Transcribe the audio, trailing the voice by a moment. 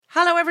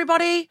Hello,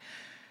 everybody.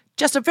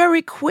 Just a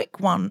very quick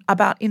one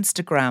about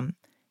Instagram.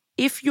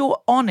 If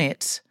you're on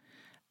it,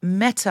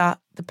 Meta,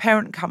 the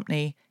parent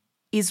company,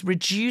 is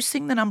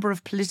reducing the number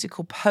of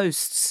political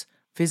posts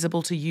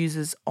visible to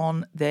users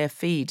on their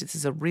feed. This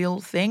is a real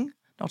thing,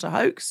 not a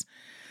hoax.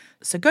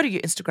 So go to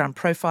your Instagram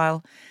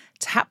profile,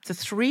 tap the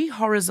 3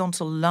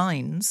 horizontal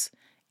lines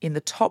in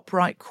the top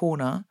right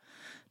corner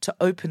to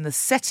open the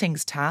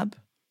Settings tab,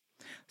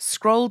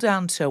 scroll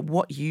down to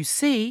What You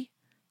See,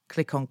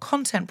 click on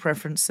Content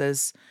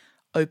Preferences,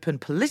 open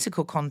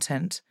Political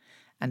Content,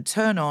 and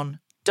turn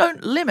on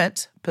Don't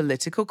Limit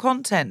Political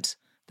Content.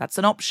 That's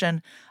an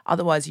option.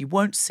 Otherwise, you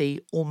won't see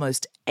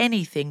almost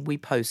anything we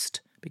post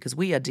because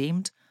we are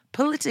deemed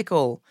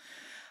political.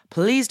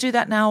 Please do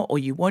that now, or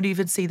you won't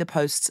even see the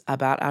posts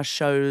about our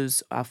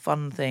shows, our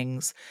fun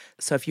things.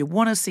 So if you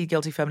want to see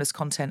Guilty Feminist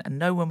content and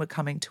know when we're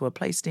coming to a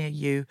place near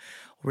you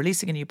or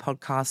releasing a new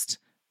podcast,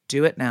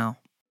 do it now.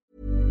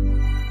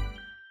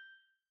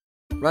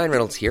 Ryan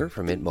Reynolds here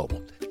from Mint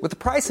Mobile. With the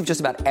price of just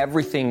about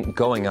everything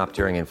going up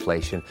during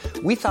inflation,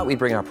 we thought we'd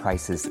bring our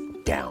prices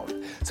down.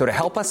 So to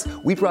help us,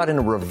 we brought in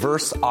a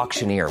reverse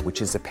auctioneer, which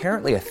is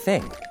apparently a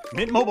thing.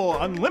 Mint Mobile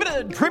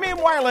Unlimited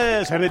Premium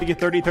Wireless. How to get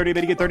 30, 30,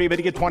 bit to get 30, bit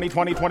to get 20,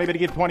 20, 20, bit to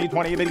get 20,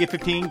 20, bit to get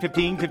 15,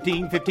 15,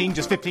 15, 15,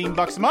 just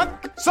 $15 a month?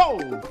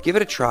 Sold! Give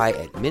it a try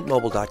at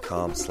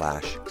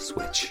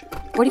mintmobile.com/switch.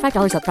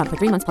 $45 up front for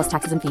 3 months plus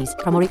taxes and fees.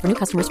 Promo rate for new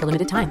customers for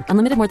limited time.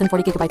 Unlimited more than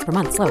 40 gigabytes per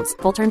month. Slows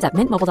full terms at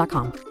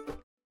mintmobile.com.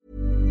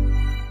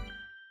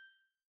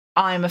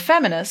 I'm a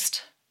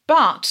feminist,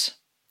 but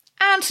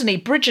Anthony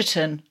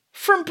Bridgerton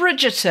from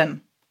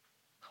Bridgerton.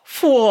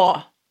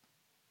 4.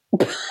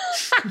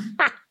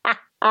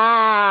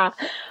 I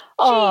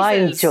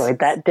enjoyed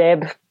that,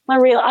 Deb. I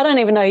don't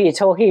even know who you're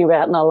talking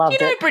about, and I loved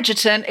it. You know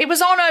Bridgerton? It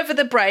was on over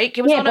the break.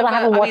 It was on but over,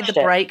 I haven't watched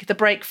the it. break. The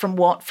break from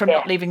what? From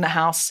not leaving the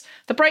house.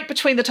 The break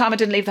between the time I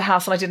didn't leave the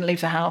house and I didn't leave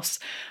the house.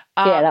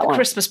 That the one.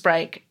 Christmas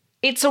break.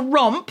 It's a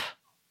romp.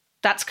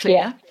 That's clear.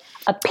 Yeah.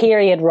 A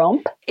period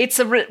romp. It's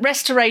a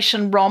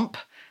restoration romp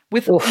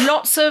with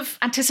lots of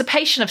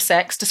anticipation of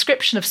sex,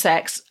 description of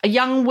sex,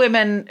 young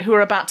women who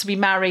are about to be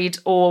married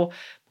or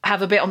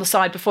have a bit on the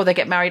side before they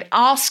get married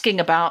asking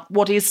about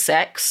what is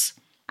sex,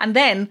 and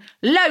then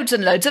loads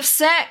and loads of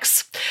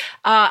sex.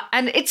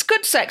 And it's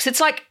good sex.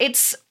 It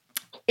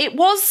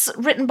was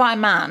written by a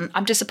man,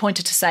 I'm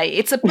disappointed to say.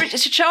 It's a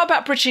show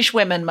about British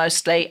women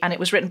mostly, and it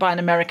was written by an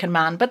American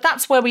man. But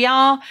that's where we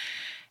are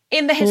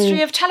in the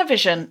history of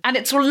television. And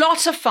it's a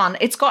lot of fun.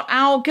 It's got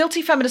our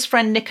guilty feminist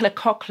friend Nicola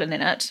Coughlan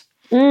in it,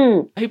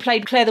 who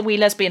played Claire the Wee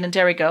Lesbian in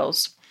Derry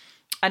Girls.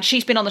 And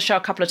she's been on the show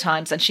a couple of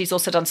times, and she's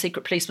also done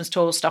Secret Policeman's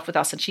Tour stuff with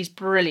us, and she's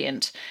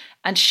brilliant.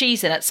 And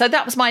she's in it. So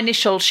that was my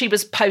initial, she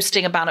was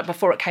posting about it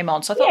before it came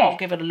on. So I thought, I'll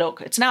give it a look.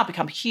 It's now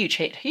become a huge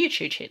hit.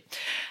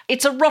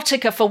 It's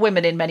erotica for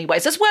women in many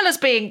ways, as well as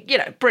being,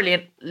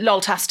 brilliant,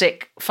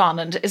 loltastic fun,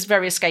 and is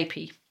very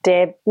escapey.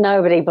 Deb,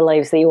 nobody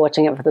believes that you're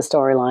watching it for the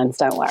storylines.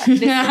 Don't worry.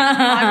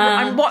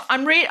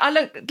 I'm reading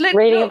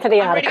it for the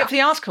I'm reading it for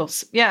the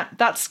articles. Yeah,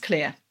 that's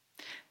clear.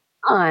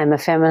 I'm a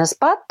feminist,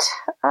 but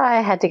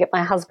I had to get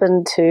my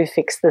husband to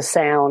fix the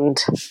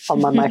sound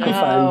on my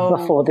microphone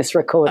before this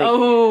recording.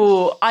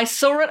 Oh, I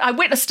saw it. I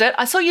witnessed it.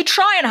 I saw you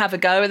try and have a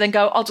go and then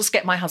go, I'll just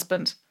get my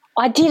husband.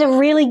 I did a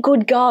really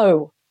good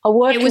go.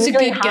 It was a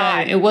good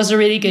go. It was a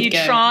really good go.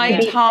 You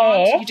tried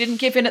hard. You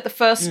didn't give in at the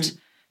first,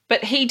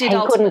 but he did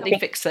ultimately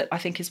fix it, I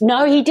think.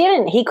 No, he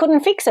didn't. He couldn't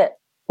fix it.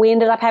 We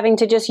ended up having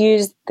to just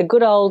use the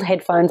good old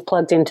headphones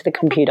plugged into the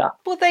computer.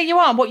 Well, there you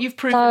are. What you've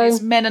proven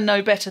is men are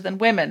no better than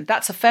women.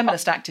 That's a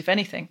feminist act, if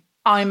anything.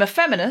 I'm a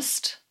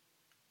feminist,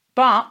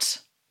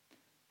 but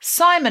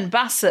Simon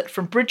Bassett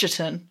from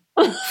Bridgerton.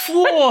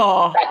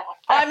 Whoa.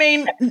 I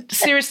mean,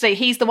 seriously,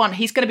 he's the one.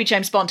 He's going to be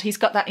James Bond. He's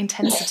got that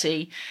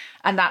intensity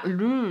and that...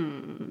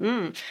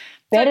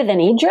 Better than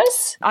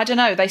Idris? I don't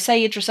know. They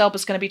say Idris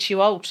Elba's going to be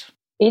too old.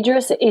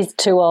 Idris is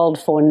too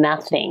old for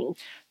nothing.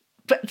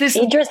 But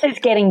Idris is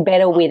getting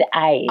better with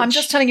age. I'm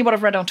just telling you what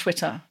I've read on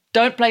Twitter.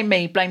 Don't blame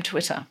me, blame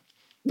Twitter.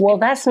 Well,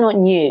 that's not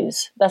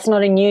news. That's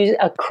not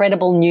a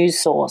credible news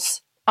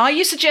source. Are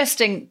you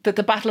suggesting that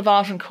the Battle of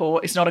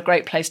Agincourt is not a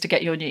great place to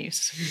get your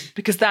news?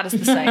 Because that is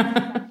the same.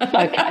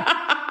 Okay.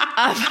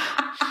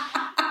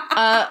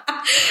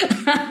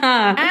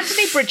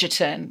 Anthony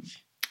Bridgerton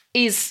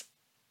is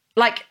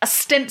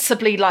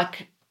ostensibly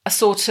a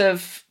sort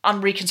of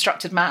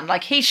unreconstructed man.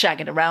 Like, he's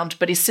shagging around,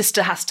 but his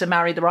sister has to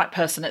marry the right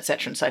person,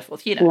 etc. and so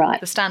forth. The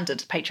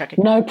standard patriarchy.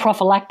 No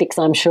prophylactics,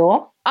 I'm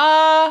sure.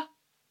 Don't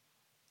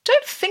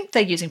think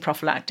they're using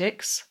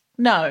prophylactics.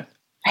 No.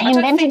 I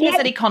don't think there's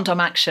any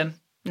condom action.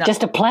 No.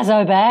 Just a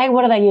Plazo bag?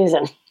 What are they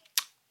using?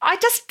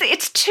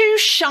 It's too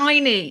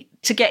shiny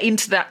to get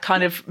into that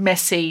kind of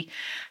messy...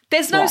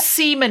 There's no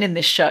semen in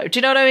this show. Do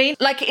you know what I mean?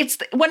 It's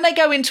when they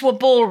go into a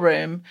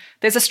ballroom,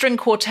 there's a string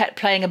quartet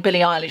playing a Billie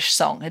Eilish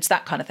song. It's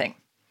that kind of thing.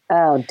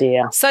 Oh,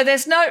 dear. So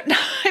there's no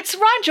it's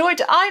Ryan Joy.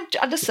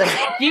 Listen,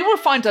 you will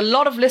find a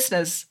lot of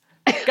listeners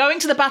Going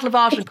to the Battle of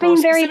Agincourt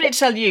specifically to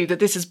tell you that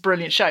this is a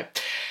brilliant show.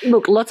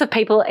 Look, lots of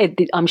people,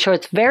 I'm sure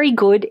it's very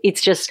good.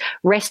 It's just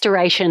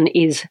restoration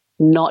is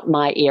not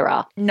my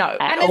era. No.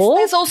 And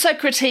there's also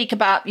critique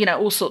about,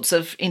 all sorts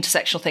of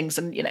intersectional things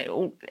and,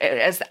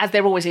 as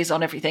there always is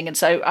on everything. And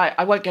so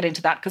I won't get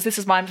into that because this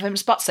is my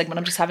famous butt segment.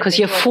 I'm just having because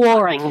you're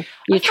flooring.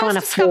 You're trying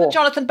to floor.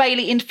 Jonathan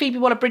Bailey in Phoebe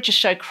Waller-Bridge's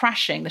show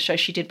Crashing, the show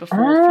she did before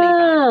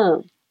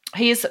Fleabag.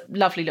 He is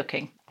lovely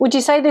looking. Would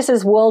you say this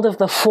is World of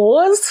the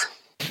Fours?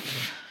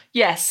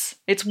 Yes,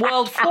 it's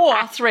World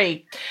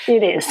 4-3.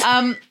 It is.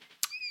 Simon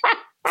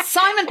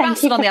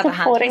Bassett, on the other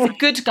hand, is a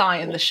good guy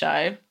in the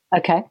show.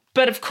 Okay.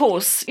 But of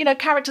course,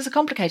 characters are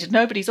complicated.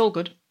 Nobody's all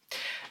good.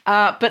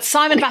 But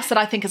Simon Bassett,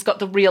 I think, has got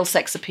the real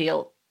sex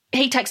appeal.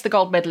 He takes the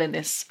gold medal in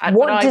this. And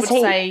what does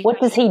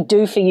he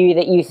do for you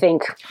that you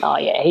think, oh,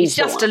 yeah, he's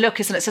just a look,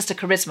 isn't it? It's just a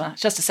charisma.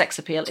 It's just a sex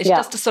appeal. It's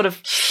just a sort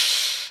of...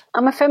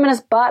 I'm a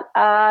feminist, but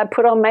I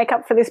put on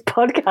makeup for this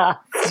podcast.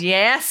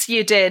 Yes,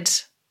 you did.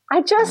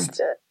 I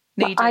just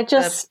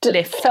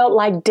felt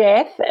like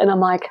death, and I'm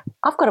like,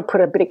 I've got to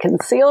put a bit of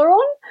concealer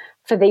on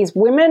for these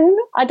women.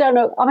 I don't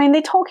know. I mean,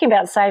 they're talking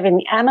about saving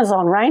the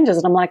Amazon ranges,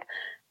 and I'm like,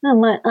 oh,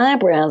 my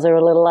eyebrows are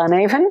a little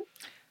uneven.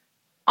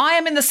 I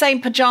am in the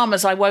same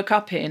pajamas I woke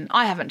up in.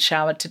 I haven't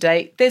showered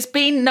today. There's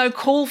been no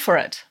call for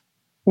it.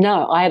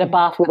 No, I had a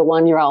bath with a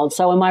 1-year-old.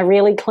 So am I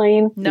really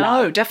clean?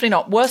 No, definitely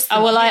not. Worse than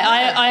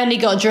I only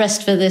got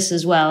dressed for this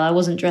as well. I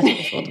wasn't dressed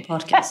before the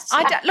podcast. So.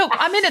 Look,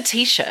 I'm in a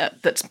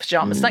T-shirt that's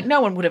pajamas. Like,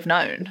 no one would have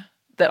known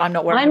that I'm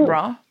not wearing a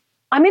bra.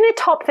 I'm in a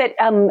top that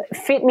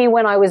fit me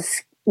when I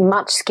was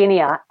much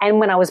skinnier and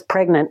when I was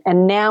pregnant,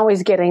 and now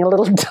is getting a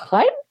little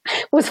tight.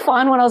 It was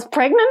fine when I was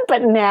pregnant,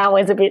 but now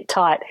is a bit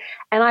tight.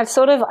 And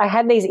I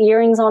had these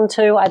earrings on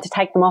too. I had to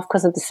take them off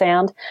because of the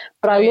sound.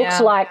 But I looked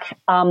like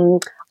I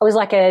was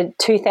like a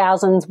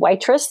 2000s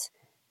waitress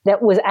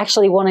that was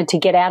actually wanted to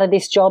get out of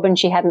this job, and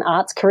she had an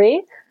arts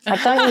career.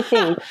 Like, don't you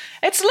think?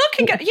 It's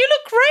looking good. You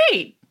look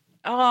great.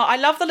 Oh, I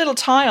love the little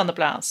tie on the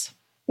blouse.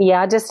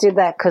 Yeah, I just did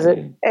that because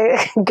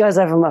it goes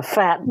over my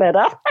fat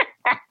better.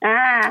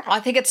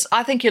 I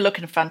think you're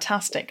looking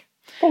fantastic.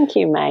 Thank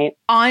you, mate.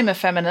 I'm a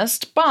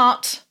feminist,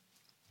 but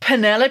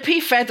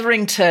Penelope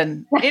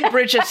Featherington in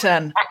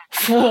Bridgerton.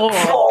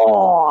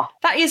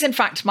 That is, in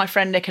fact, my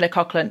friend Nicola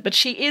Coughlan, but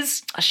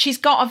she's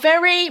got a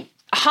very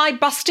high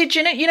bustage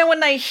in it. You know,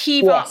 when they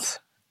heave up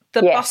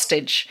the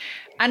bustage.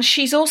 And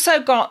she's also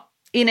got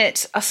in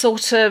it a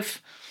sort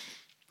of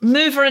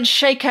mover and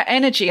shaker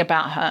energy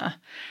about her.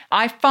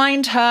 I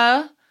find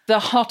her the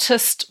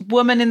hottest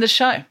woman in the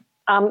show.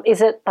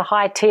 Is it the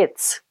high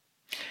tits?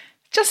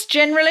 Just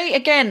generally,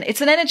 again,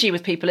 it's an energy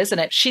with people, isn't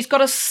it? She's got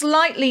a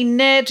slightly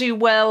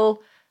ne'er-do-well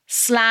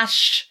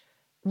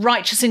 /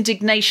 righteous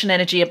indignation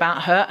energy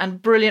about her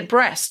and brilliant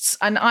breasts.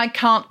 And I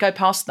can't go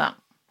past that.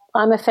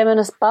 I'm a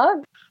feminist,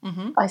 but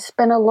I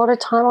spend a lot of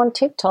time on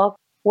TikTok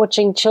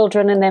watching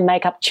children and their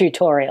makeup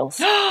tutorials.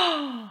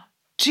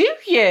 Do you?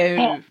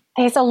 Yeah.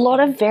 There's a lot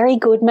of very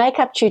good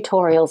makeup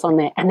tutorials on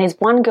there. And there's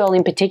one girl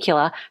in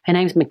particular, her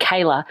name's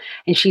Michaela,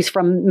 and she's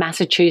from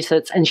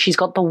Massachusetts, and she's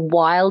got the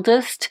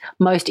wildest,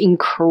 most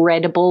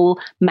incredible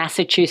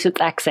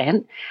Massachusetts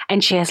accent.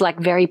 And she has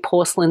like very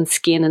porcelain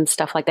skin and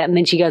stuff like that. And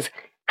then she goes,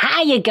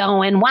 how you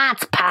going?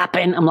 What's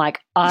poppin'? I'm like,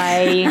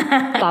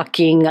 I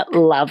fucking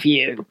love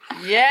you.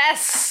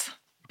 Yes.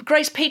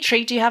 Grace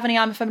Petrie, do you have any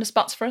I'm a Feminist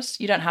butts for us?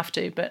 You don't have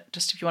to, but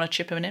just if you want to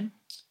chip them in.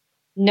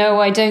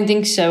 No, I don't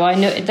think so. I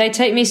know they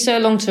take me so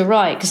long to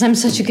write because I'm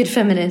such a good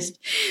feminist.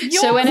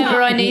 So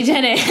whenever I need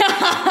any, yours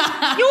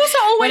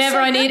are always whenever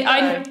so I need,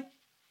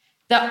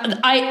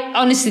 I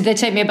honestly they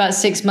take me about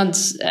 6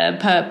 months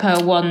per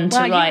one to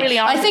write. You really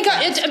are. I think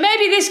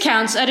maybe this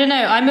counts. I don't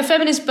know. I'm a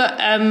feminist, but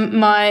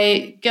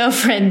my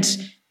girlfriend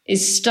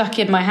is stuck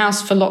in my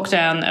house for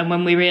lockdown, and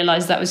when we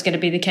realised that was going to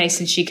be the case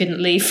and she couldn't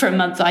leave for a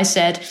month, I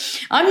said,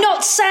 I'm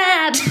not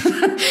sad.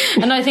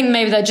 And I think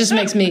maybe that just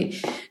makes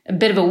me a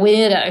bit of a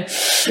weirdo.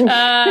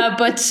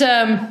 But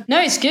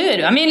no, it's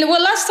good. I mean,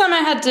 well, last time I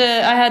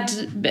had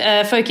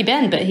Folky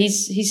Ben, but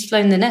he's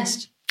flown the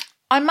nest.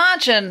 I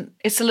imagine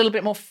it's a little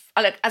bit more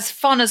as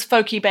fun as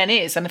Folky Ben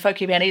is, and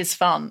Folky Ben is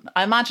fun.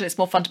 I imagine it's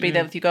more fun to be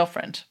there with your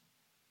girlfriend.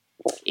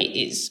 It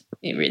is.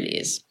 It really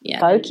is. Yeah.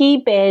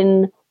 Folky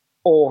Ben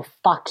or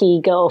fucky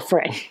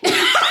girlfriend.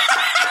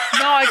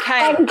 No,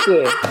 okay. Thank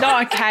you. No,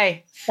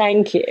 okay.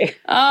 Thank you.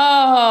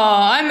 Oh,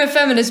 I'm a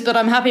feminist, but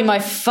I'm happy my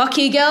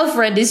fucky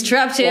girlfriend is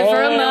trapped here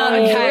for a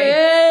month.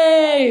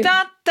 Okay.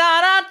 Da,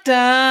 da, da,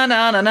 da,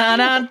 na, na,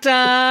 na,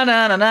 da,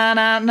 na, na, na,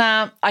 na,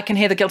 na. I can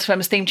hear the Guilty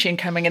Feminist theme tune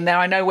coming in there.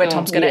 I know where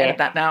Tom's going to edit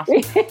that now.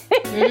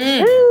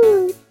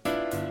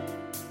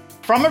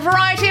 From a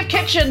variety of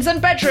kitchens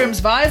and bedrooms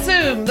via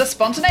Zoom, the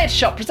Spontaneity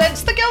Shop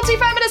presents The Guilty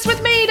Feminist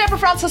with me, Deborah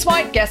Frances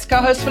White, guest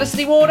co-host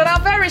Felicity Ward, and our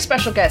very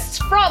special guests,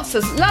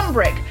 Frances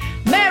Lumbrick,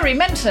 Mary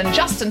Menton,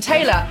 Justin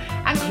Taylor,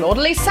 and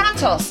Claudelie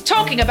Santos,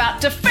 talking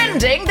about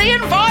defending the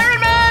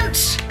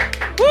environment.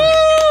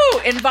 Woo!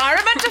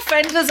 Environment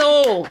defenders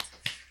all.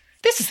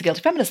 This is The Guilty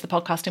Feminist, the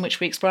podcast in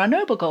which we explore our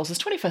noble goals as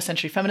 21st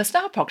century feminists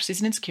and our practices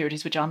and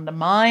insecurities which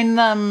undermine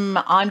them.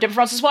 I'm Deborah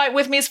Frances-White.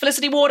 With me is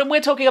Felicity Ward, and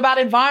we're talking about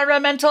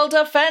environmental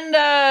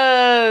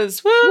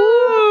defenders. Woo!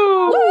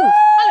 Woo!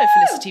 Hello,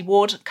 Felicity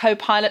Ward,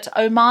 co-pilot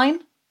O'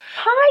 Mine.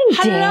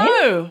 Hi, Deb.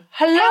 Hello.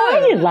 Hello.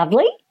 How are you,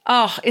 lovely?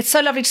 Oh, it's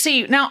so lovely to see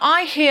you. Now,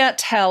 I hear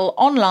tell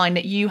online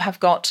that you have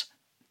got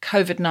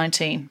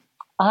COVID-19.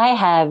 I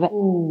have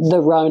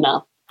the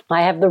Rona.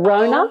 I have the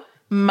Rona. Oh,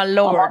 my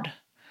Lord.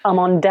 I'm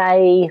on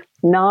day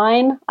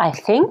 9, I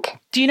think.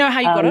 Do you know how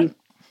you got it?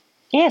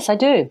 Yes, I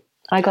do.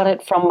 I got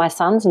it from my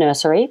son's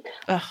nursery,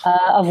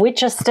 of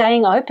which are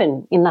staying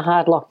open in the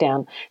hard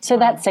lockdown. So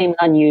that seemed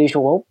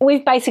unusual.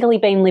 We've basically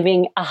been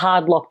living a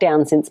hard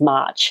lockdown since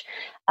March.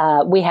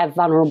 We have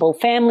vulnerable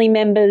family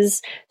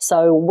members.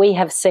 So we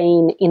have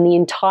seen in the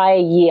entire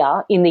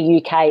year in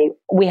the UK,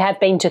 we have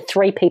been to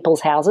 3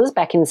 people's houses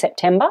back in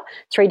September,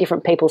 3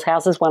 different people's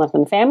houses, one of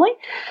them family.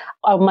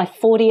 On my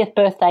 40th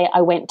birthday,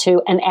 I went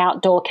to an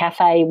outdoor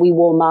cafe. We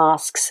wore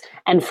masks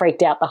and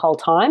freaked out the whole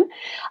time.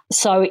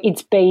 So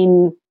it's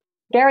been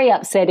very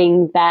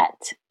upsetting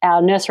that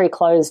our nursery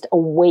closed a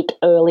week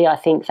early, I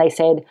think. They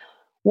said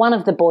one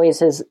of the boys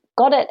has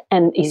got it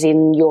and is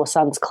in your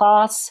son's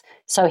class,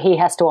 so he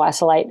has to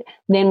isolate.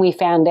 Then we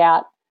found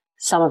out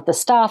some of the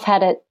staff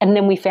had it, and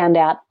then we found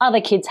out other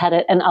kids had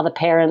it and other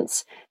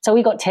parents. So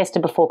we got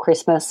tested before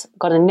Christmas,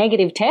 got a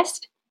negative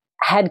test,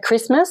 had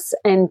Christmas,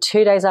 and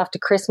 2 days after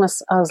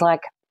Christmas, I was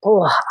like,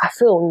 oh, I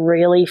feel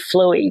really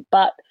fluey.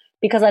 But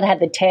because I'd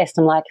had the test,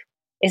 I'm like,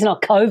 it's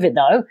not COVID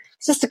though.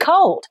 It's just a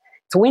cold.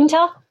 It's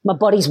winter. My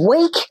body's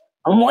weak.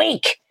 I'm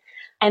weak.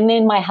 And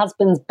then my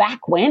husband's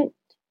back went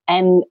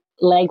and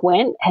leg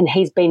went, and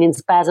he's been in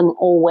spasm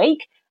all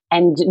week,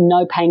 and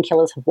no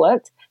painkillers have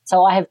worked.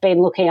 So I have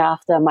been looking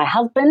after my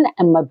husband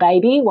and my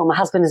baby while my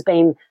husband has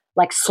been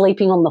like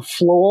sleeping on the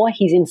floor.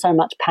 He's in so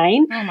much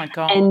pain. Oh, my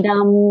God.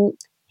 And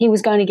he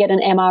was going to get an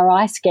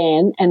MRI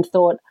scan and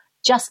thought,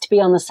 just to be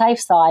on the safe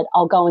side,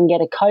 I'll go and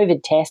get a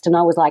COVID test. And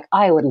I was like,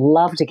 I would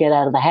love to get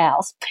out of the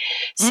house.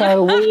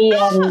 So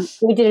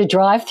we did a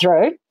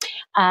drive-through.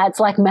 It's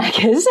like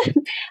Macca's,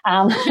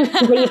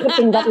 where you put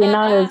things up your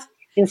nose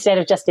instead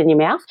of just in your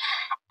mouth.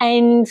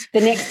 And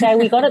the next day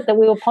we got it that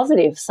we were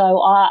positive. So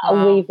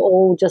we've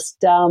all just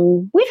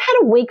we've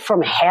had a week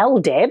from hell,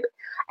 Deb,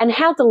 and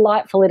how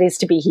delightful it is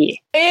to be here.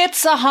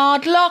 It's a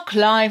hard lock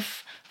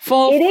life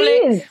for It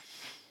Flick. is.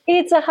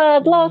 It's a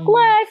hard lock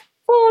life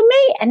for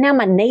me. And now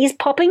my knee's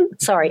popping.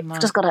 Sorry,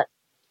 I've just got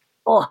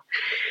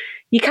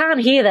you can't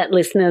hear that,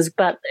 listeners,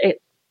 but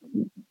it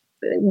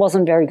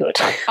wasn't very good.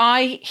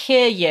 I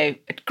hear you.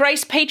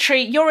 Grace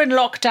Petrie, you're in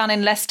lockdown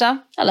in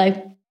Leicester.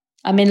 Hello.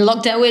 I'm in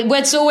lockdown.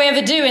 That's all we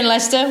ever do in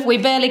Leicester. We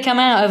barely come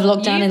out of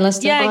lockdown in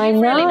Leicester. Yeah, I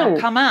you've really know. not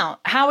come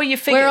out. How are your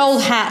figures? We're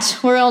old hat.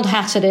 We're old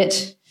hat at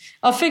it.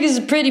 Our figures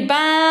are pretty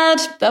bad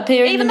up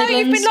here in the Even though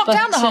Midlands. you've been locked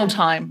down the whole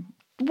time.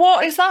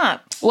 What is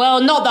that?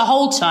 Well, not the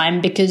whole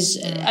time, because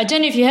I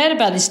don't know if you heard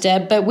about this,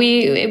 Deb, but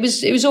it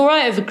was all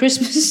right over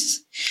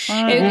Christmas.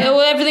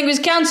 Everything was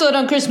cancelled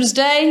on Christmas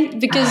Day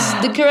because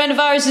the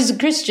coronavirus is a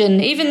Christian.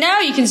 Even now,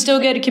 you can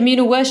still go to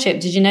communal worship.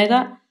 Did you know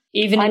that?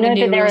 Even I in know the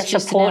new that there are rules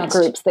just support announced.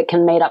 groups that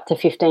can meet up to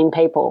 15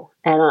 people,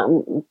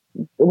 and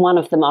one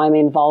of them I'm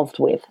involved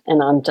with,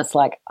 and I'm just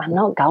like, I'm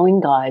not going,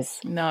 guys.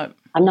 No.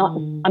 I'm not.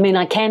 I mean,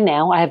 I can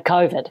now. I have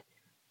COVID.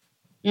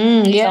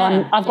 Yeah,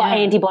 So I've got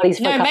antibodies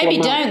for a couple maybe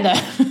of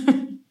months. don't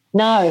though.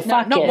 No,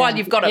 fuck Not it. while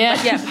you've got it, Yeah.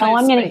 but yeah. Oh,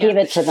 I'm going to give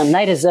it to them.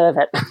 They deserve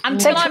it.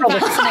 Until I'm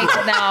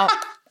vaccinated now,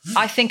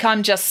 I think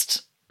I'm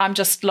just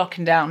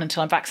locking down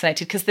until I'm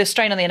vaccinated because the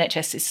strain on the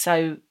NHS is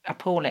so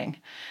appalling.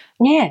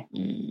 Yeah.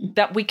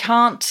 That we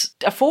can't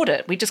afford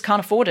it. We just can't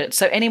afford it.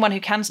 So anyone who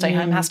can stay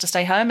home has to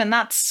stay home, and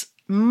that's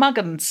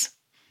Muggins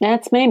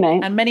That's me,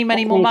 mate. and many,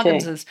 many That's more me too.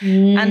 Mugginses.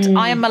 And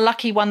I am a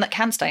lucky one that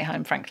can stay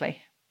home,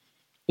 frankly.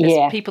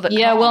 There's people that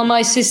Yeah, can't. well,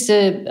 my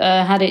sister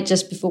had it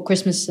just before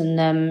Christmas, and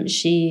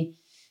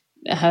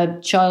her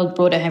child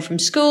brought it home from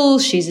school.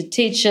 She's a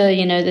teacher.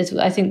 You know,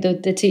 I think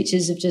the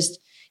teachers have just.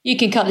 You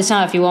can cut this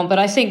out if you want, but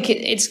I think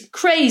it's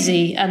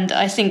crazy, and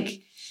I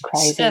think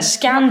a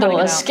scandal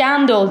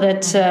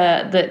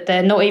that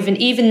they're not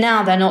even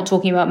now they're not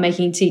talking about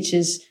making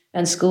teachers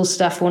and school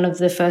staff one of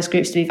the first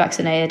groups to be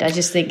vaccinated. I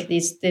just think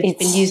they've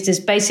been used as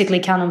basically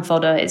cannon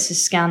fodder. It's a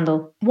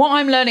scandal. What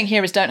I'm learning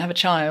here is don't have a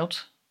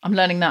child. I'm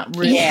learning that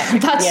really.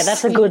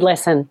 That's a good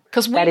lesson.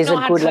 Because we've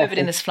not had COVID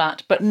in this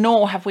flat, but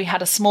nor have we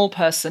had a small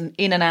person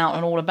in and out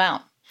and all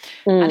about.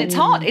 And it's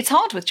hard. It's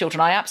hard with children.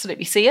 I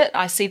absolutely see it.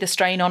 I see the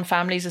strain on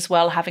families as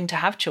well, having to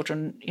have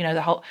children, you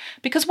know,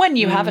 because when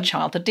you have a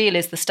child, the deal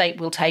is the state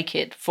will take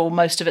it for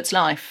most of its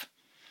life.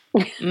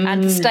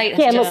 And the state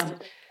has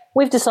look,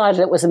 we've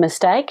decided it was a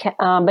mistake,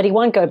 but he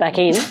won't go back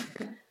in.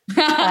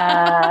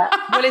 well,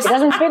 It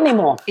doesn't fit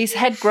anymore. his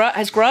head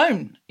has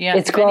grown. Yeah,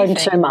 It's grown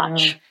too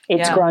much.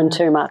 It's Yeah. grown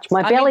too much.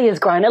 My belly has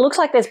grown. It looks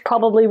like there's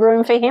probably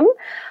room for him,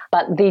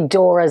 but the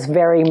door has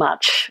very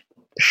much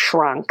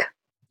shrunk.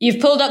 You've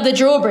pulled up the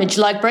drawbridge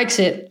like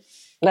Brexit.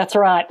 That's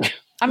right.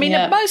 I mean,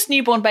 most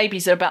newborn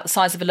babies are about the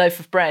size of a loaf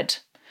of bread.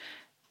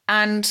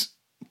 And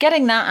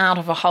getting that out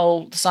of a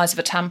hole the size of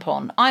a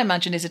tampon, I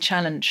imagine, is a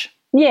challenge.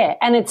 Yeah,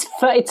 and it's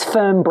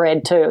firm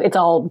bread too. It's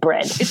old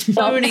bread. It's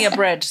bonier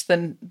bread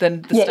than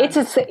the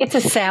standard. It's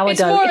a sourdough.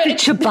 It's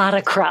a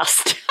ciabatta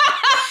crust.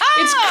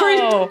 It's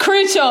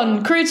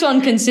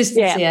crouton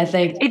consistency, I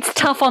think. It's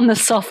tough on the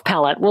soft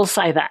palate. We'll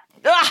say that.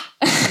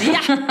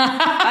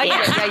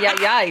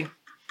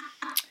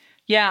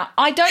 Yeah,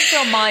 I don't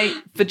feel my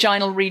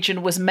vaginal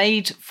region was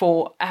made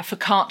for a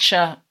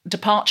focaccia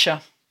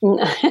departure.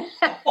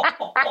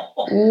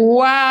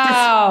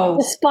 Wow.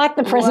 Despite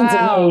the presence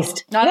of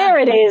yeast. There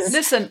it is.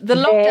 Listen, the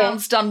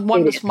lockdown's done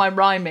wonders for my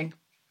rhyming.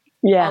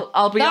 Yeah.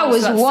 I'll be that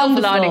honest, was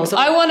wonderful.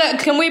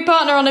 Can we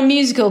partner on a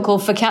musical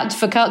called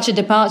Focaccia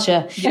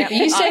Departure? Yeah.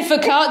 You say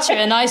focaccia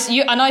and I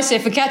say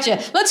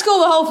focaccia. Let's call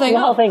the whole thing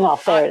off. The whole thing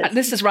off. There it is.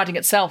 This is writing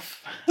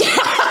itself.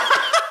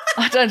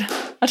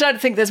 I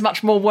don't think there's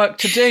much more work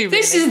to do. Really.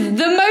 This is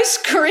the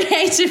most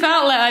creative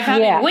outlet I've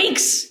had in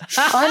weeks.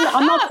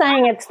 I'm not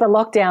saying it's the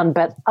lockdown,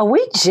 but are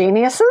we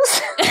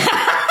geniuses?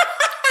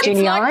 It's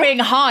like being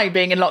high,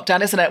 being in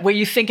lockdown, isn't it? Where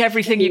you think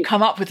everything you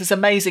come up with is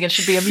amazing and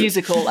should be a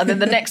musical, and then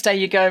the next day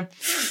you go,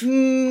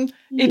 none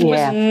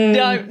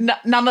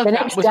of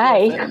that was worth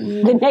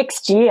it. The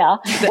next year,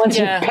 once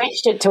you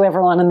pitched it to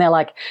everyone and they're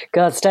like,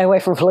 God, stay away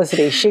from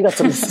Felicity. She got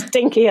some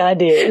stinky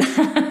ideas.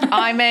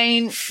 I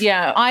mean,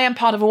 I am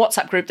part of a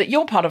WhatsApp group that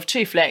you're part of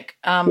too, Flick,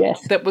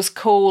 that was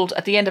called,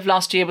 at the end of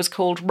last year, was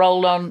called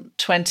Roll On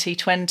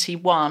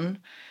 2021.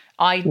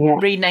 I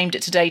renamed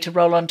it today to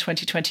Roll On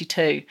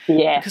 2022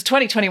 because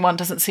 2021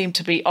 doesn't seem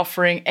to be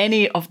offering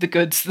any of the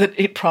goods that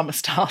it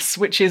promised us,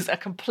 which is a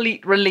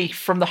complete relief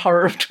from the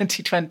horror of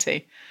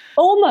 2020.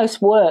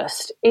 Almost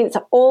worse. It's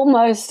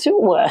almost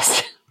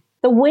worse.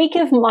 The week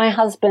of my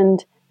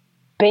husband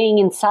being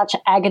in such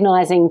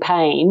agonizing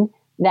pain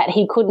that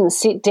he couldn't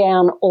sit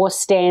down or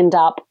stand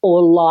up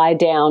or lie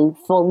down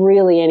for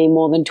really any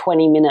more than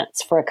 20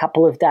 minutes for a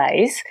couple of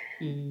days,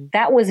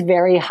 that was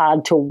very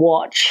hard to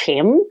watch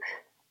him.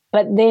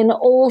 But then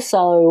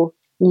also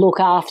look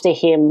after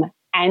him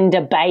and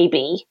a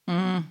baby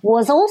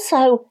was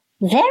also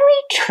very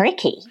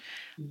tricky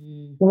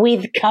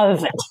with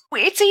COVID.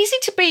 It's easy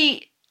to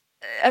be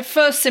at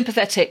first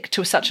sympathetic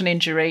to such an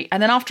injury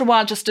and then after a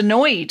while just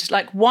annoyed.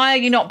 Like, why are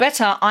you not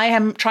better? I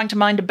am trying to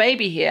mind a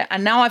baby here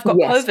and now I've got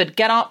COVID.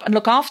 Get up and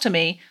look after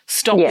me.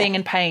 Stop being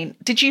in pain.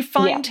 Did you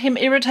find him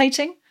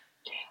irritating?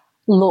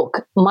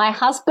 Look, my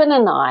husband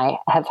and I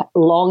have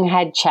long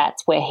had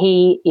chats where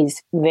he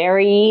is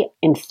very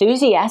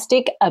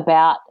enthusiastic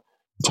about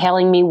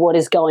telling me what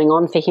is going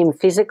on for him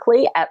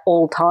physically at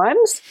all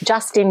times,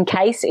 just in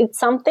case it's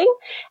something.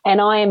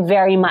 And I am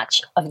very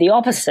much of the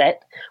opposite,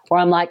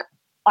 where I'm like,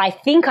 I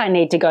think I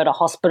need to go to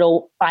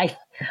hospital.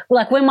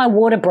 Like when my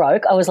water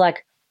broke, I was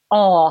like,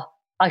 oh,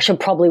 I should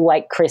probably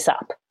wake Chris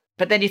up.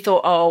 But then you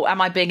thought, oh, am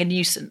I being a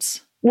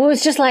nuisance? Well,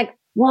 it's just like,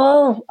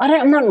 well,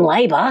 I'm not in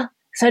labour.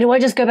 So do I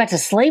just go back to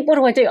sleep? What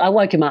do I do? I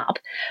woke him up.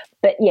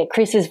 But,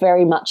 Chris is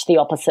very much the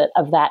opposite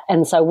of that.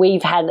 And so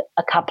we've had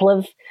a couple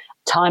of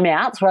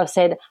timeouts where I've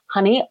said,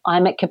 honey,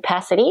 I'm at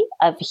capacity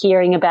of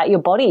hearing about your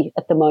body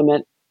at the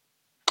moment.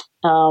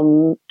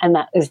 And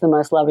that is the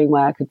most loving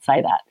way I could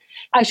say that.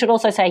 I should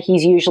also say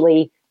he's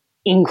usually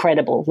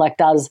incredible, like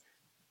does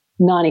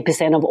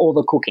 90% of all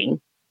the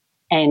cooking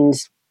and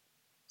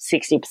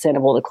 60%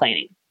 of all the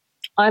cleaning.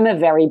 I'm a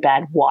very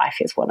bad wife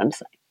is what I'm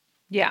saying.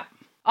 Yeah.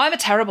 I'm a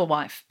terrible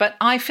wife, but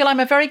I feel I'm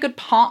a very good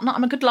partner.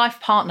 I'm a good life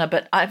partner,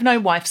 but I have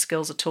no wife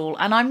skills at all,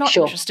 and I'm not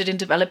interested in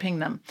developing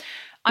them.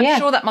 I'm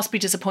sure that must be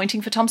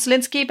disappointing for Tom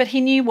Salinsky, but he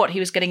knew what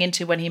he was getting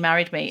into when he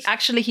married me.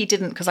 Actually, he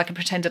didn't because I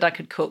pretended I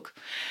could cook.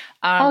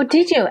 Oh,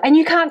 did you? And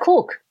you can't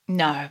cook?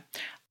 No.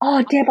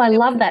 Oh, Deb, I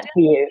love that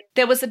for you.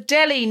 There was a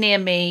deli near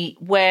me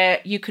where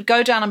you could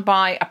go down and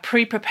buy a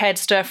pre-prepared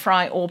stir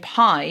fry or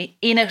pie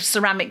in a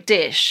ceramic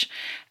dish,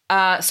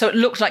 so it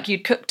looked like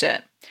you'd cooked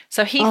it.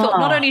 So he thought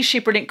not only is she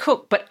a brilliant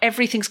cook, but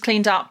everything's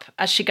cleaned up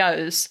as she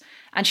goes.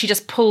 And she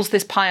just pulls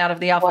this pie out of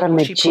the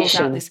oven. She pulls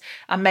out this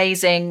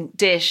amazing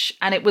dish.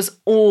 And it was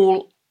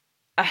all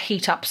a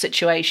heat-up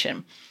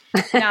situation.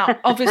 Now,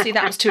 obviously,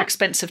 that was too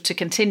expensive to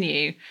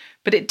continue.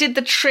 But it did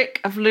the trick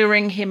of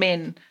luring him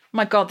in.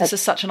 My God, this is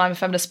such an I'm a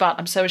feminist but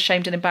I'm so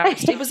ashamed and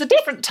embarrassed. It was a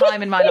different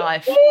time in my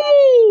life.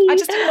 I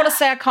just didn't want to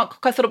say I can't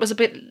cook. I thought it was a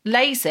bit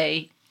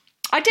lazy.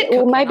 I did cook.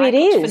 Well, maybe it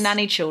is for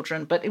nanny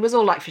children, but it was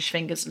all like fish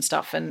fingers and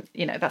stuff, and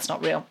that's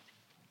not real.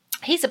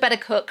 He's a better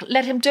cook.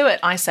 Let him do it.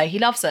 I say he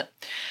loves it.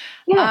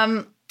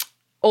 Yeah.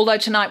 Although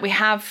tonight we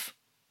have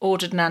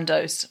ordered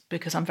Nando's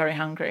because I'm very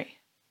hungry.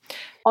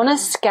 On a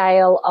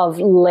scale of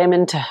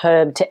lemon to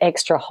herb to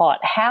extra hot,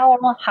 how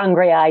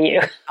hungry are you?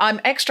 I'm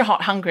extra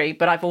hot hungry,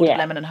 but I've ordered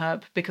lemon and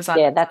herb because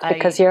that's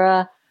because you're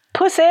a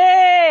pussy.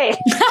 You're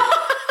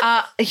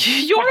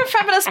a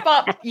feminist,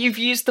 but you've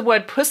used the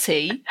word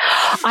pussy.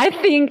 I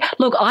think,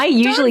 look, I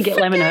usually get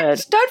lemon and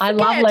herb. I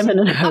love lemon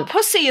and herb. A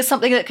pussy is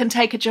something that can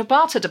take a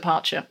ciabatta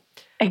departure.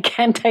 It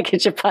can take a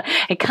ciabatta.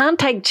 It can't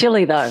take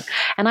chili, though.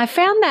 And I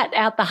found that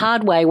out the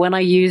hard way when I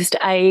used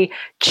a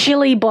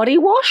chili body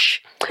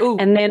wash. Ooh.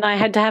 And then I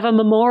had to have a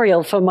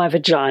memorial for my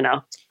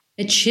vagina.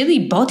 A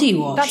chili body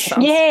wash.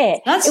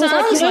 That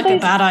sounds like a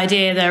bad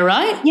idea though,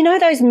 right? You know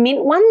those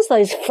mint ones,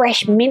 those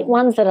fresh mint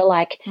ones that are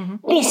like,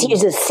 this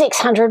uses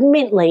 600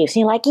 mint leaves.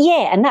 And you're like,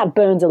 yeah, and that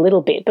burns a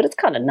little bit, but it's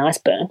kind of nice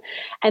burn.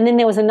 And then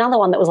there was another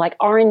one that was like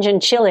orange and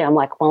chili. I'm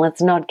like, well,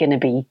 it's not going to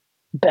be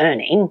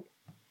burning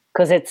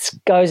because it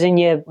goes in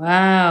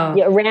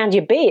around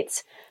your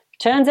bits.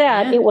 Turns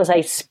out it was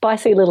a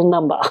spicy little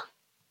number.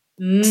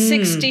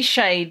 60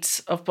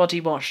 shades of body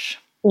wash.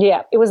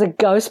 Yeah, it was a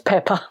ghost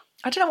pepper.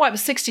 I don't know why it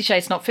was 60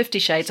 shades, not 50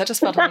 shades. I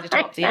just felt I needed to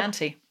up the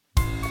ante.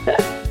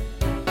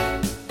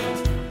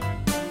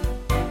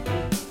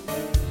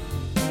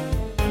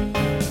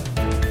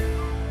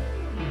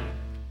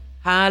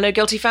 Hello,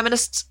 Guilty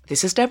Feminists.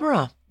 This is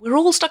Deborah. We're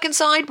all stuck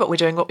inside, but we're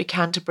doing what we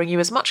can to bring you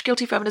as much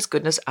Guilty Feminist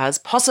goodness as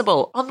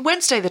possible. On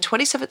Wednesday, the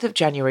 27th of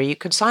January, you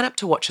can sign up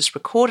to watch us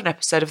record an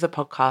episode of the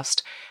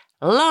podcast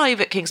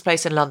live at King's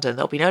Place in London.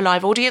 There'll be no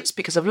live audience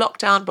because of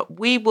lockdown, but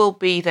we will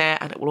be there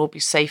and it will all be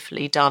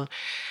safely done.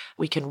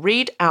 We can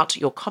read out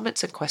your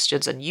comments and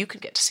questions and you can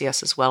get to see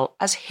us as well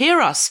as hear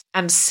us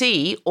and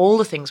see all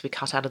the things we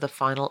cut out of the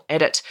final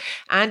edit.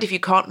 And if you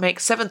can't make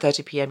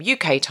 7:30pm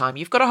UK time,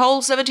 you've got a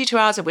whole 72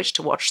 hours in which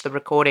to watch the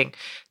recording.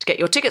 To get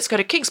your tickets, go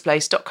to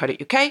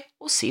kingsplace.co.uk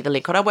or see the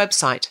link on our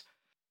website.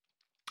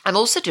 I'm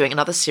also doing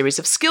another series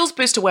of Skills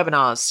Booster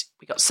webinars.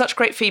 We got such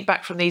great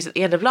feedback from these at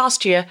the end of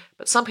last year,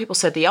 but some people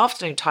said the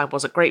afternoon time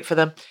wasn't great for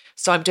them.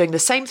 So I'm doing the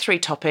same 3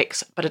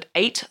 topics, but at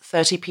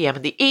 8:30pm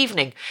in the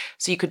evening.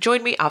 So you could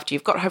join me after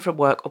you've got home from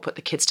work or put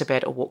the kids to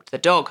bed or walked the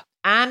dog.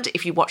 And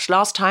if you watched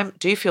last time,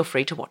 do feel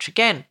free to watch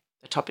again.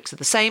 The topics are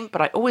the same, but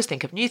I always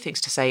think of new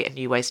things to say and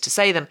new ways to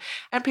say them.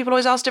 And people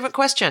always ask different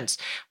questions.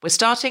 We're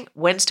starting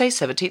Wednesday,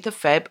 17th of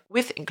Feb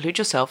with Include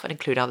Yourself and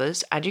Include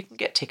Others. And you can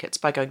get tickets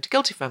by going to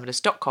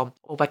guiltyfeminist.com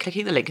or by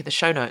clicking the link in the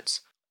show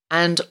notes.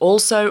 And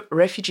also,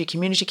 Refugee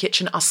Community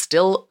Kitchen are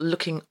still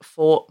looking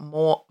for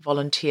more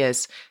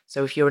volunteers.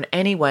 So if you're in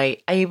any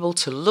way able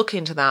to look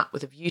into that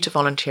with a view to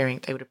volunteering,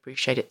 they would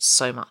appreciate it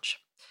so much.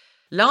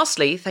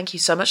 Lastly, thank you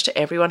so much to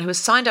everyone who has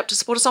signed up to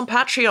support us on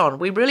Patreon.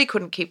 We really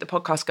couldn't keep the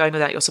podcast going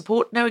without your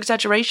support. No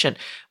exaggeration.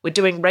 We're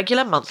doing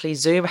regular monthly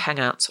Zoom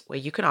hangouts where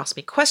you can ask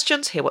me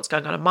questions, hear what's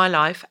going on in my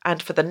life. And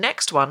for the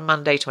next one,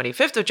 Monday,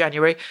 25th of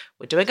January,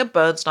 we're doing a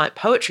Burns Night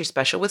poetry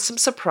special with some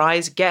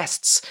surprise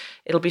guests.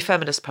 It'll be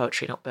feminist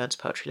poetry, not Burns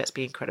poetry. Let's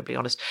be incredibly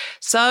honest.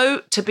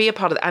 So to be a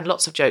part of that, and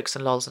lots of jokes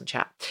and lols and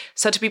chat.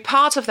 So to be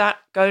part of that,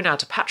 go now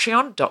to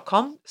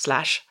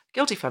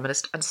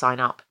patreon.com/guiltyfeminist and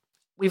sign up.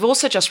 We've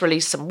also just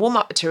released some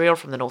warm-up material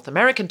from the North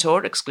American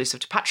tour exclusive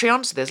to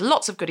Patreon, so there's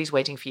lots of goodies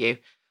waiting for you.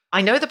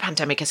 I know the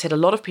pandemic has hit a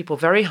lot of people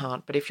very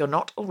hard, but if you're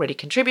not already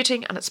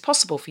contributing and it's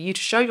possible for you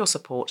to show your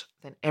support,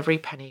 then every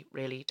penny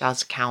really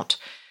does count.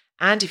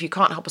 And if you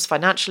can't help us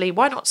financially,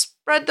 why not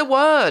spread the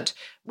word?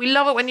 We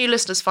love it when new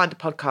listeners find the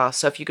podcast,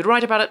 so if you could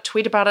write about it,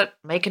 tweet about it,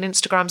 make an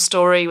Instagram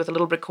story with a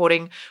little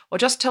recording, or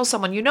just tell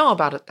someone you know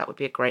about it, that would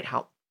be a great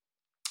help.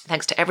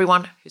 Thanks to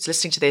everyone who's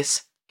listening to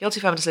this. Guilty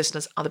Feminist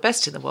listeners are the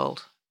best in the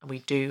world. And we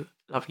do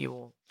love you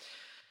all.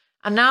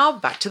 And now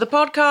back to the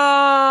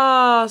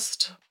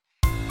podcast.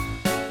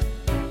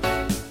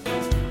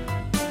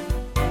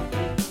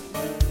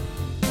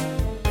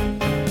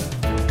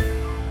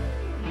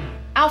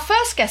 Our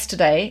first guest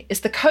today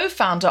is the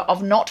co-founder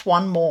of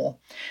Not1More.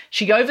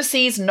 She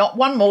oversees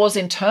Not1More's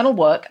internal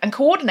work and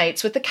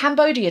coordinates with the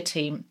Cambodia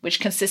team, which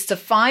consists of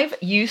 5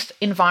 youth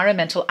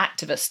environmental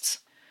activists.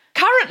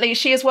 Currently,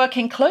 she is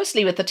working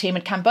closely with the team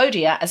in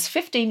Cambodia as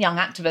 15 young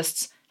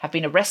activists have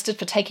been arrested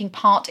for taking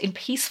part in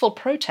peaceful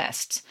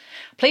protests.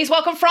 Please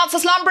welcome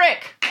Frances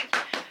Lumbrick.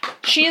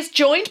 She is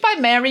joined by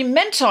Mary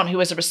Menton, who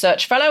is a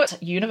research fellow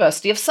at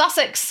University of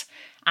Sussex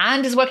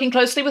and is working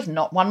closely with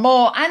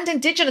Not1More and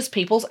Indigenous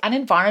peoples and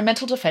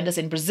environmental defenders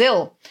in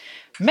Brazil.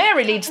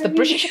 Mary leads the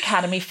British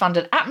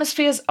Academy-funded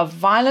Atmospheres of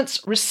Violence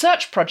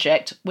research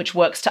project, which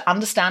works to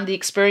understand the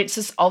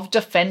experiences of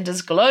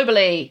defenders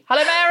globally.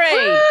 Hello,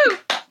 Mary. Woo!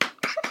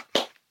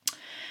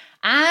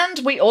 And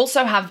we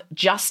also have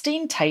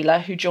Justine Taylor,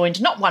 who joined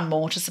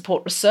Not1More to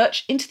support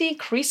research into the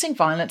increasing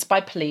violence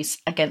by police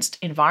against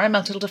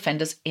environmental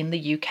defenders in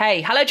the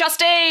UK. Hello,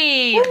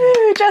 Justine!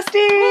 Woo,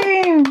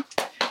 Justine!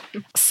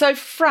 So,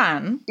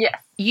 Fran,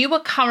 you are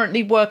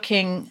currently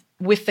working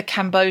with the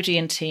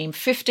Cambodian team.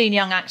 15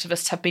 young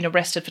activists have been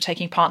arrested for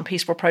taking part in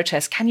peaceful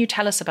protests. Can you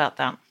tell us about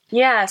that?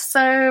 Yeah,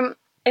 so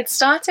it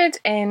started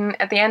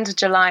at the end of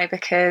July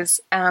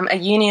because a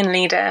union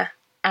leader,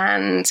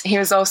 and he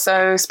was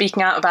also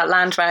speaking out about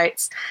land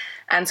rights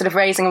and sort of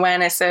raising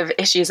awareness of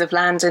issues of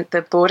land in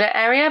the border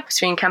area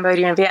between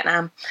Cambodia and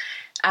Vietnam,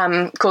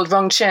 called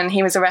Rong Chun.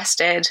 He was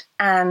arrested,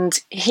 and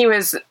he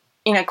was,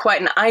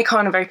 quite an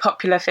icon, a very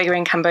popular figure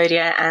in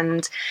Cambodia,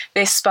 and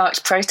this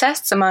sparked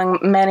protests among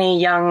many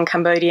young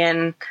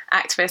Cambodian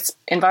activists,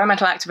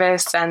 environmental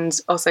activists, and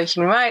also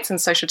human rights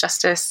and social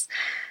justice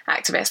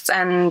activists.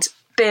 And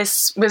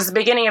this was the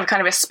beginning of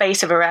kind of a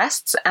spate of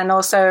arrests, and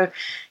also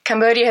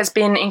Cambodia has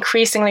been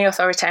increasingly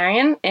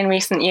authoritarian in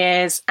recent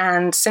years,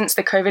 and since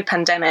the COVID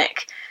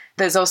pandemic,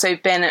 there's also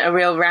been a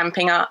real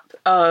ramping up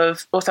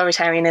of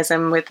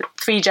authoritarianism, with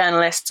 3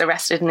 journalists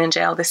arrested and in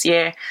jail this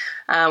year,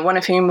 one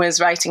of whom was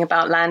writing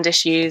about land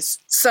issues.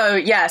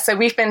 So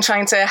we've been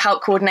trying to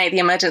help coordinate the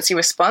emergency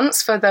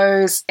response for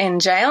those in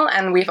jail.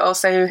 And we've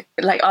also,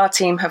 our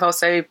team have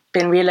also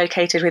been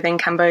relocated within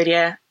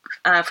Cambodia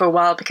for a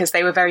while, because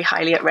they were very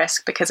highly at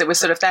risk, because it was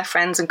sort of their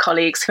friends and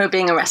colleagues who were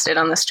being arrested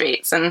on the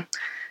streets. And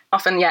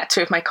often,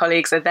 2 of my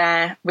colleagues are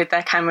there with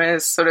their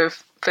cameras sort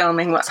of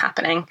filming what's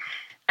happening.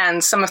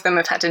 And some of them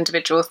have had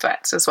individual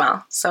threats as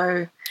well.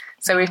 So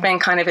we've been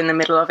kind of in the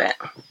middle of it.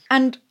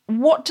 And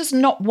what does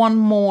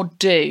Not1More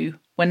do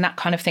when that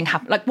kind of thing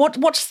happens?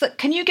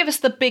 Can you give us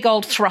the big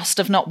old thrust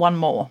of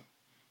Not1More?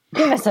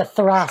 Give us a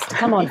thrust.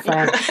 Come on,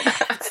 Fran.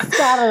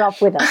 Start it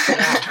off with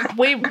us.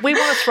 We want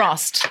a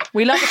thrust.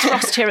 We love a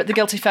thrust here at The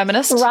Guilty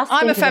Feminist.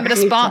 I'm a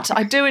feminist, but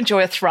I do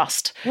enjoy a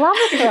thrust. Love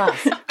a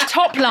thrust.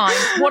 Top line,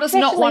 what does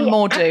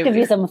Not1More do?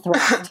 Activism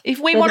thrust. If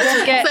we wanted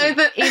to get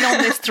in on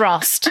this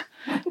thrust,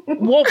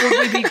 what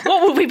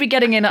would we be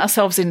getting in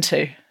ourselves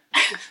into?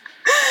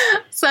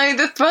 So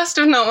the thrust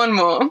of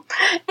Not1More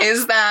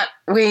is that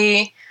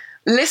we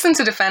listen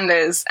to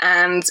defenders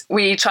and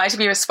we try to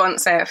be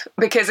responsive,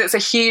 because it's a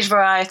huge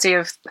variety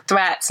of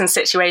threats and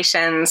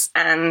situations.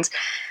 And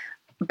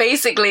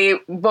basically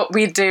what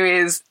we do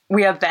is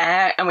we are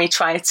there and we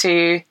try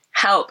to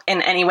help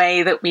in any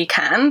way that we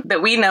can,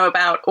 that we know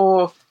about,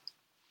 or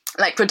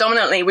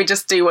predominantly we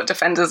just do what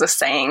defenders are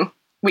saying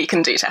we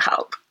can do to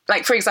help.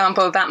 For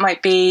example, that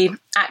might be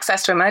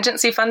access to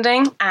emergency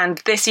funding. And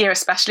this year,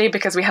 especially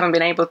because we haven't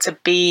been able to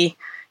be,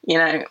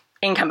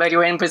 in Cambodia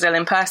or in Brazil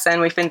in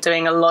person, we've been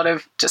doing a lot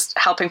of just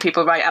helping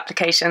people write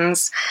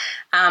applications,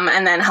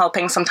 and then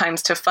helping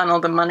sometimes to funnel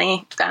the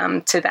money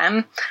to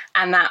them.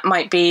 And that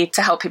might be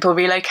to help people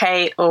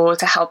relocate, or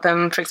to help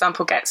them, for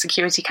example, get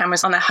security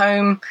cameras on their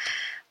home,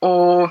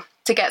 or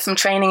to get some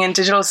training in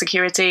digital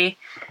security.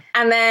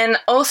 And then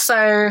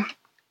also,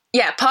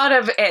 part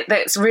of it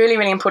that's really,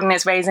 really important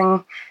is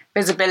raising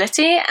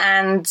visibility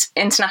and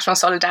international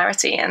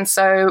solidarity. And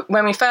so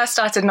when we first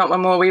started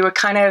Not1More, we were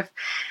kind of,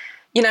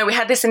 we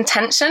had this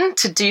intention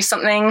to do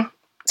something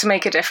to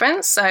make a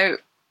difference. So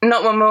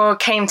Not1More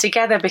came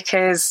together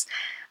because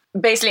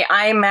basically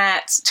I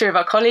met 2 of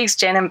our colleagues,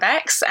 Jin and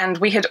Bex, and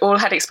we had all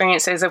had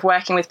experiences of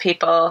working with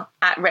people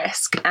at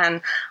risk.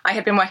 And I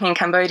had been working in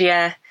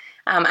Cambodia,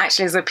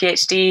 actually as a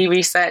PhD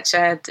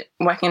researcher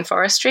working in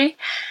forestry.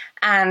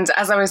 And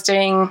as I was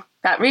doing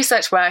that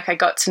research work, I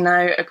got to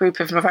know a group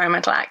of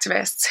environmental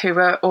activists who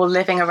were all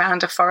living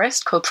around a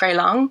forest called Prey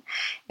Long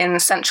in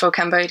central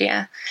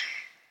Cambodia.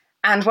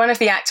 And one of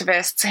the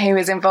activists who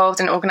was involved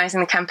in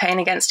organising the campaign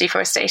against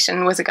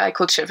deforestation was a guy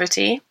called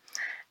Chivriti.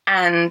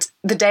 And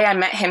the day I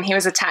met him, he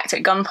was attacked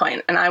at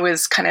gunpoint, and I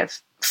was kind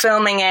of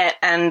filming it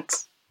and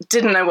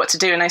didn't know what to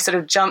do, and I sort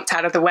of jumped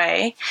out of the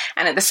way.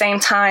 And at the same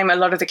time, a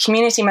lot of the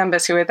community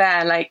members who were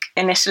there,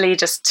 initially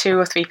just 2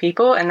 or 3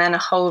 people, and then a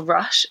whole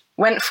rush,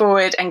 went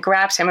forward and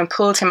grabbed him and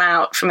pulled him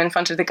out from in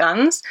front of the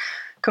guns,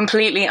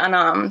 completely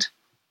unarmed.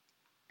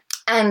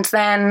 And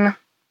then,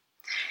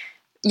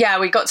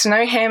 we got to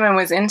know him and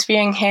was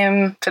interviewing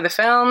him for the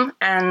film.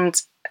 And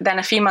then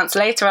a few months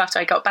later, after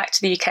I got back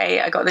to the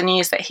UK, I got the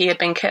news that he had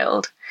been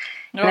killed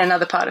in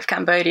another part of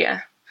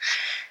Cambodia.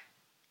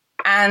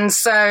 And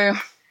so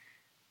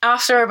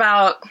after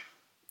about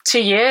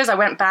 2 years, I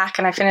went back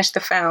and I finished the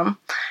film.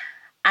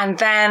 And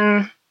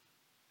then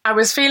I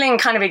was feeling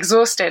kind of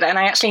exhausted, and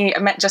I actually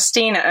met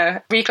Justine at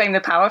a Reclaim the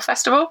Power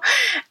festival.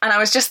 And I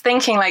was just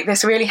thinking,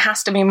 this really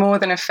has to be more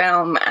than a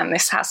film, and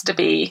this has to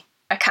be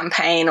a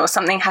campaign, or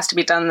something has to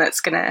be done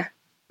that's going to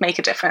make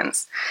a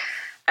difference.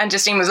 And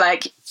Justine was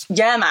like,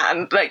 yeah,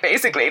 man,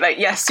 basically,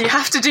 yes, you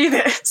have to do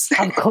this.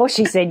 Of course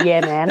she said,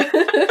 yeah, man.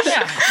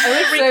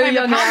 Reclaim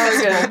the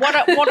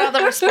Power. What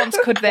other response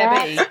could there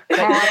be?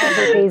 How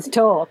did these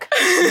talk?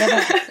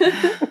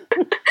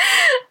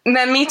 And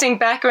then meeting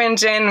Becca and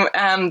Jin,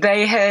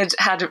 they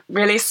had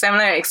really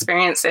similar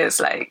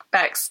experiences.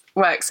 Bex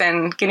works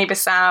in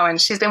Guinea-Bissau,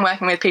 and she's been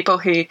working with people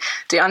who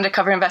do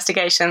undercover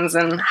investigations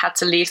and had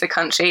to leave the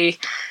country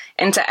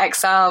into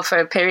exile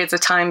for periods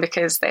of time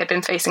because they had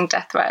been facing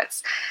death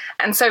threats.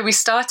 And so we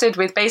started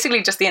with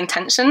basically just the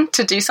intention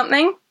to do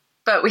something,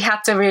 but we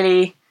had to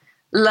really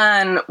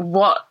learn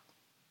what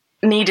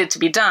needed to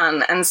be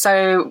done. And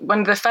so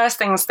one of the first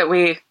things that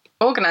we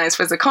organised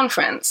was a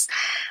conference,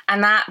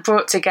 and that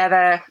brought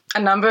together a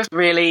number of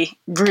really,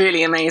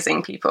 really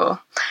amazing people,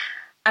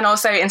 and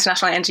also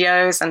international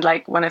NGOs and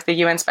one of the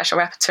UN Special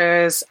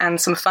Rapporteurs and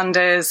some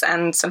funders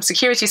and some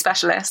security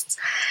specialists.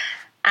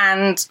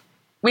 And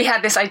we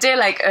had this idea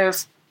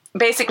of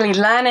basically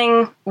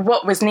learning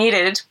what was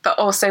needed, but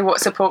also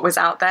what support was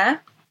out there.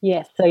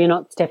 Yes, so you're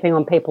not stepping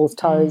on people's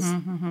toes.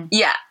 Mm-hmm.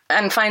 Yeah,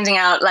 and finding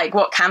out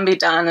what can be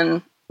done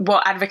and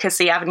what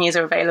advocacy avenues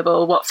are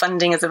available, what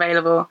funding is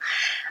available.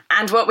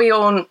 And what we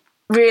all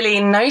really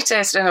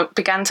noticed and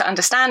began to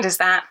understand is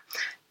that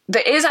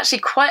there is actually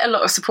quite a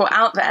lot of support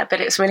out there, but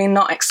it's really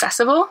not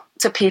accessible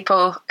to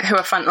people who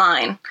are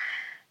frontline.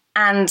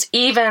 And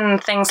even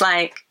things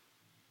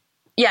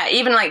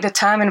even the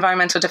term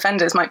environmental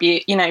defenders might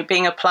be,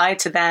 being applied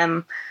to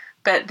them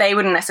but they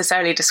wouldn't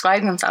necessarily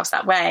describe themselves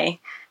that way.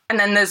 And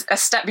then there's a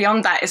step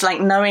beyond that is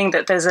like knowing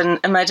that there's an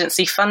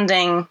emergency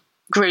funding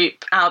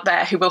group out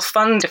there who will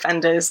fund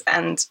defenders,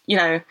 and, you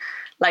know,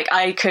 like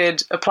I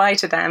could apply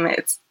to them.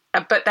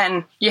 But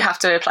then you have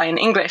to apply in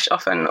English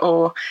often,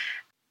 or...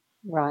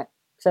 Right.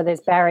 So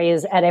there's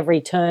barriers at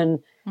every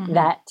turn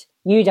that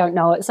you don't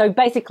know it. So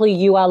basically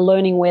you are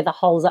learning where the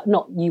holes are.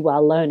 Not you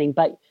are learning,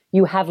 but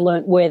you have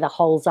learnt where the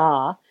holes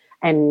are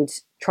and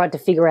tried to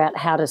figure out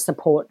how to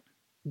support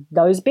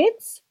those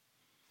bits.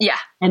 Yeah,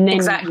 and then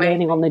exactly.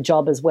 Learning on the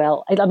job as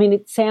well. I mean,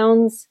 it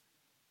sounds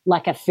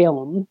like a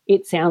film.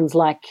 It sounds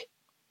like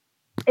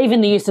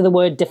even the use of the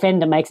word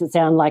defender makes it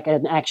sound like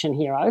an action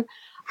hero.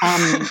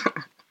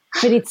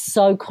 But it's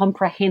so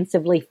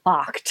comprehensively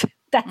fucked.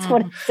 That's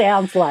what it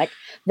sounds like,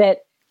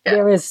 that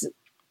there is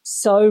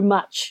so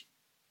much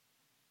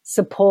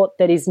support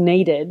that is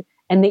needed,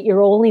 and that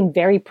you're all in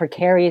very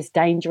precarious,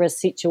 dangerous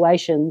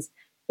situations,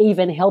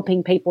 even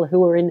helping people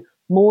who are in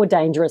more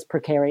dangerous,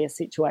 precarious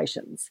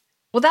situations.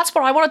 Well, that's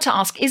what I wanted to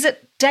ask. Is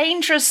it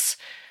dangerous,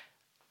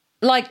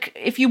 like,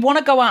 if you want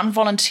to go out and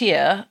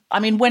volunteer, I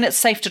mean, when it's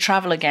safe to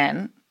travel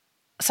again,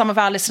 some of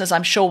our listeners,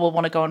 I'm sure, will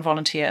want to go and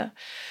volunteer.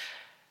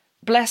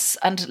 Bless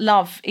and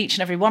love each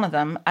and every one of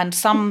them. And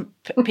some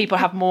people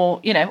have more,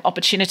 you know,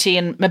 opportunity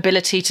and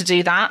mobility to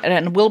do that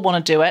and will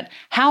want to do it.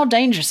 How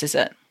dangerous is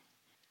it?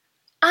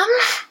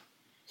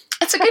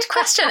 It's a good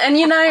question. And,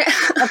 you know...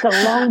 That's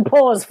a long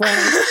pause for me.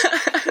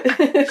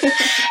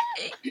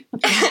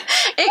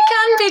 It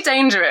can be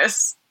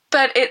dangerous,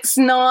 but it's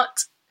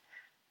not...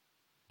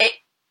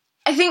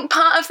 I think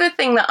part of the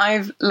thing that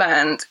I've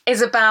learned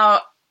is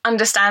about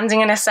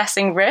understanding and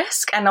assessing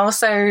risk, and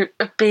also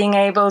being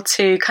able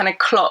to kind of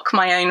clock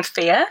my own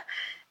fear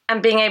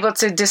and being able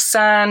to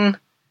discern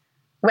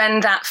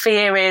when that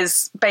fear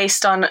is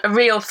based on a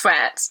real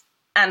threat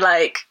and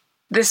like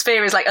this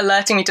fear is like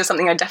alerting me to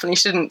something I definitely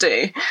shouldn't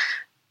do,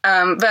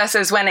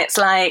 versus when it's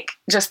like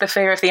just the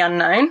fear of the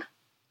unknown,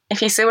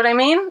 if you see what I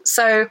mean.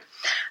 So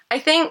I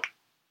think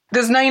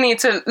there's no need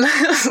to...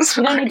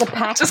 You don't need to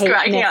pack just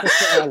cracking up.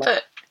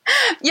 But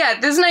yeah,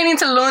 there's no need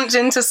to launch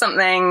into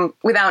something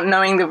without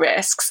knowing the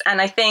risks. And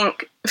I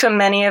think for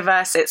many of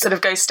us, it sort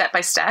of goes step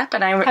by step.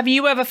 And Have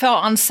you ever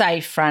felt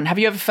unsafe, Fran? Have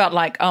you ever felt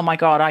like, oh my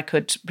God, I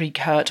could be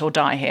hurt or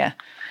die here?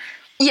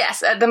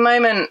 Yes, at the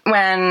moment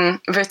when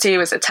Vuti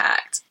was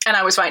attacked and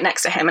I was right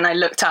next to him and I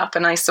looked up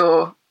and I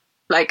saw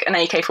like an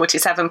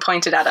AK-47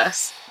 pointed at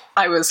us,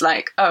 I was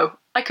like, oh,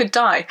 I could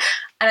die.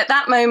 And at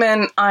that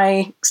moment,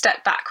 I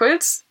stepped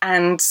backwards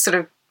and sort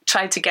of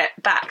tried to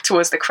get back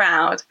towards the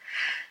crowd.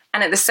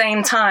 And at the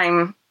same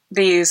time,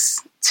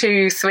 these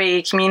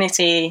 2-3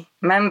 community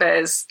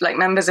members, like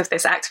members of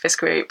this activist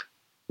group,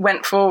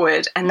 went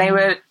forward, and they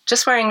were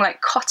just wearing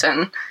like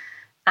cotton,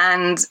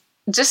 and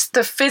just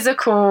the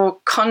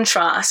physical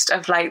contrast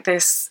of like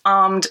this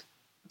armed,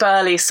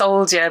 burly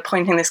soldier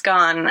pointing this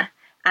gun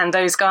and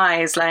those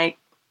guys like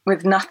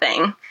with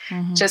nothing,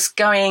 just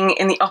going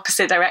in the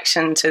opposite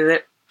direction to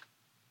the,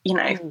 you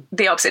know,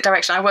 the opposite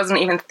direction. I wasn't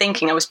even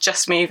thinking, I was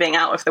just moving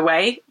out of the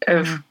way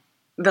of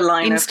the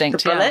line instinct,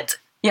 of the bullet.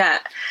 Yeah.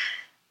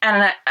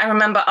 And I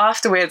remember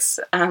afterwards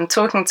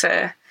talking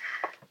to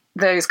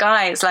those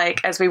guys,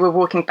 like, as we were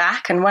walking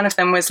back, and one of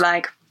them was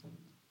like,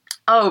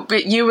 oh,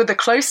 but you were the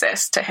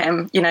closest to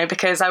him, you know,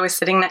 because I was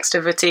sitting next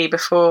to Vuti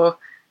before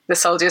the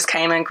soldiers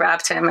came and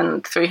grabbed him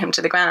and threw him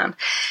to the ground.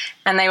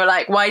 And they were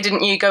like, why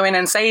didn't you go in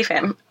and save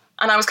him?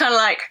 And I was kind of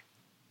like,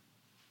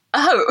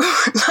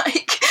 oh,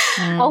 like...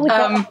 Oh,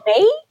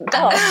 me?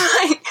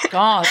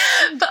 God.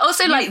 But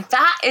also, like,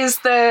 that is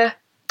the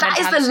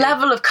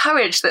level of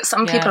courage that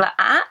some people are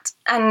at.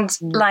 And,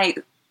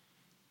 like,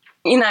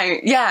 you know,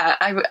 yeah,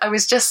 I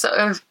was just sort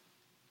of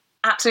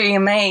absolutely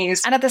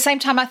amazed. And at the same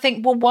time, I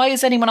think, well, why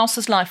is anyone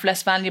else's life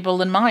less valuable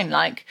than mine?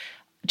 Like,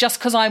 just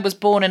because I was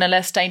born in a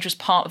less dangerous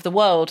part of the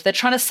world, they're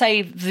trying to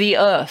save the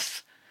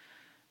earth.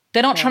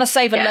 They're not trying to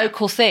save a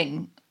local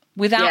thing.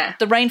 Without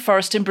the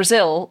rainforest in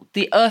Brazil,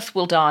 the earth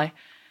will die.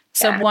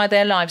 So why are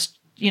their lives,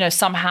 you know,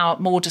 somehow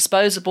more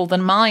disposable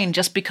than mine,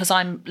 just because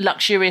I'm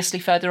luxuriously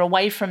further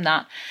away from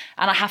that?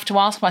 And I have to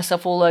ask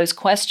myself all those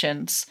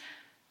questions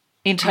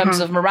in terms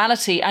of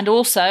morality. And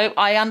also,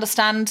 I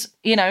understand,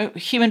 you know,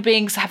 human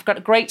beings have got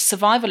a great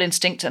survival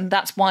instinct, and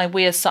that's why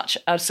we're such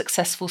a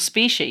successful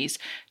species.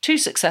 Too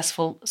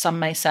successful, some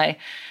may say,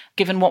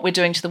 given what we're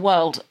doing to the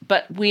world.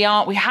 But we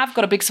have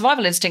got a big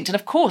survival instinct. And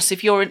of course,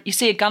 if you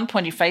see a gun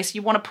point in your face,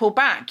 you want to pull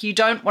back. You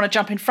don't want to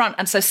jump in front.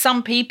 And so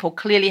some people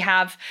clearly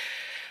have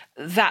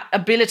that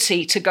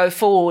ability to go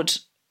forward,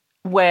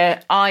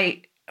 where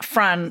I,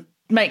 Fran,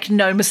 make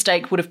no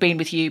mistake, would have been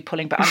with you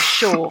pulling back.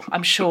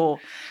 I'm sure.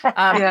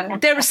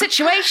 There are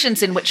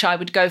situations in which I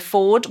would go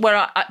forward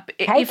where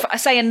if I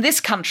say in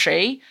this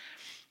country,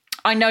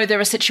 I know there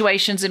are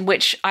situations in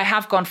which I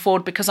have gone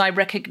forward because I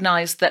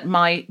recognise that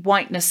my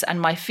whiteness and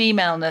my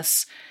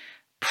femaleness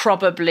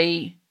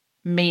probably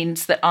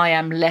means that I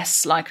am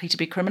less likely to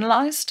be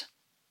criminalised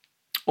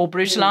or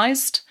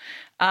brutalised.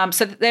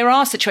 So there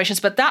are situations,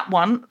 but that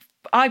one,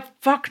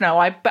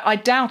 But I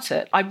doubt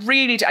it. I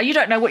really do. You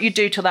don't know what you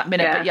do till that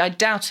minute, but I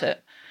doubt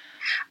it.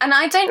 And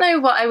I don't know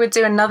what I would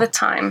do another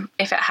time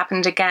if it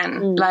happened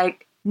again.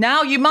 Like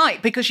now you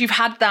might, because you've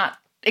had that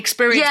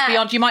experience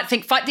beyond. You might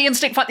think, fight the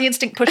instinct,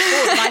 push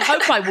forward. And I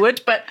hope I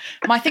would, but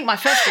I think my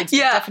first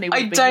instinct definitely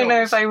would be I don't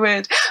know if I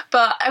would.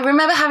 But I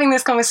remember having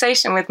this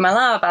conversation with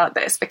Mala about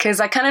this,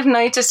 because I kind of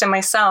noticed in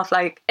myself,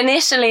 like,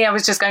 initially I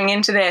was just going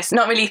into this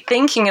not really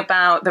thinking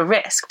about the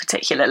risk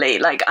particularly.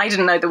 Like, I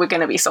didn't know there were going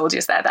to be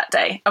soldiers there that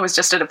day. I was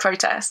just at a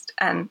protest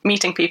and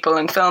meeting people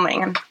and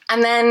filming.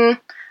 And then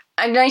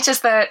I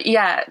noticed that,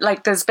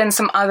 like, there's been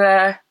some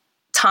other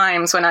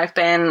times when I've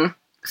been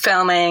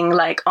filming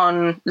like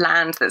on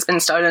land that's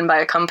been stolen by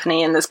a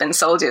company and there's been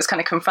soldiers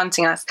kind of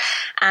confronting us,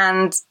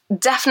 and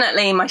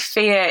definitely my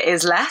fear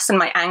is less and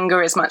my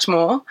anger is much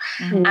more.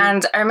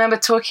 And I remember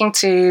talking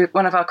to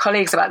one of our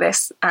colleagues about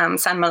this,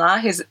 San Mala,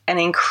 who's an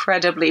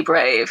incredibly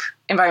brave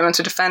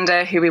environmental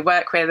defender who we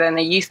work with and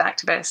a youth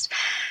activist,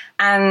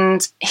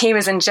 and he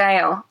was in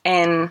jail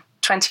in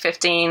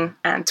 2015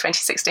 and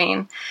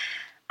 2016,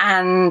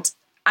 and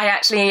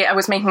I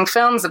was making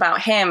films about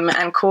him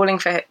and calling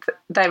for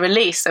the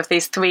release of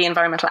these 3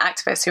 environmental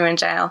activists who were in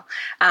jail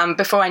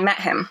before I met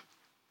him.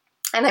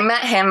 And I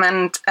met him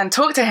and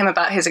talked to him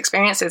about his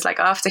experiences, like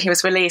after he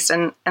was released.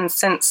 And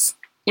since,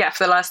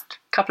 for the last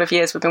couple of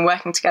years, we've been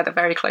working together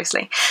very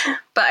closely.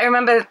 But I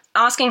remember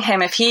asking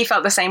him if he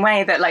felt the same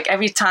way, that like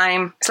every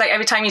time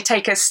you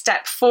take a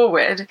step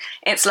forward,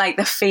 it's like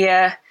the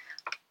fear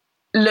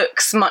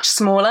looks much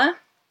smaller.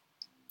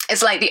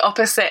 It's like the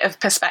opposite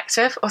of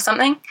perspective or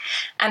something.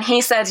 And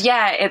he said,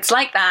 it's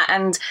like that.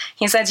 And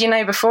he said,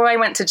 before I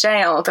went to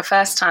jail the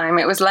first time,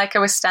 it was like I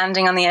was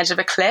standing on the edge of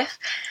a cliff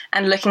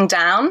and looking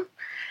down.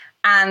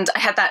 And I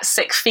had that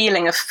sick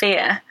feeling of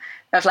fear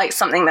of like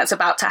something that's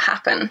about to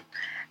happen.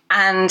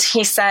 And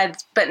he said,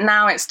 but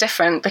now it's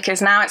different,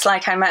 because now it's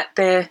like I'm at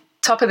the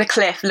top of the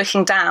cliff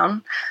looking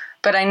down,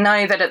 but I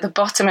know that at the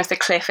bottom of the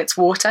cliff, it's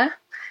water.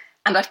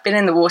 And I've been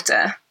in the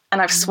water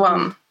and I've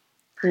swum.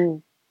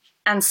 Mm.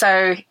 And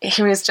so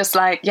he was just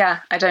like,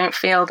 I don't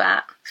feel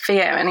that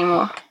fear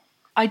anymore.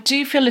 I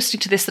do feel,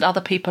 listening to this, that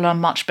other people are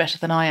much better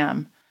than I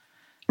am.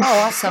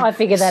 Oh, I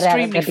figured that out.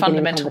 Extremely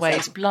fundamental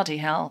ways. Bloody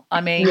hell.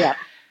 I mean... Yeah.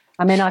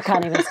 I mean, I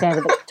can't even stand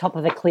at the top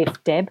of the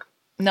cliff, Deb.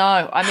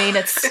 No, I mean,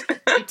 it's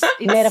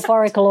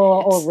metaphorical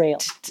or real.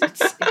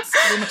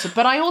 It's limited.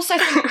 But I also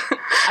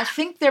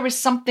think there is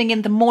something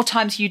in the more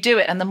times you do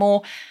it and the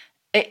more...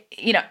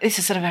 this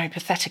is sort of a very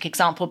pathetic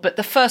example, but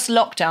the first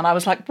lockdown, I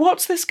was like,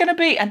 what's this going to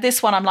be? And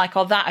this one, I'm like,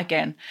 oh, that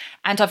again.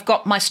 And I've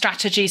got my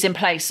strategies in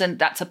place. And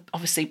that's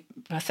obviously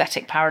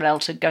pathetic parallel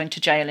to going to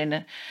jail in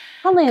a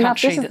Funnily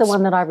enough, this is the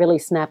one that I really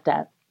snapped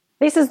at.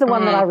 This is the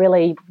one that I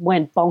really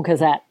went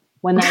bonkers at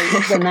when they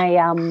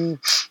I think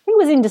it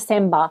was in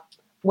December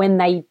when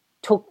they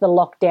took the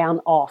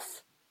lockdown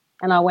off.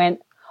 And I went,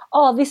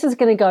 oh, this is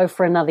going to go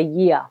for another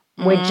year.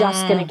 We're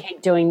just going to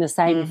keep doing the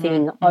same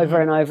thing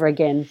over and over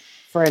again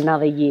for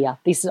another year.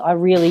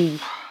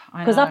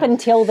 Because up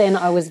until then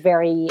I was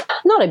very,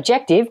 not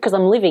objective because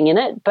I'm living in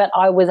it, but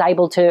I was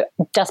able to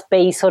just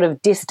be sort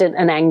of distant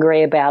and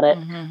angry about it,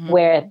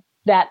 where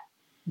that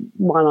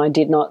one I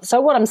did not. So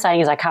what I'm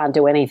saying is I can't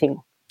do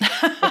anything.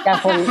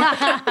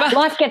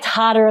 Life gets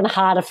harder and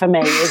harder for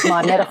me is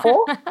my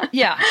metaphor.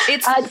 Yeah,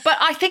 but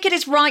I think it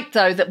is right,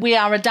 though, that we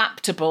are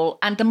adaptable,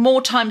 and the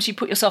more times you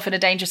put yourself in a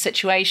dangerous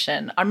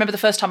situation. I remember the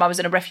first time I was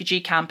in a refugee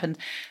camp and,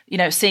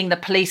 seeing the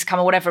police come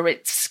or whatever,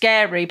 it's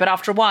scary, but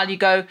after a while you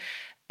go,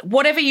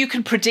 whatever you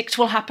can predict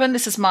will happen.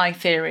 This is my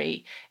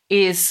theory,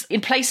 is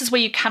in places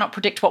where you cannot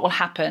predict what will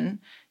happen,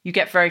 you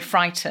get very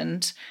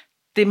frightened.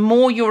 The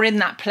more you're in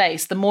that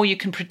place, the more you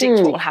can predict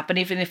what will happen,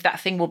 even if that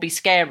thing will be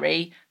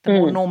scary, the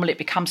more normal it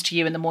becomes to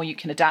you and the more you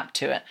can adapt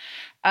to it.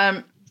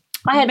 I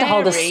had to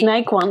hold a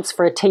snake once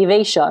for a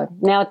TV show.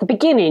 Now, at the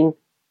beginning,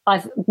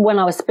 when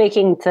I was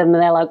speaking to them,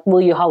 they're like,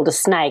 will you hold a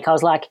snake? I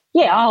was like,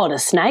 yeah, I'll hold a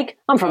snake.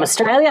 I'm from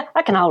Australia.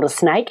 I can hold a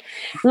snake.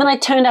 And then I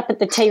turned up at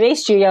the TV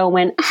studio and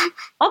went,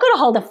 I've got to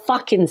hold a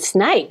fucking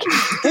snake.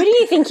 Who do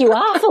you think you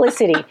are,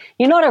 Felicity?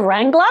 You're not a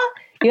wrangler?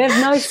 You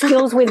have no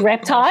skills with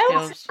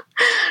reptiles?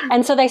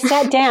 And so they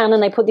sat down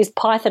and they put this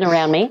python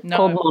around me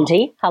called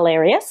Monty.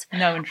 Hilarious.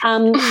 No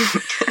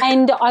interest.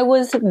 And I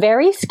was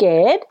very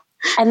scared.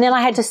 And then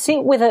I had to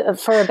sit with it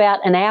for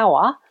about an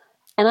hour.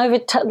 And over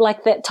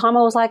that time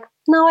I was like,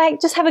 no, I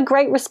just have a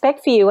great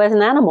respect for you as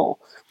an animal.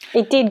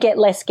 It did get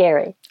less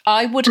scary.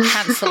 I would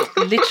cancel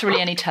literally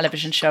any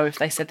television show if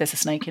they said there's a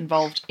snake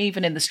involved,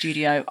 even in the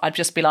studio. I'd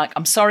just be like,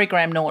 I'm sorry,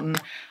 Graham Norton.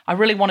 I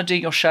really want to do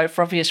your show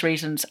for obvious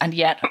reasons, and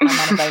yet I'm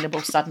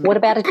unavailable suddenly. What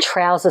about a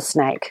trouser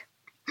snake?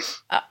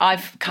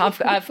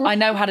 I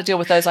know how to deal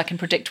with those. I can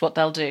predict what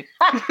they'll do.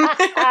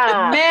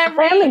 Mary,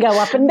 they only go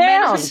up and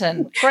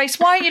down. Grace,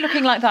 why are you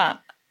looking like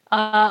that?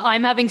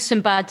 I'm having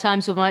some bad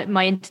times with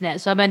my internet,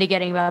 so I'm only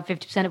getting about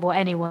 50% of what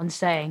anyone's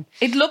saying.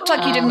 It looked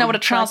like you didn't know what a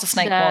trouser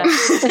snake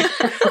was.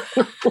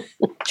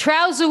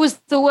 Trouser was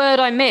the word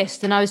I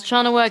missed, and I was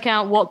trying to work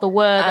out what the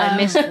word I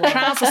missed was.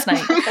 Trouser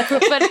snake.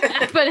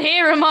 but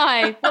here am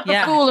I. What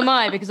the fool am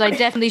I? Because I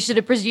definitely should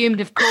have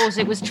presumed, of course,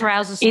 it was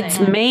trouser snake. It's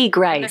me,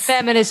 Grace. I'm a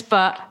feminist,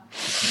 but...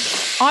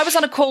 I was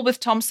on a call with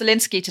Tom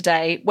Salinsky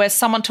today where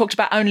someone talked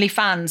about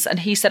OnlyFans and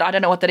he said, I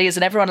don't know what that is.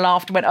 And everyone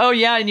laughed and went, oh,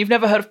 yeah, and you've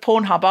never heard of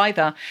Pornhub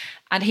either.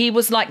 And he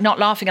was like not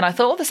laughing. And I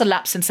thought, oh, there's a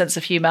lapse in sense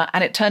of humour.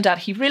 And it turned out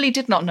he really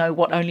did not know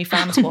what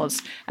OnlyFans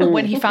was. And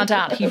when he found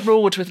out, he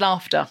roared with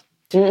laughter.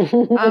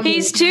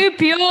 He's too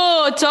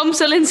pure. Tom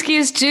Salinsky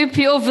is too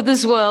pure for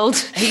this world.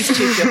 He's too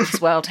pure for this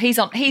world. He's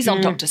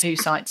on Doctor Who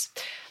sites.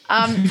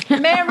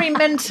 Mary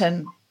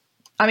Menton,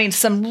 I mean,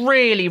 some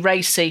really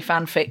racy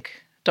fanfic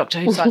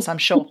Doctor Who sites, I'm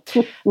sure.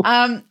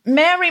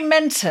 Mary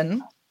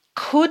Menton,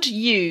 could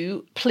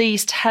you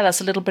please tell us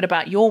a little bit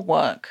about your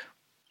work?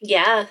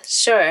 Yeah,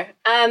 sure.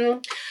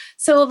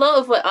 So a lot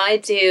of what I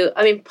do,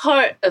 I mean,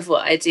 part of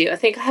what I do, I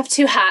think I have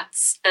two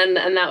hats, and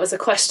that was a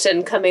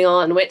question coming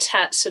on, which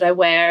hat should I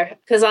wear?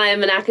 Because I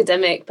am an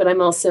academic, but I'm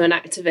also an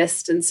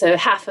activist. And so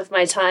half of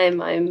my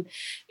time I'm,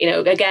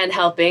 again,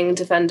 helping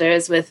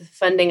defenders with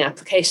funding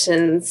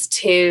applications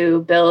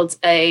to build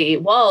a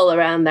wall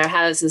around their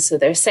houses so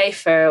they're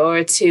safer,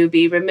 or to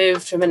be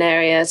removed from an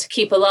area to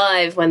keep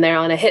alive when they're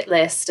on a hit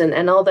list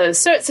and all those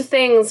sorts of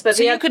things. But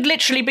so you could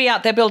literally be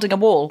out there building a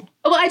wall?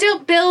 Well, I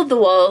don't build the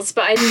walls,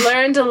 but I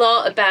learned a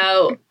lot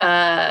about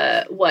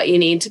what you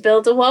need to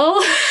build a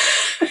wall.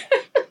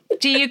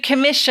 Do you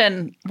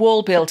commission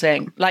wall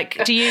building?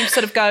 Like, do you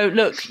sort of go,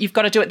 look, you've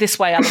got to do it this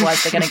way,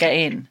 otherwise they're going to get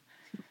in?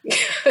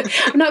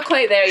 I'm not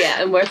quite there yet.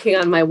 I'm working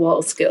on my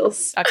wall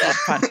skills. Okay,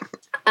 fine.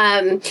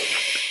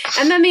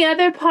 And then the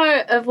other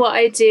part of what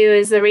I do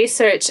is the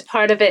research.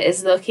 Part of it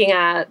is looking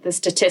at the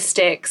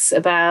statistics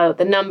about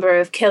the number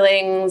of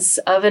killings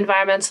of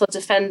environmental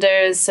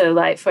defenders. So,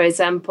 like, for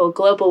example,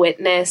 Global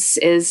Witness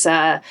is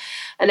an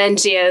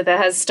NGO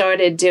that has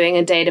started doing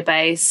a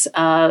database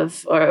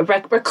of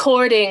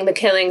recording the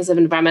killings of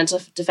environmental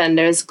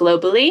defenders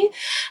globally.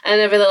 And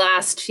over the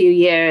last few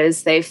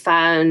years, they've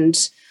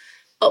found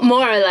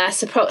more or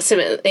less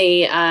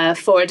approximately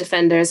 4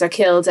 defenders are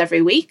killed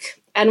every week.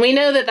 And we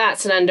know that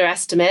that's an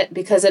underestimate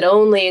because it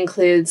only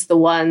includes the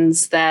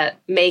ones that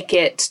make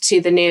it to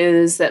the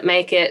news, that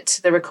make it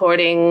to the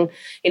recording,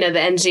 the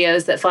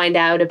NGOs that find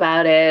out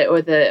about it,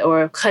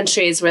 or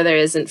countries where there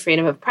isn't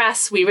freedom of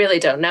press. We really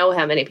don't know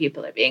how many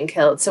people are being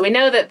killed. So we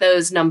know that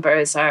those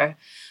numbers are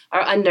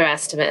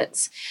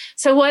underestimates.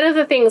 So one of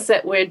the things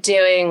that we're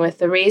doing with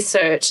the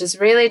research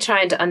is really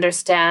trying to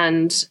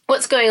understand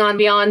what's going on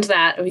beyond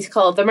that. We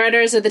call the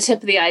murders are the tip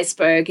of the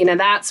iceberg.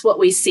 That's what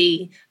we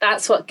see.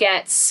 That's what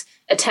gets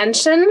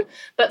attention.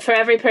 But for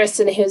every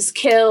person who's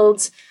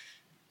killed,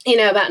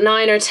 about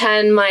 9 or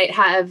 10 might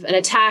have an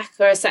attack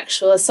or a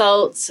sexual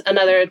assault.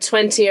 Another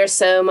 20 or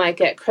so might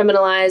get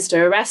criminalized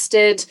or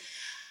arrested.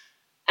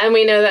 And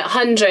we know that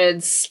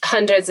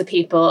hundreds of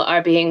people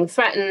are being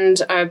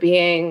threatened,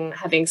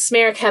 having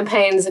smear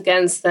campaigns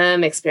against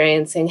them,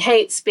 experiencing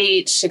hate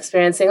speech,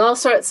 experiencing all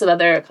sorts of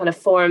other kind of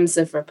forms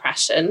of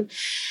repression.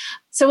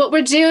 So what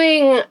we're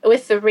doing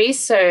with the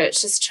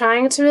research is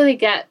trying to really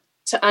get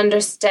to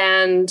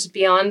understand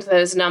beyond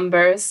those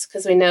numbers,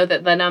 because we know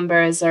that the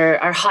numbers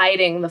are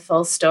hiding the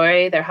full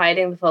story. They're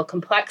hiding the full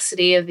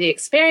complexity of the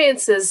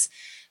experiences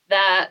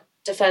that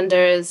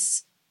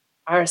defenders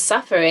are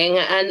suffering.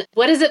 And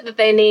what is it that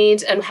they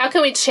need? And how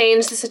can we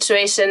change the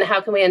situation?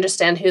 How can we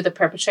understand who the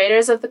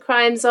perpetrators of the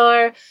crimes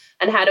are?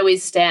 And how do we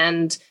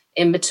stand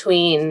in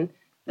between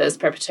those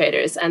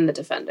perpetrators and the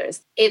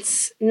defenders?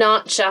 It's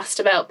not just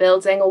about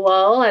building a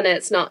wall, and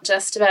it's not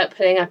just about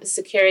putting up a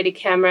security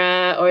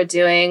camera or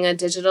doing a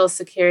digital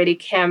security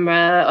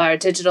camera or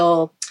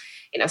digital,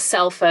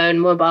 cell phone,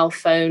 mobile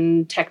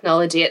phone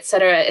technology,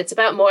 etc. It's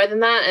about more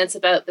than that. And it's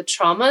about the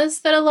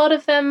traumas that a lot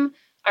of them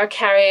are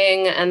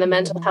carrying, and the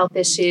mental health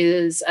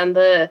issues, and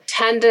the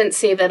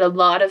tendency that a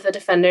lot of the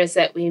defenders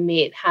that we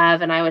meet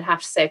have, and I would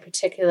have to say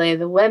particularly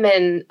the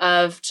women,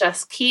 of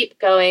just keep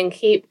going,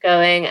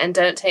 and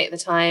don't take the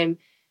time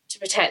to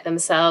protect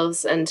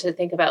themselves and to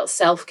think about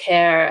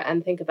self-care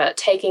and think about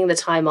taking the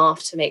time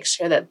off to make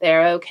sure that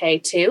they're okay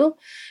too.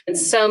 And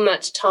so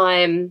much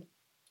time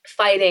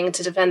fighting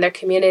to defend their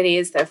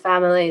communities, their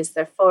families,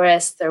 their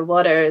forests, their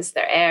waters,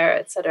 their air,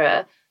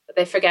 etc., but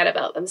they forget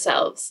about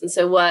themselves. And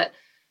so what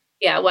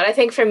I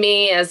think for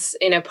me, as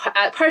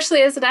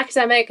partially as an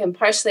academic and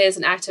partially as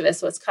an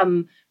activist, what's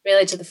come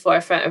really to the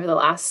forefront over the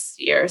last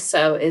year or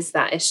so is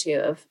that issue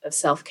of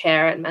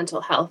self-care and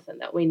mental health, and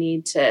that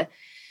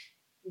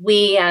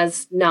we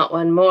as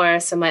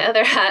Not1More, so my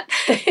other hat,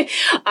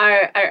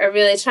 are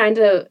really trying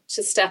to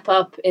step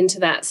up into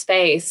that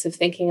space of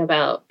thinking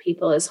about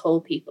people as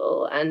whole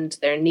people and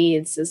their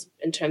needs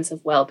in terms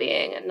of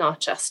well-being, and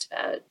not just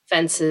about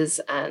fences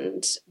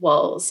and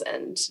walls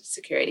and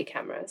security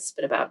cameras,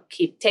 but about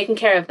taking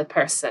care of the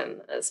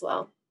person as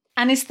well.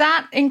 And is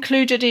that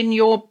included in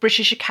your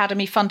British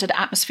Academy funded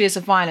Atmospheres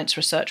of Violence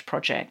research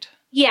project?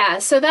 Yeah,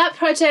 so that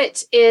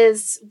project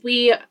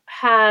we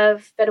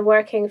have been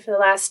working for the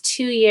last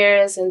 2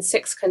 years in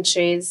 6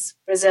 countries,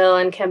 Brazil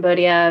and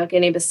Cambodia,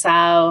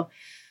 Guinea-Bissau,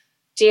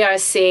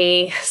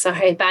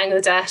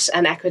 Bangladesh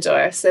and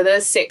Ecuador. So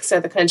those 6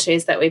 are the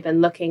countries that we've been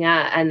looking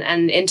at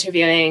and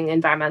interviewing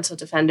environmental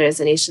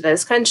defenders in each of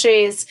those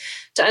countries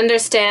to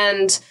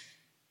understand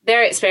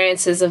their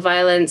experiences of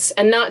violence,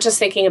 and not just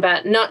thinking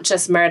about not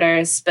just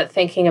murders, but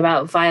thinking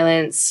about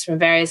violence from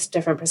various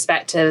different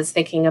perspectives,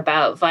 thinking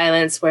about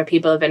violence where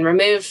people have been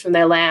removed from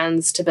their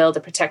lands to build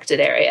a protected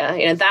area.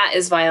 You know, that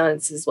is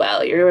violence as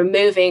well. You're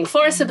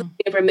forcibly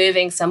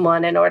removing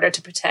someone in order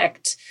to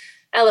protect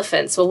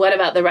elephants. Well, what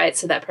about the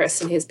rights of that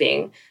person who's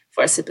being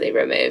forcibly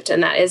removed?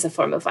 And that is a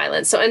form of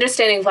violence. So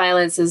understanding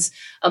violence is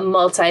a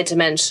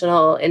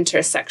multidimensional,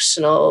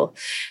 intersectional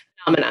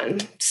phenomenon.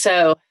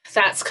 So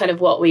that's kind of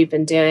what we've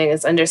been doing,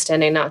 is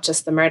understanding not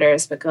just the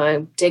murders, but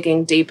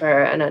digging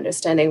deeper and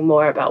understanding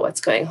more about what's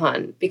going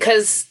on.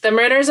 Because the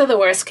murders are the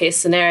worst case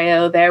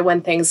scenario. They're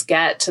when things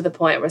get to the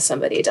point where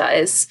somebody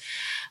dies.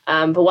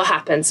 But what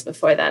happens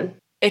before then?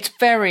 It's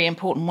very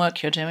important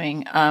work you're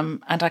doing,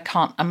 and I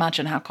can't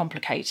imagine how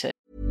complicated.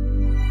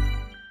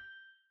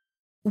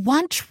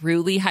 Want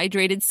truly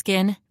hydrated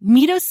skin?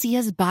 Meet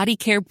Osea's Body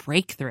Care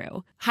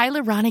Breakthrough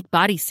Hyaluronic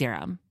Body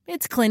Serum.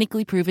 It's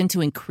clinically proven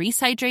to increase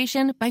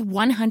hydration by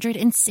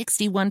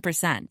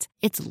 161%.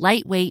 It's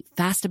lightweight,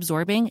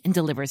 fast-absorbing, and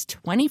delivers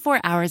 24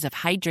 hours of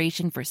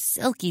hydration for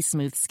silky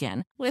smooth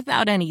skin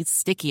without any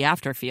sticky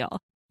afterfeel.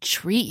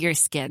 Treat your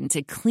skin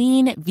to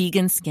clean,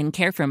 vegan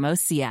skincare from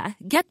Osea.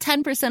 Get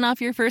 10%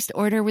 off your first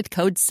order with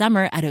code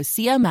SUMMER at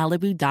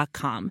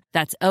OseaMalibu.com.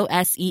 That's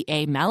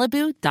OSEA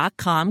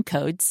Malibu.com,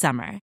 code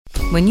SUMMER.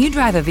 When you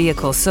drive a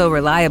vehicle so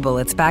reliable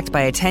it's backed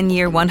by a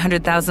 10-year,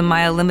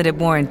 100,000-mile limited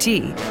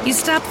warranty, you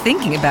stop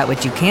thinking about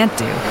what you can't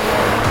do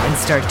and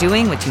start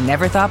doing what you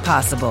never thought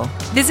possible.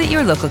 Visit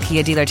your local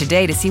Kia dealer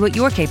today to see what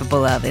you're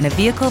capable of in a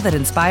vehicle that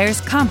inspires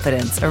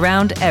confidence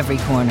around every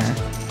corner.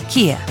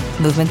 Kia,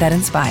 movement that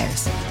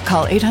inspires.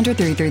 Call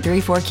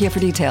 800-333-4KIA for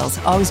details.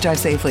 Always drive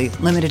safely.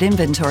 Limited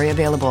inventory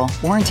available.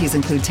 Warranties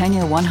include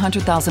 10-year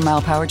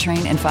 100,000-mile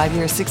powertrain and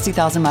 5-year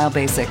 60,000-mile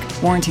basic.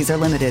 Warranties are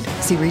limited.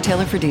 See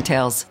retailer for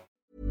details.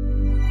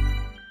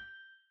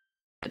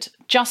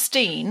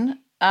 Justine,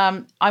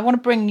 I want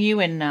to bring you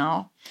in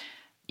now.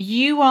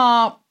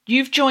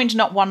 You've joined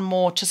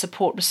Not1More to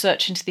support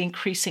research into the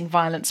increasing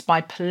violence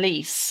by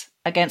police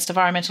against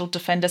environmental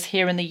defenders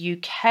here in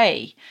the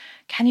UK.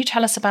 Can you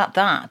tell us about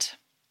that?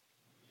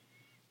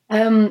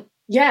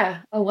 Yeah.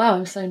 Oh, wow.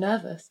 I'm so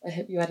nervous. I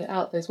hope you edit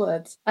out those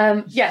words.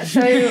 Yeah.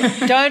 So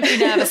don't be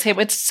nervous here.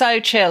 It's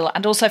so chill.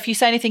 And also, if you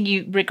say anything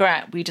you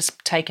regret, we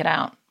just take it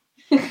out.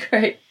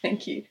 Great.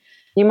 Thank you.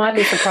 You might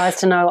be surprised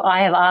to know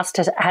I have asked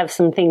to have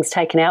some things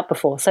taken out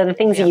before. So the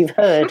things that you've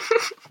heard,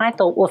 I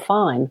thought were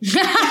fine.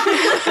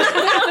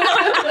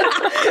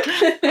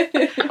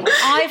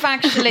 I've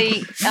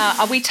actually,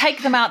 we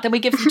take them out, then we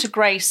give them to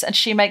Grace and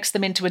she makes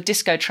them into a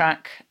disco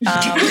track.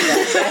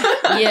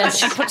 Yes,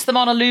 she puts them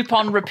on a loop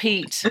on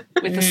repeat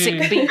with a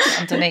sick beat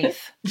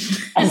underneath.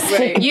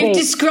 You've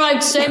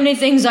described so many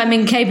things I'm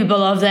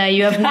incapable of there.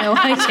 You have no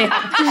idea.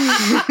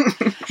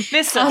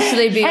 Listen,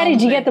 how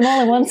did you get them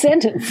all in one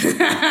sentence?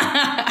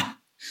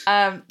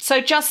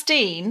 So,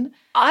 Justine,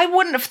 I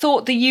wouldn't have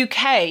thought the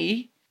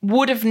UK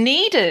would have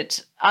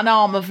needed an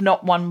arm of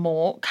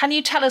Not1More. Can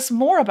you tell us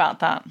more about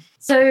that?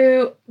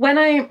 So when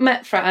I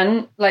met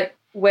Fran, like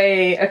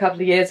way a couple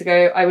of years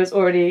ago, I was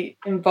already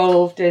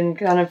involved in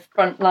kind of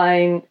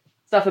frontline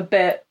stuff a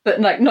bit,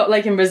 but like not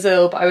like in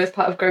Brazil, but I was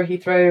part of Grow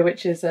Heathrow,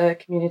 which is a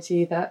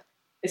community that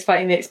is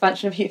fighting the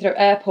expansion of Heathrow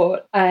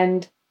Airport.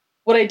 And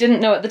what I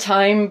didn't know at the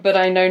time, but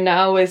I know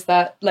now, is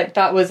that like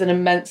that was an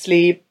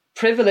immensely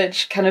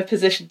privileged kind of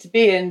position to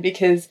be in,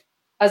 because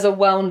as a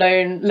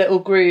well-known little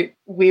group,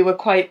 we were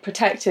quite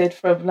protected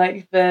from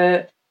like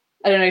the,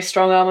 I don't know,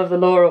 strong arm of the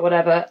law or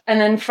whatever.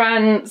 And then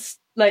France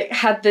like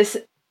had this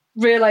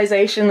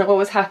realization that what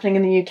was happening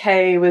in the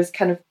UK was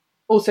kind of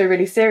also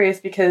really serious,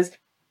 because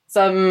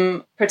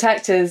some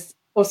protectors,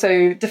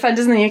 also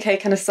defenders in the UK,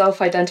 kind of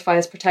self-identify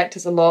as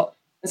protectors a lot.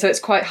 And so it's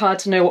quite hard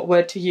to know what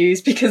word to use,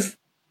 because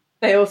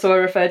they also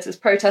are referred to as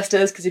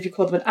protesters, because if you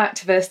call them an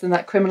activist, then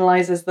that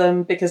criminalizes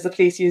them, because the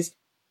police use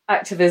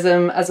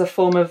activism as a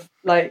form of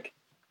like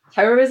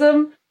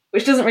terrorism,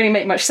 which doesn't really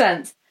make much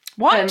sense.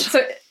 What?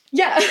 So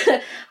yeah, you're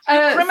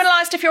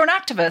criminalized if you're an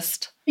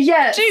activist.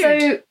 Yeah,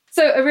 dude.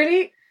 So a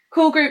really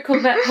cool group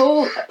called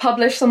NetHall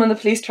published some of the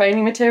police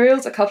training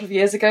materials a couple of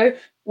years ago,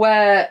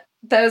 where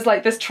there's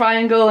like this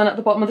triangle, and at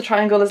the bottom of the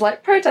triangle is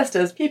like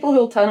protesters, people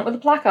who'll turn up with a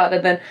placard,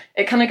 and then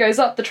it kind of goes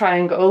up the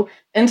triangle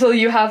until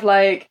you have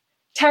like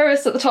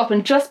terrorists at the top,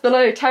 and just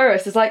below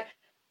terrorists is like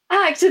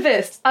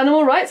activists,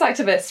 animal rights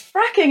activists,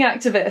 fracking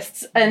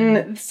activists.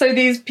 And so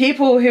these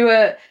people who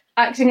are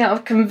acting out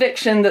of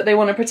conviction that they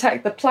want to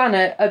protect the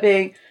planet are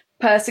being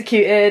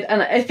persecuted.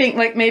 And I think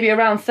like maybe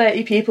around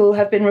 30 people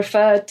have been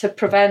referred to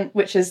PREVENT,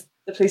 which is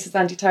the police's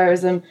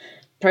anti-terrorism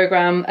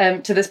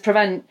program, to this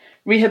PREVENT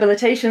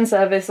rehabilitation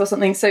service or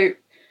something. So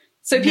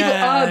So people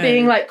are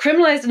being like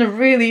criminalized in a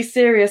really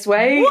serious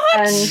way.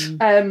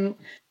 What?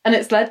 And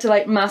it's led to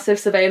like massive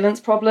surveillance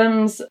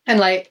problems. And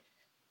like,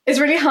 it's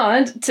really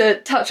hard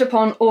to touch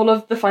upon all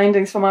of the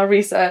findings from our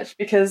research,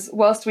 because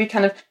whilst we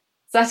kind of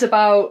set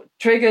about,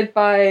 triggered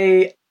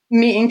by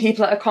meeting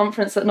people at a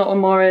conference that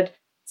Not1More had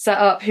set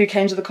up, who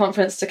came to the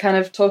conference to kind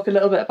of talk a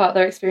little bit about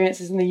their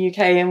experiences in the UK.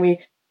 And we,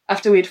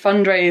 after we'd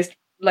fundraised,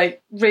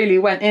 like really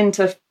went in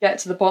to get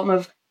to the bottom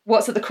of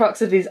what's at the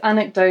crux of these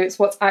anecdotes,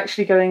 what's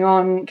actually going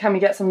on, can we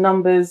get some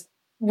numbers?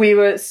 We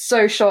were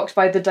so shocked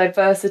by the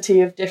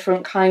diversity of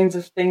different kinds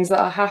of things that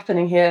are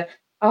happening here.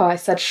 Oh, I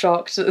said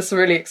shocked. It's a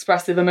really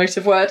expressive,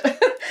 emotive word.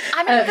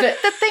 I mean,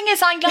 the thing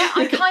is,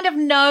 I kind of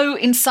know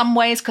in some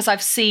ways, because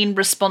I've seen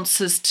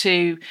responses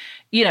to,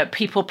 you know,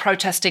 people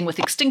protesting with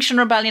Extinction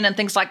Rebellion and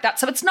things like that.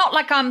 So it's not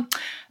like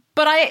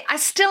but I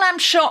still am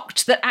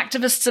shocked that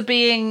activists are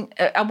being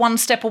a one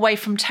step away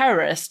from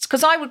terrorists,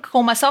 because I would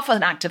call myself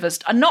an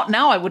activist. And not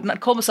now, I wouldn't.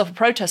 I'd call myself a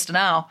protester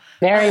now.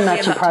 Very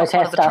much a protester.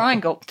 Part of the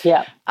triangle.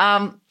 Yeah.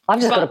 I've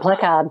just got a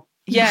placard.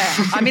 Yeah.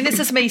 I mean, this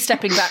is me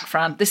stepping back,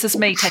 Fran. This is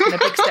me taking a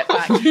big step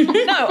back.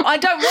 No, I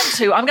don't want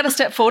to. I'm going to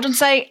step forward and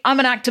say I'm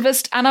an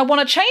activist and I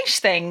want to change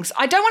things.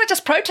 I don't want to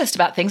just protest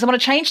about things. I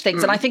want to change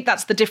things. And I think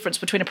that's the difference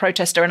between a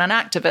protester and an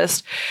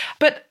activist.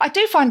 But I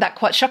do find that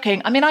quite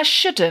shocking. I mean, I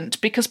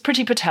shouldn't, because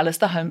Priti Patel is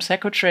the Home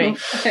Secretary.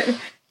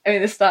 I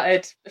mean, this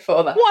started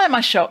before that. Why am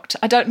I shocked?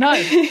 I don't know.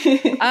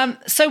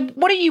 So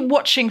what are you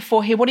watching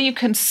for here? What are you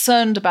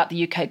concerned about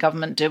the UK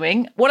government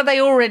doing? What are they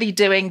already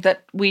doing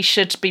that we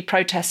should be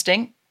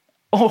protesting?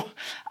 Or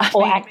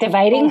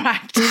activating.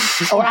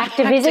 Or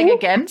activism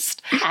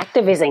against.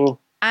 Activism.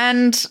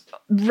 And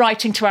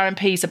writing to our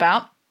MPs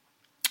about.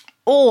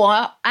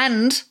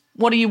 And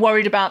what are you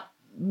worried about?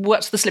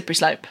 What's the slippery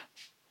slope?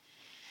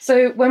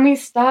 So when we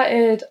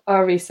started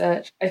our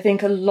research, I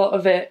think a lot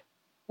of it,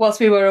 whilst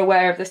we were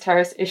aware of this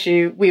terrorist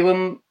issue, we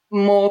were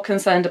more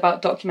concerned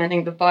about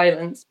documenting the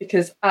violence,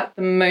 because at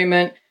the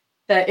moment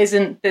there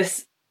isn't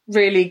this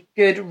really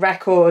good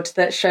record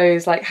that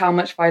shows like how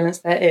much violence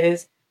there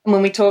is. And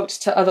when we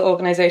talked to other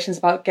organisations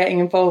about getting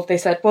involved, they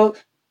said, well,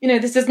 you know,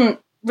 this isn't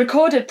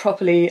recorded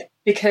properly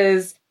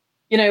because,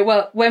 you know,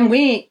 well, when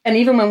we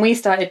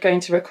started going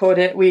to record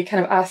it, we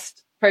kind of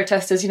asked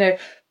protesters, you know,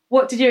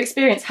 what did you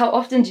experience? How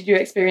often did you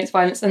experience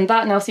violence? And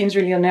that now seems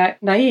really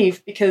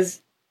naive,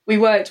 because we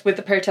worked with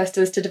the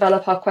protesters to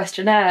develop our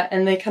questionnaire,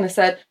 and they kind of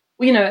said,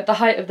 well, you know, at the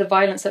height of the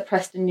violence at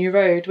Preston New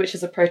Road, which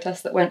is a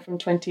protest that went from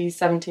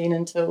 2017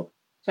 until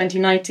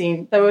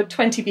 2019, there were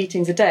 20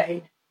 beatings a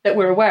day that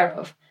we're aware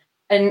of.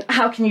 And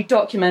how can you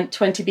document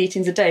 20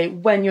 beatings a day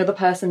when you're the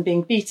person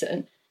being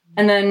beaten?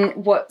 And then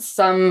what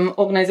some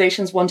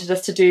organisations wanted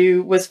us to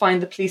do was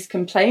find the police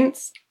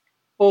complaints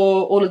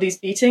for all of these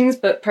beatings,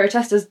 but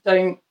protesters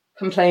don't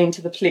complain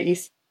to the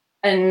police.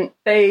 And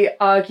they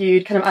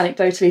argued kind of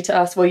anecdotally to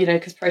us, well, you know,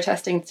 because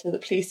protesting to the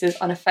police is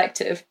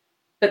ineffective.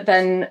 But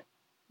then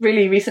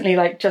really recently,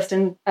 like just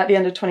at the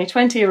end of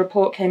 2020, a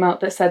report came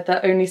out that said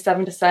that only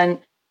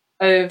 7%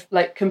 of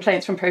like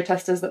complaints from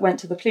protesters that went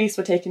to the police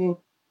were taken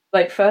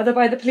like further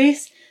by the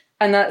police.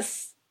 And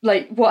that's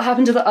like what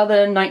happened to the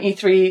other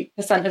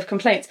 93% of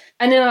complaints.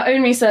 And in our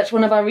own research,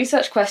 one of our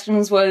research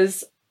questions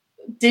was,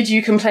 did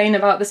you complain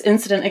about this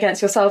incident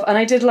against yourself? And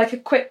I did like a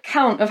quick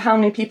count of how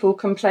many people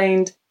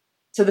complained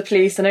to the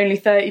police, and only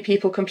 30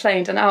 people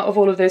complained. And out of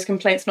all of those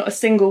complaints, not a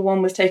single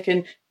one was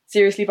taken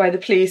seriously by the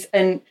police.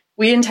 And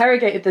we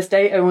interrogated this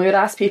data, and we would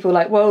ask people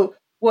like, well,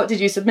 what did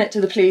you submit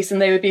to the police?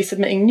 And they would be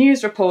submitting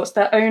news reports,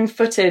 their own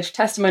footage,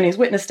 testimonies,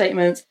 witness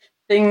statements,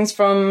 things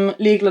from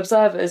legal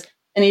observers.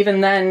 And even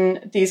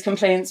then, these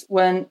complaints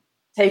weren't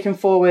taken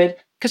forward.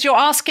 Because you're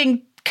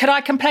asking, could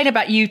I complain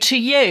about you to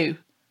you?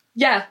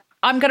 Yeah.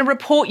 I'm going to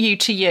report you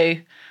to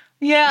you.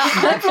 Yeah,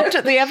 I've looked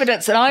at the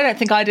evidence and I don't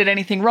think I did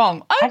anything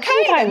wrong.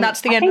 Okay, then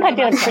that's the end of the I think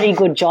I did a pretty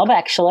good job,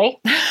 actually.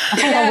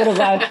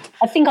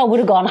 I think I would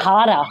have gone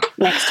harder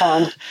next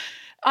time.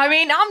 I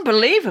mean,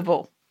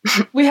 unbelievable.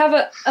 We have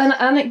an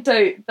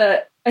anecdote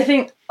that I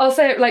think I'll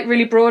say it like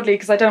really broadly,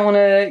 because I don't want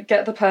to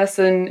get the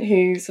person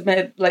who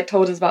submitted, like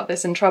told us about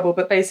this in trouble.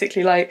 But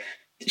basically, like,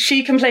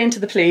 she complained to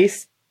the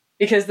police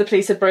because the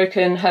police had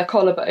broken her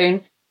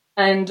collarbone.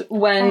 And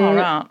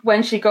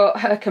when she got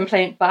her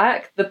complaint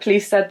back, the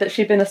police said that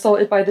she'd been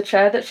assaulted by the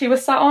chair that she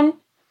was sat on.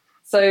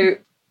 So,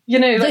 you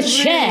know, the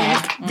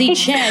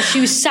chair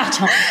she was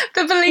sat on.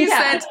 The police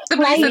said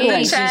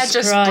the chair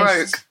just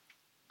broke.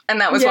 And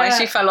that was why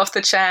she fell off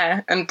the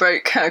chair and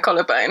broke her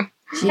collarbone.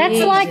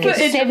 That's like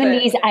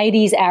 70s,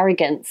 80s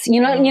arrogance. You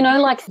know,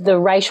 like the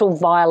racial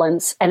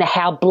violence and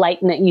how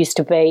blatant it used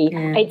to be.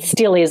 It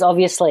still is,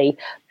 obviously.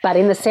 But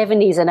in the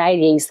 70s and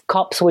 80s,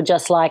 cops were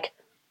just like,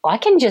 I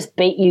can just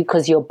beat you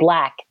because you're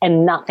black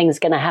and nothing's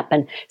going to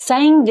happen.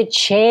 Saying the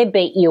chair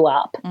beat you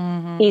up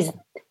is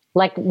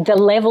like the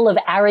level of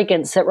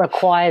arrogance it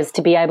requires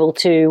to be able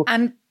to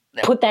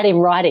put that in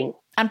writing.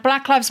 And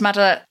Black Lives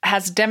Matter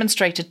has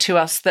demonstrated to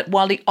us that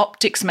while the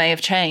optics may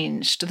have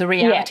changed, the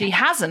reality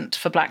hasn't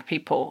for Black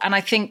people. And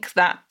I think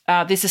that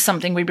this is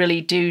something we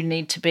really do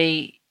need to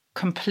be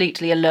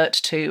completely alert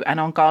to and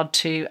on guard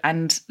to,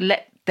 and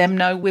let them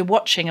know we're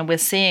watching and we're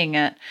seeing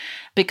it.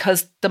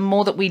 Because the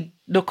more that we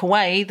look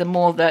away, the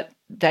more that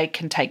they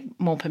can take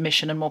more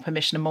permission and more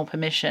permission and more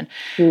permission.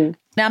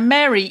 Now,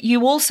 Mary,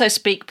 you also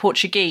speak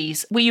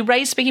Portuguese. Were you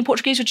raised speaking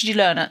Portuguese, or did you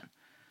learn it?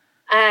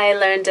 I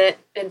learned it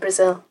in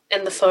Brazil,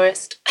 in the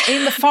forest.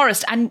 In the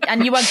forest, and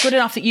you are good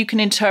enough that you can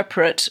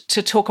interpret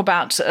to talk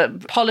about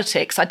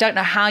politics. I don't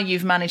know how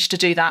you've managed to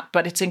do that,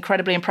 but it's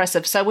incredibly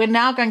impressive. So we're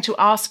now going to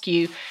ask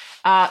you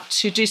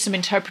to do some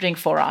interpreting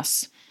for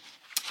us.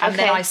 And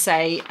then I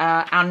say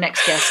our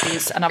next guest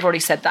is, and I've already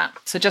said that.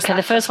 So just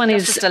the first one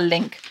is just a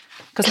link.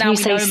 Because now you we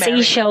say know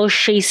Mary. seashells,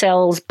 she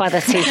sells by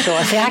the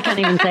seashore. See, I can't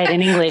even say it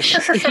in English.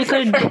 If you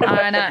could,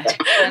 I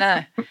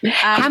know.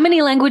 How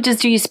many languages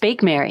do you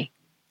speak, Mary?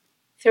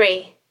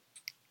 3.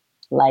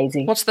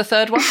 Lazy. What's the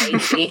third one?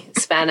 Easy.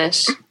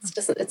 Spanish.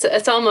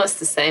 It's almost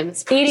the same.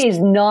 It is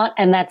not,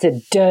 and that's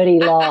a dirty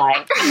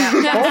lie.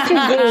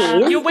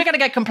 Portuguese. We're going to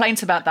get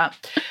complaints about that.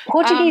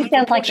 Portuguese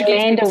sounds like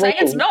Mandarin. Mandarin.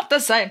 It's not the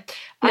same.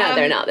 No,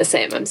 they're not the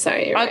same. I'm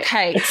sorry. You're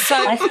okay, right. so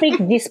I speak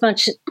this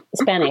much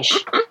Spanish,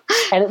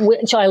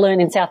 which I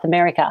learned in South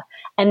America.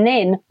 And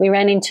then we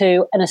ran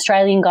into an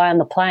Australian guy on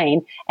the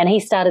plane, and he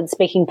started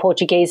speaking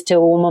Portuguese to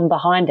a woman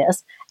behind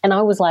us. And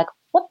I was like,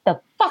 what the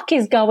fuck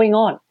is going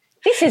on?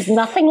 This is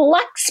nothing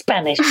like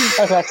Spanish.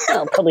 I was like,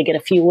 I'll probably get a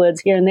few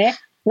words here and there.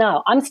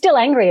 No, I'm still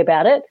angry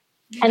about it.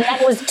 And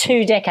that was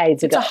 2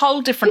 decades ago. It's a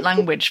whole different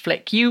language,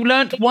 Flick. You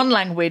learnt one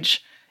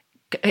language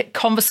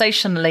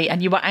conversationally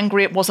and you were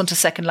angry it wasn't a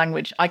second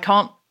language. I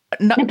can't...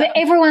 No, but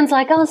everyone's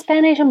like, oh,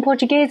 Spanish and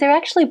Portuguese, they're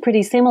actually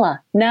pretty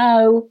similar.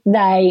 No,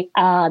 they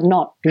are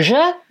not.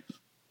 Je?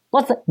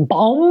 What's it?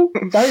 Bom?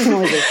 Those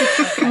noises.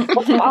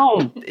 What's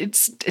bom?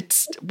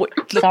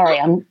 Sorry,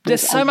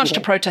 there's so much to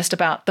protest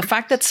about. The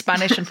fact that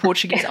Spanish and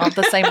Portuguese aren't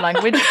the same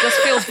language just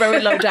feels very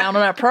low down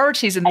on our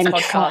priorities in this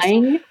podcast. I'm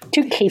trying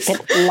to keep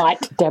it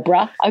light,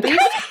 Deborah. Okay.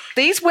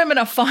 These women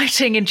are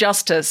fighting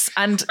injustice,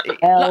 and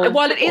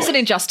while it is an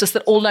injustice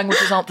that all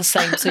languages aren't the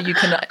same, so you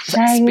can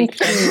speak.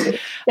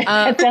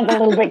 It sounds a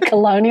little bit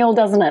colonial,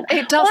 doesn't it?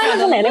 It does. Why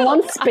doesn't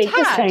anyone speak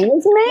the same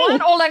as me? Why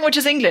aren't all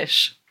languages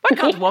English? Why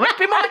can't a woman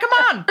be more like a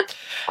man?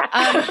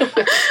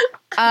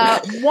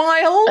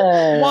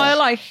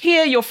 While I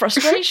hear your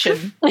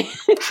frustration,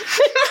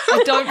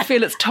 I don't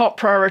feel it's top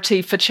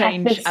priority for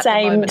change at the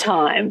same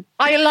time.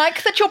 I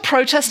like that you're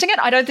protesting it.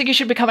 I don't think you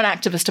should become an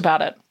activist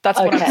about it. That's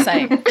what I'm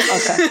saying.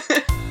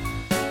 Okay.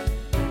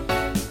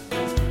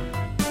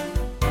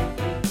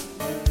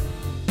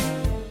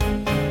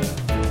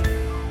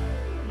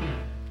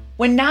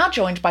 We're now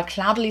joined by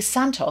Claudelise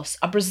Santos,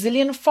 a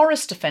Brazilian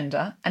forest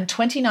defender and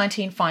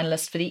 2019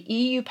 finalist for the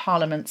EU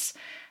Parliament's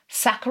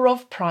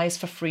Sakharov Prize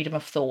for Freedom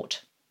of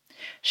Thought.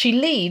 She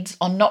leads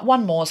on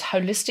Not1More's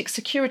holistic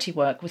security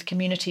work with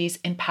communities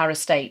in Para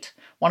State,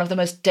 one of the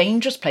most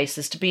dangerous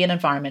places to be an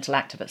environmental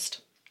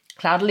activist.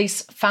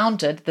 Claudelise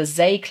founded the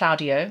Zé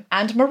Claudio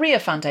and Maria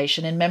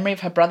Foundation in memory of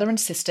her brother and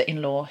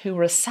sister-in-law who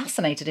were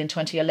assassinated in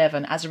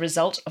 2011 as a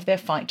result of their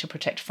fight to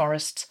protect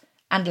forests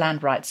and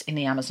land rights in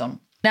the Amazon.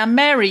 Now,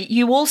 Mary,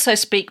 you also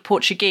speak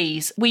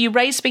Portuguese. Were you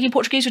raised speaking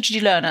Portuguese, or did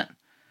you learn it?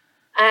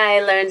 I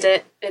learned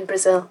it in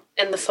Brazil,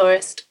 in the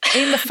forest.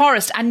 In the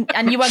forest, and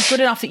you are good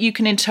enough that you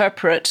can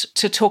interpret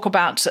to talk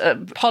about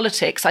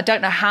politics. I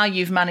don't know how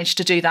you've managed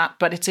to do that,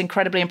 but it's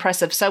incredibly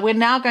impressive. So we're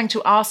now going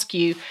to ask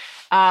you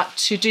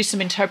to do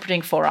some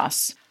interpreting for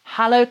us.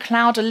 Hello,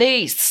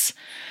 Claudelise.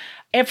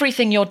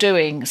 Everything you're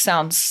doing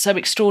sounds so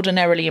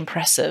extraordinarily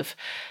impressive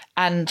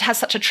and has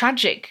such a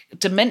tragic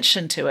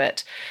dimension to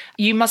it.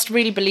 You must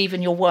really believe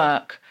in your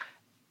work.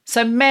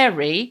 So,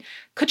 Mary,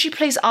 could you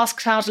please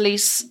ask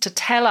Claudelise to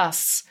tell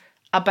us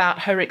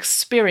about her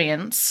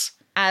experience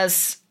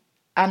as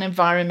an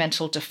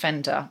environmental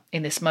defender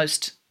in this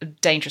most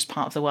dangerous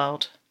part of the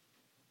world?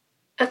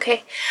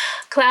 Ok.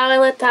 Clau,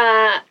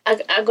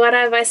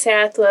 agora vai ser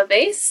a tua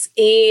vez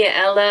e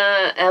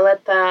ela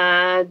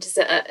tá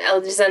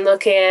dizendo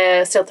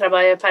que seu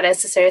trabalho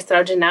parece ser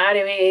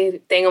extraordinário e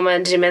tem uma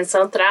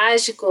dimensão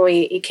trágica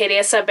e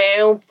queria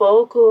saber um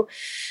pouco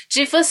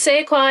de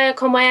você,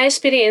 como é a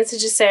experiência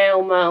de ser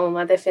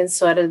uma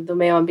defensora do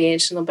meio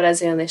ambiente no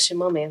Brasil neste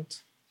momento.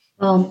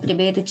 Bom,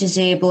 primeiro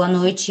dizer boa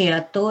noite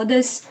a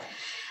todas,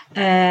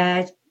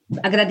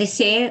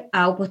 agradecer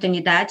a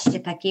oportunidade de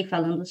estar aqui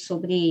falando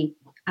sobre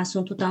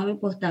assunto tão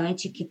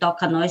importante que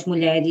toca a nós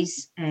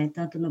mulheres,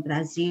 tanto no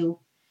Brasil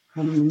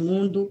como no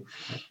mundo,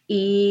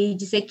 e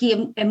dizer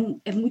que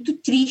é muito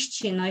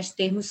triste nós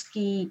termos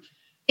que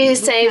She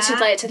said she'd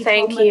like to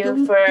thank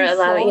you for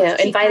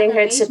inviting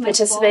her to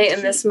participate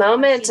in this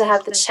moment, to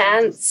have the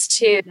chance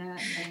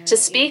to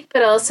speak,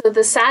 but also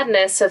the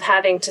sadness of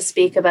having to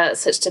speak about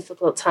such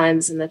difficult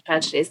times and the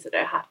tragedies that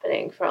are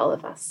happening for all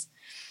of us.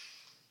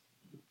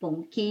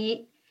 Bom,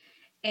 que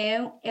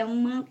é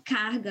uma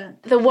carga.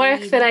 The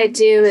work that I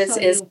do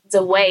is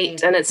a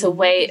weight, and it's a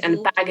weight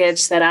and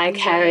baggage that I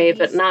carry,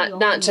 but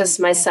not just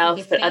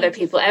myself, but other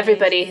people.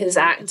 Everybody who's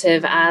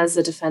active as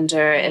a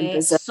defender in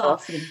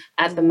Brazil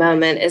at the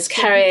moment is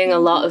carrying a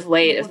lot of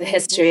weight of the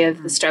history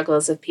of the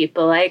struggles of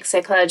people like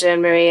say Claudia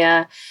and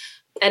Maria,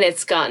 and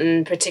it's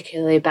gotten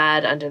particularly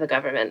bad under the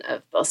government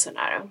of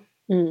Bolsonaro.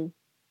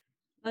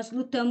 Nós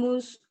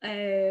lutamos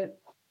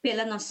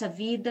pela nossa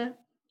vida.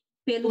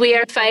 We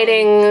are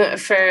fighting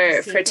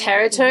for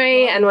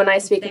territory, and when I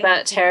speak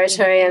about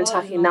territory, I'm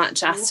talking not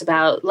just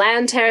about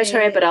land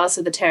territory, but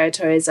also the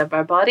territories of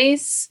our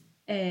bodies.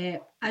 A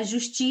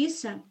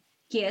justiça,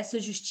 que essa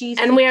justiça.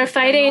 And we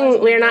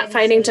are not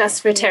fighting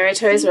just for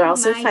territories, we're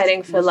also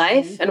fighting for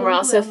life, and we're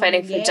also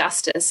fighting for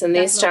justice. And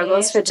these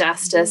struggles for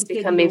justice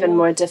become even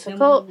more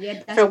difficult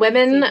for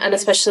women, and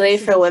especially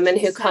for women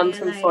who come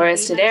from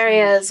forested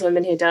areas,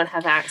 women who don't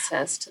have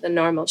access to the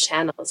normal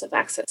channels of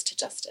access to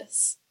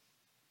justice.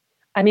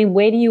 I mean,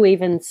 where do you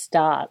even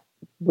start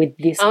with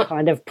this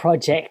kind of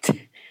project?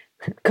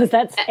 Because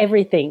that's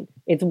everything.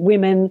 It's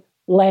women,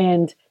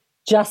 land,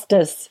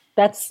 justice.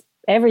 That's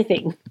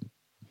everything.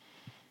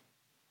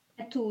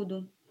 É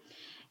tudo.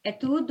 É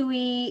tudo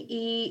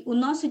e o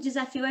nosso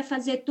desafio é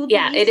fazer tudo.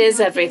 Yeah, it is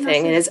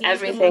everything. It is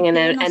everything and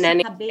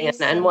anything.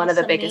 And one of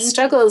the biggest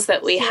struggles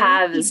that we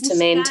have is to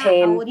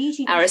maintain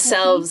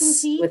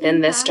ourselves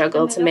within this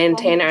struggle, to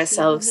maintain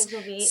ourselves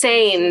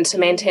sane, to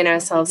maintain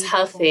ourselves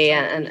healthy,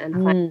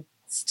 and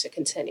to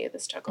continue the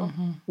struggle.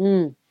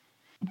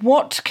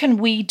 What can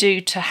we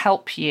do to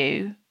help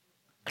you,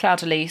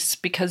 Claudelise?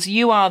 Because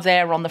you are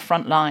there on the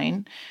front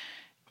line.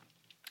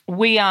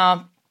 We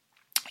are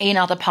in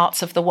other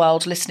parts of the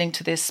world listening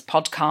to this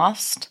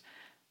podcast.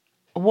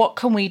 What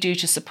can we do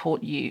to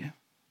support you?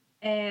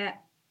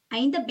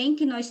 Ainda bem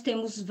que nós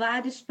temos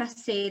vários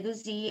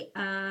parceiros e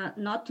a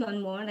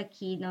Not1More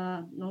aqui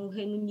no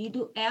Reino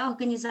Unido é a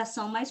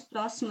organização mais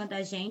próxima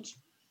da gente.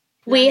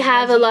 We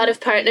have a lot of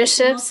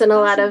partnerships and a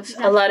lot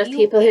of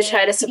people who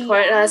try to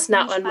support us.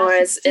 Not1More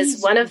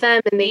is one of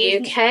them in the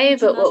UK,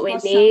 but what we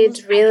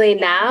need really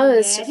now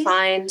is to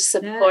find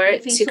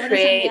support to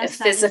create a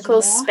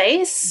physical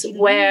space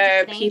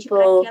where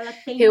people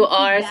who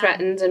are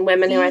threatened and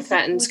women who are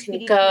threatened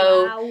can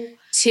go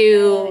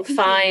to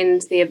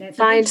find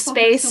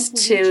space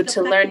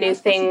to learn new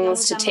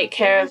things, to take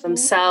care of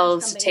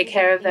themselves, to take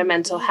care of their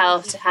mental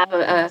health, to have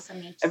a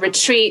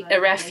retreat, a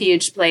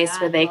refuge place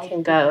where they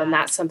can go. And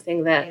that's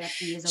something that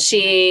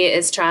she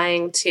is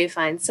trying to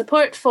find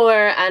support for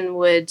and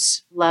would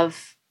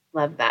love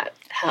that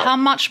help. How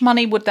much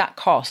money would that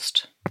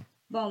cost?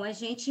 Bom, a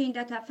gente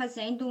ainda está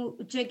fazendo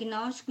o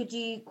diagnóstico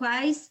de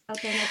quais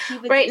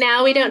alternativas. Right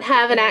now, we don't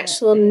have an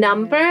actual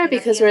number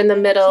because we're in the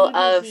middle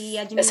of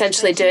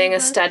essentially doing a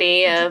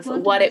study of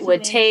what it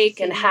would take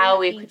and how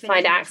we could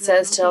find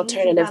access to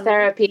alternative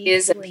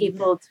therapies and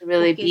people to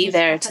really be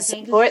there to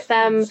support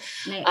them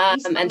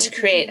and to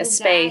create a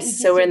space.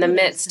 So we're in the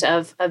midst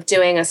of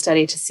doing a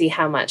study to see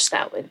how much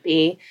that would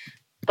be.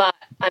 But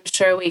I'm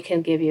sure we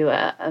can give you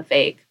a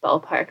vague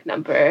ballpark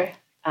number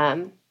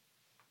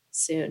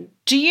soon.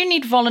 Do you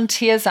need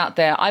volunteers out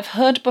there? I've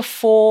heard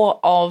before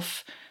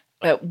of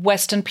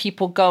Western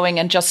people going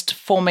and just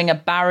forming a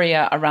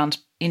barrier around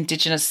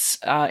Indigenous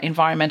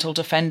environmental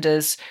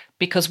defenders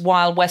because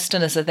while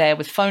Westerners are there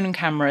with phone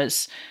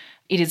cameras,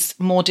 it is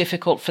more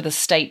difficult for the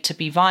state to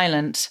be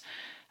violent.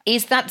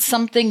 Is that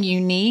something you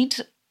need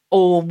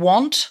or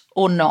want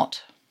or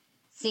not?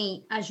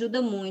 Sim,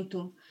 ajuda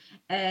muito.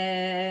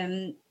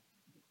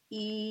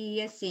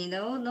 E assim,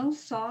 não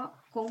só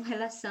com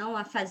relação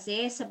a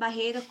fazer essa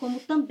barreira, como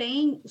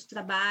também os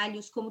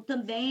trabalhos, como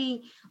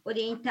também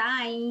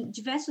orientar em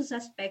diversos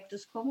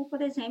aspectos, como,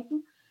 por exemplo,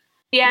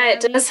 yeah,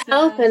 it does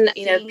help. And,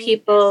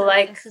 people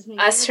like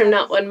us from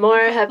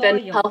Not1More have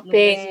been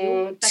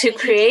helping to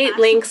create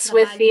links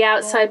with the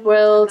outside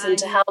world and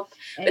to help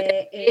with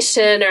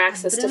education or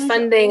access to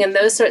funding. And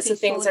those sorts of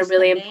things are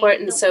really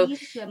important. So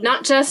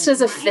not just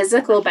as a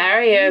physical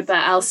barrier,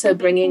 but also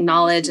bringing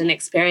knowledge and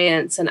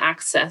experience and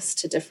access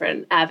to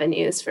different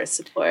avenues for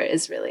support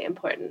is really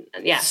important.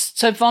 And yes.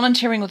 So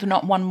volunteering with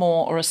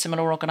Not1More or a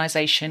similar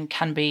organization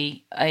can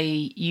be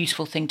a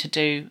useful thing to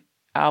do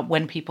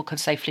when people can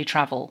safely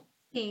travel.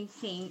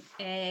 Sim.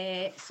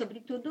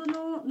 Sobretudo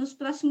nos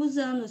próximos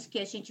anos, que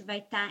a gente vai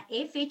estar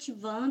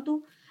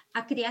efetivando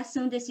a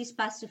criação desse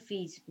espaço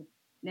físico.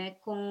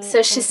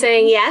 So she's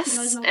saying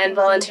yes, and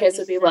volunteers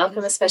would be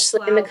welcome,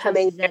 especially in the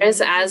coming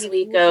years as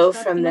we go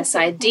from this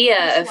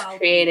idea of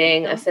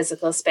creating a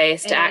physical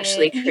space to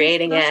actually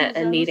creating it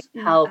and needing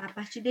help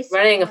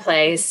running a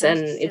place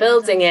and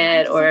building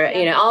it, or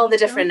all the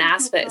different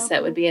aspects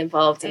that would be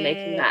involved in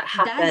making that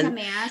happen.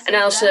 And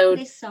also,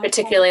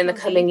 particularly in the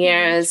coming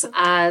years,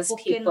 as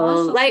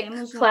people like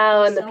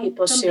Clau and the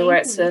people she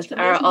works with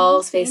are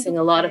all facing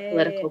a lot of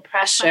political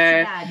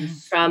pressure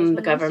from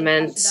the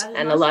government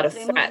and a lot of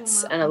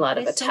threats and a lot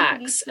of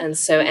attacks. And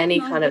so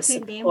any kind of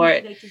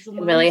support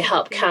can really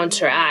help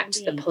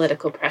counteract the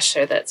political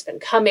pressure that's been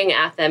coming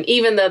at them,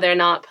 even though they're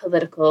not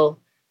political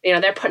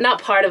they're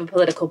not part of a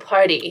political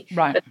party,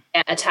 right, but they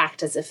get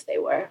attacked as if they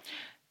were.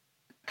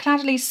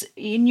 Claude-Elise,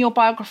 in your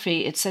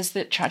biography, it says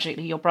that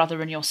tragically your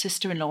brother and your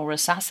sister-in-law were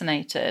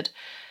assassinated.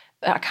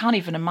 I can't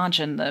even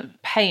imagine the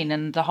pain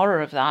and the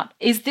horror of that.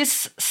 Is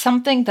this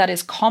something that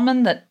is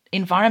common, that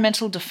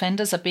environmental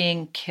defenders are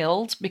being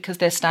killed because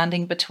they're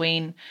standing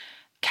between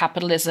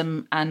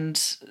capitalism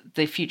and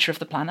the future of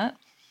the planet?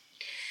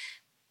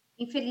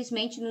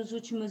 Infelizmente, nos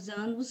últimos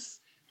anos,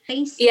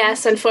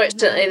 yes,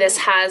 unfortunately, this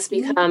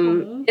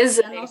is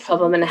a big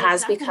problem, and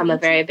has become a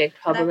very big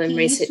problem in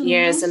recent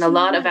years. And a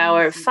lot of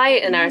our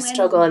fight and our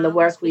struggle and the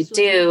work we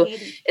do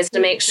is to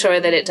make sure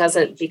that it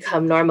doesn't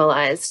become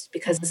normalized,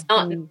 because it's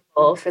not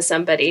normal for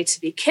somebody to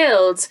be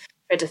killed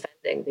for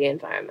defending the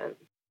environment.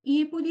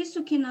 E por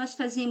isso que nós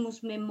fazemos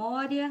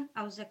memória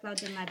ao Zé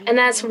Cláudio e Maria. And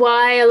that's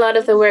why a lot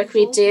of the work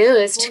we do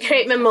is to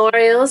create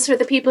memorials for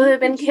the people who've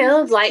been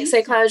killed, like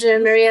Zé Cláudio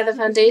and Maria. The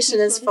foundation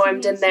is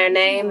formed in their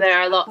name. There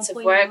are lots of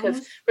work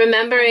of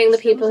remembering the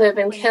people who have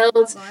been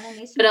killed,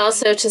 but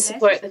also to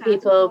support the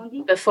people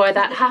before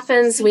that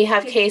happens. We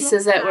have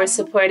cases that we're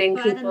supporting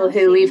people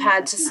who we've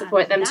had to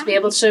support them to be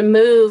able to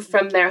move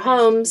from their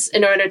homes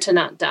in order to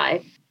not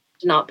die,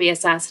 to not be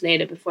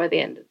assassinated before the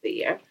end of the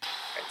year,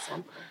 for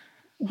example.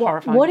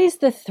 What is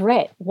the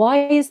threat?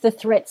 Why is the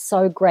threat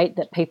so great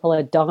that people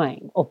are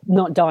dying, or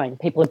not dying,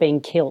 people are being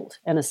killed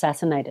and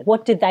assassinated?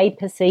 What do they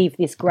perceive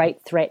this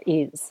great threat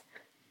is?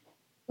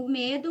 O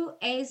medo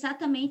é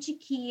exatamente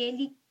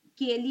que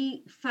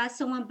ele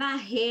faça uma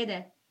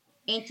barreira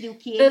entre o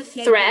que ele quer ganhar.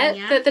 The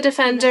threat that the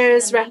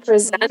defenders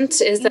represent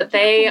is that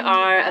they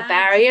are a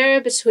barrier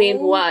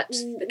between what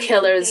the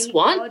killers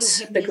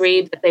want, the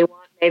greed that they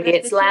want. Maybe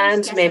it's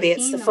land, maybe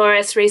it's the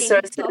forest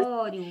resources.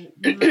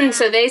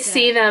 So they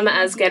see them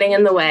as getting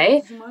in the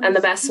way, and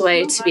the best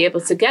way to be able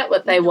to get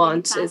what they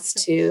want is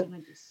to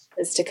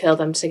kill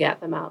them, to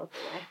get them out of the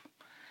way.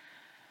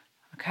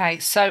 Okay,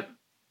 so,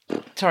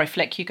 sorry,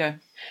 Fleck, you go.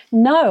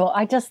 No,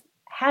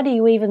 how do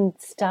you even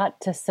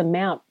start to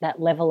surmount that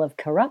level of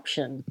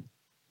corruption?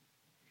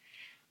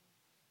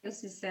 Eu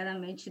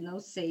sinceramente não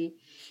sei.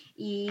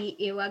 E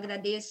eu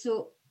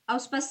agradeço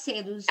aos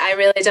parceiros. I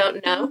really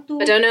don't know.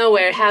 I don't know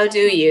how do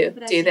you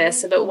do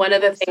this, but one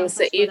of the things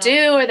that you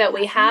do, or that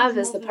we have,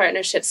 is the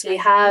partnerships we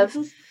have.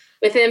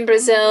 Within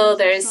Brazil,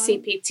 there's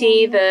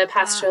CPT, the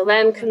Pastoral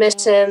Land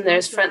Commission,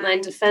 there's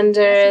Frontline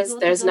Defenders,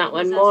 there's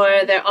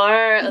Not1More. There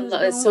are a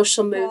lot of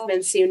social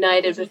movements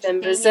united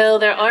within Brazil.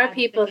 There are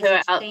people who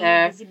are out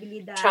there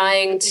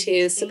trying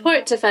to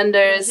support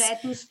defenders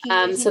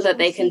so that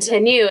they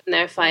continue in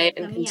their fight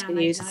and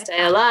continue to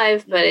stay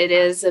alive. But it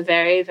is a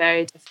very,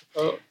 very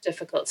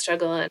difficult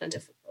struggle and a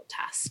difficult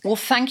task. Well,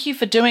 thank you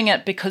for doing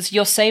it, because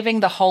you're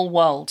saving the whole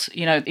world.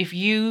 If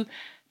you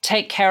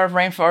take care of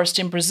rainforest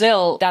in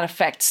Brazil, that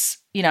affects,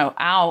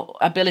 our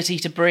ability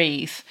to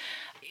breathe.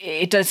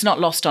 It's not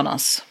lost on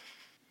us.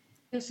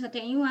 Eu só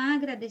tenho a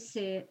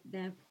agradecer,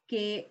 né?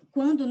 Porque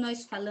quando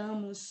nós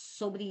falamos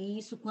sobre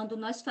isso, quando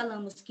nós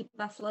falamos que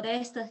a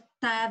floresta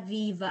está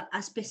viva,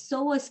 as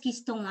pessoas que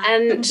estão lá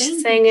and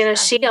saying,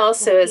 she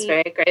also is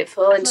very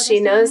grateful, and she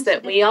knows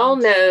that we all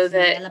know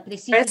that the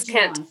forest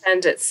can't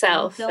defend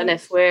itself, and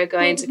if we're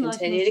going to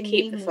continue to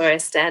keep the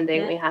forest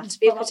standing, we have to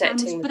be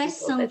protecting the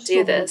people that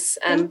do this.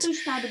 And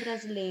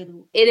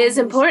it is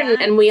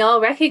important, and we all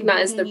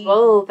recognize the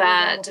role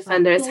that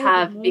defenders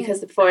have,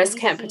 because the forest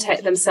can't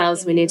protect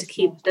themselves. We need to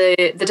keep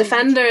the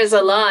defenders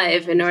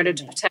alive in order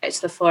to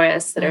protect the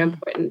forests that are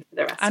important for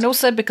the rest. And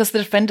also because the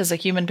defenders are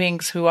human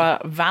beings who are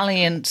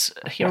valiant,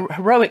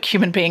 heroic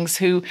human beings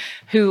who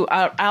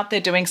are out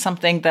there doing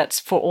something that's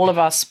for all of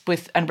us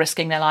and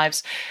risking their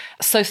lives.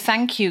 So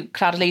thank you,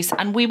 Claude-Elise.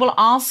 And we will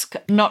ask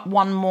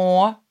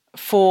Not1More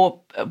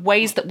for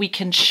ways that we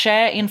can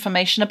share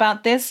information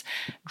about this,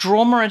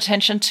 draw more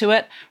attention to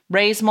it,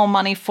 raise more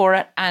money for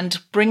it, and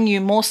bring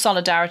you more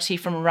solidarity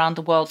from around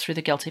the world through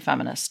The Guilty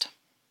Feminist.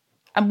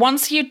 And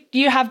once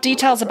you have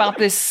details about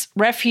this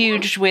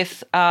refuge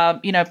with,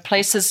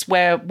 places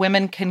where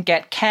women can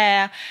get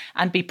care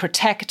and be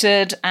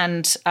protected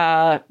and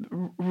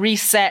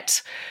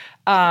reset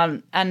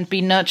and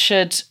be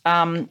nurtured,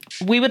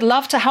 we would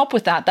love to help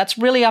with that. That's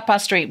really up our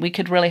street. We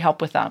could really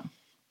help with that.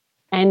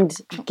 And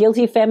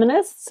Guilty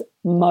Feminists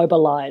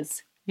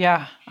mobilise.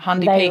 Yeah,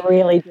 handy They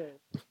really do.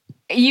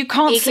 You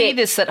can't see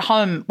this at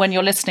home when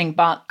you're listening,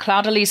 but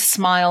Claude-Elise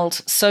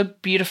smiled so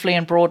beautifully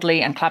and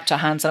broadly and clapped her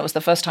hands. And it was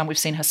the first time we've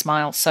seen her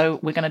smile. So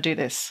we're going to do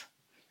this.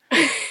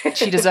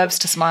 She deserves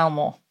to smile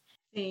more.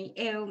 Sim,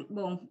 eu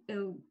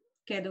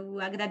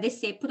quero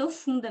agradecer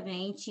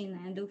profundamente,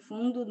 né, do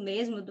fundo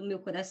mesmo do meu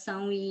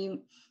coração,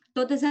 e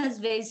todas as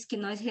vezes que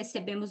nós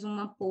recebemos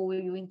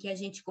apoio em que a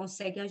gente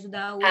consegue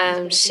ajudar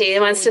outras she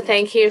wants to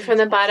thank you from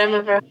the bottom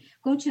of her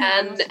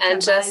heart, and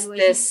just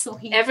this,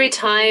 every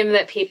time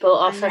that people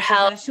offer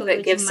help,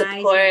 that give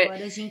support,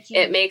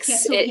 it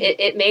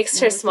makes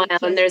her smile.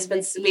 And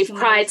we've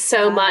cried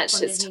so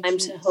much. It's time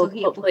to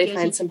hopefully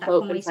find some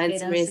hope and find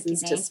some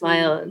reasons to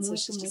smile. And so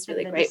she's just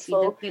really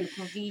grateful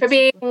for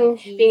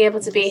being able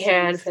to be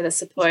here and for the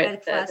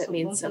support that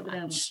means so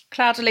much.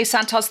 Claude-Elise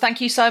Santos, thank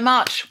you so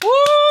much. Woo!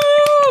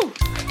 Woo!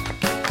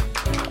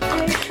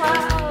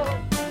 Wow.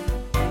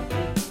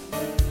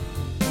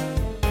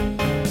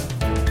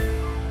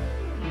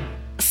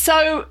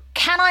 So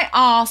can I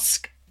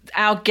ask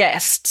our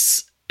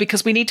guests,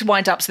 because we need to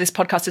wind up so this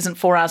podcast isn't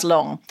 4 hours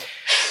long,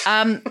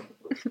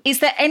 is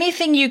there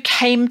anything you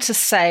came to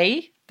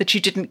say that you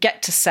didn't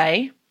get to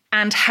say?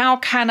 And how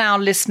can our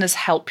listeners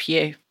help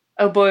you?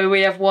 Oh boy,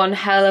 we have one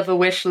hell of a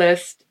wish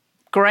list.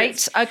 Great.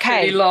 It's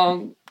okay. pretty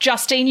long.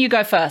 Justine, you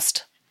go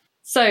first.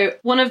 So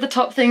one of the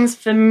top things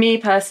for me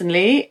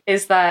personally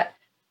is that,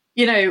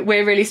 you know,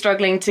 we're really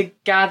struggling to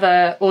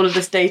gather all of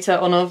this data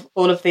on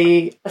all of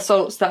the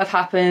assaults that have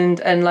happened.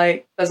 And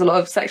like, there's a lot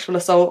of sexual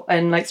assault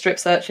and like strip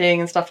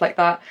searching and stuff like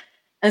that.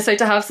 And so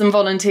to have some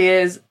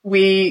volunteers,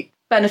 we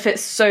benefit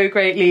so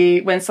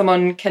greatly when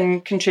someone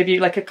can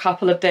contribute like a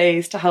couple of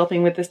days to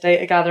helping with this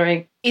data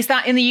gathering. Is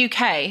that in the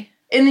UK?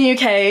 In the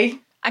UK.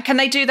 And can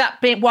they do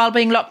that while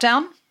being locked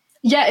down?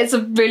 Yeah, it's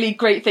a really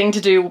great thing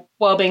to do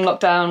while being locked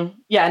down.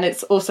 Yeah, and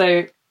it's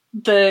also,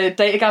 the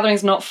data gathering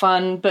is not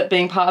fun, but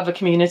being part of a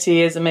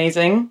community is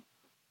amazing.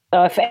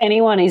 So if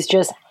anyone is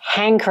just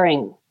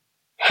hankering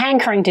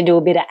to do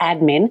a bit of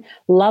admin,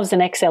 loves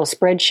an Excel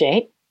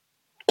spreadsheet,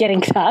 get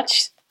in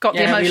touch. Got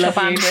the emotional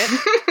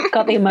bandwidth.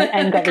 got the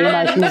emotional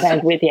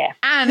bandwidth, yeah.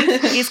 And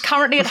is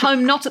currently at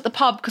home, not at the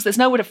pub, because there's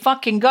nowhere to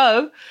fucking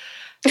go.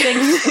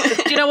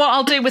 Thinks, do you know what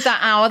I'll do with that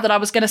hour that I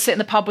was going to sit in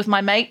the pub with my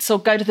mates or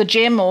go to the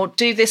gym or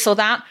do this or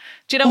that?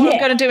 Do you know what I'm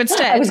going to do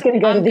instead? I'm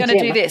going to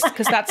do this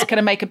because that's going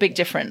to make a big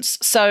difference.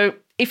 So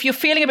if you're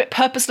feeling a bit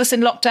purposeless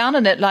in lockdown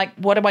and like,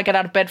 what do I get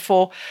out of bed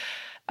for?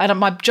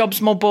 My job's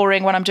more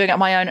boring when I'm doing it on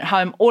my own at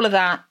home. All of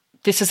that,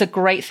 this is a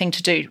great thing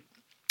to do.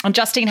 And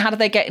Justine, how do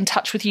they get in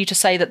touch with you to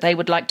say that they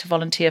would like to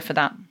volunteer for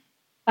that?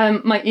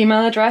 My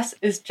email address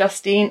is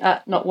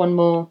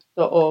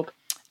justine@not1more.org.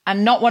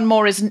 And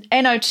Not1More is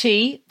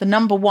NOT, the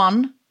number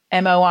 1,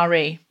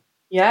 MORE.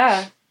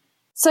 Yeah.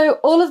 So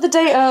all of the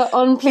data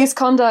on police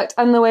conduct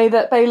and the way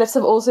that bailiffs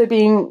have also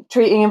been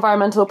treating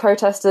environmental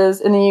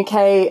protesters in the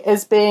UK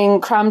is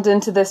being crammed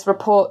into this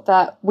report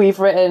that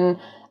we've written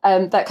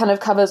that kind of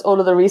covers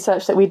all of the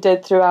research that we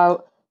did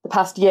throughout the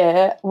past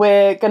year.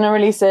 We're going to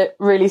release it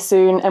really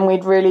soon and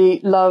we'd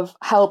really love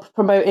help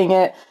promoting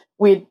it.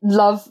 We'd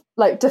love,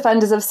 like,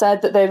 defenders have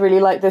said that they'd really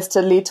like this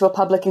to lead to a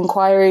public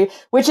inquiry,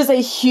 which is a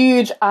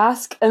huge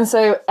ask. And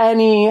so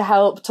any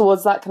help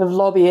towards that kind of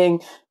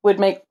lobbying would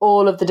make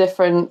all of the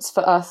difference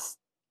for us.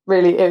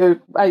 Really,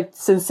 I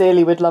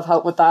sincerely would love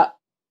help with that.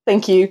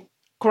 Thank you.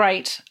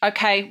 Great.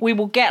 Okay, we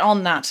will get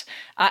on that.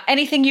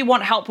 Anything you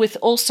want help with,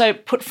 also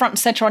put front and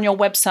centre on your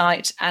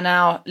website and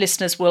our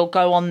listeners will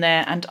go on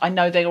there and I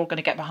know they're all going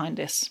to get behind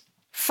this.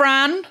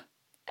 Fran,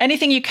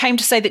 anything you came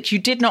to say that you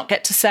did not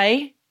get to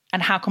say?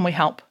 And how can we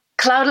help?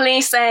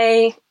 Cloudily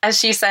say, as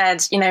she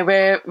said, you know,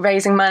 we're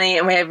raising money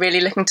and we're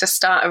really looking to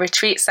start a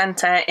retreat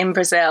centre in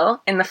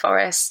Brazil, in the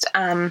forest.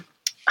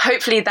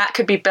 Hopefully that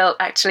could be built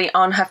actually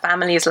on her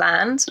family's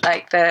land,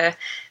 like they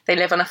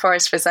live on a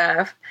forest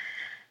reserve.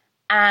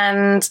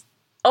 And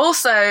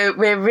also,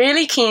 we're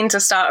really keen to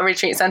start a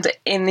retreat centre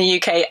in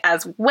the UK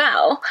as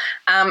well,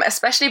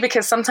 especially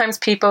because sometimes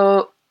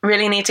people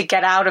really need to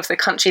get out of the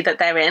country that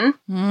they're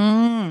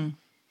in.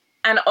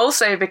 And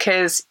also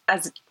because,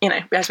 as you know,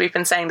 as we've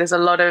been saying, there's a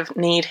lot of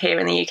need here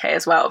in the UK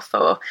as well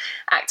for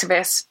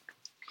activists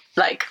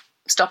like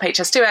Stop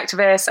HS2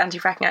 activists,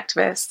 anti-fracking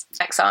activists,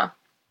 XR.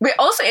 We're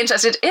also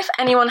interested if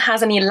anyone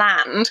has any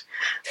land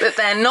that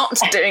they're not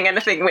doing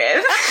anything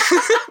with.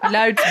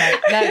 Loads, mate,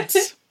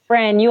 loads.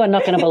 Fran, you are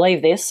not going to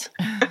believe this.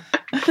 I'm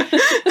just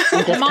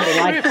kidding.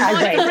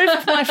 The roof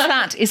of my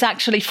flat is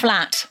actually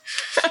flat.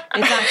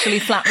 It's actually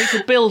flat. We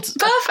could build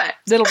a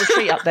little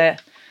retreat up there.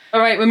 All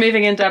right, we're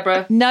moving in,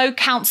 Deborah. No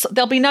council.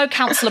 There'll be no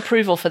council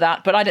approval for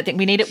that, but I don't think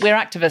we need it. We're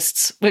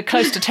activists. We're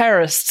close to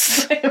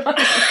terrorists.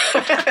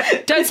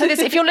 Don't say this.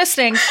 If you're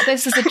listening,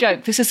 this is a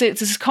joke. This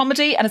is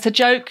comedy and it's a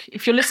joke.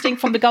 If you're listening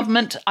from the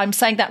government, I'm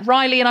saying that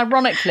wryly and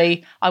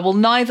ironically. I will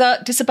neither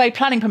disobey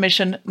planning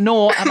permission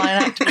nor am I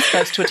an activist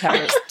close to a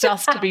terrorist,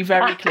 just to be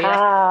very clear.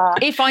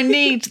 If I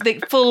need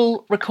the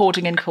full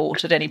recording in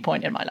court at any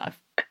point in my life.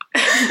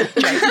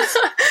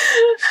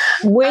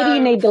 Where do you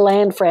need the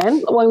land,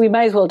 Fran? Well, we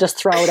may as well just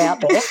throw it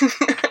out there,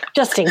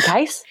 just in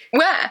case.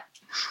 Where?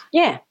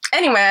 Yeah.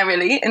 Anywhere,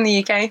 really, in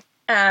the UK.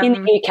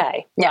 In the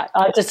UK. Yeah.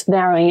 I'm just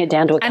narrowing it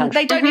down to a country. And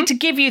they don't need to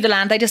give you the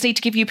land. They just need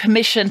to give you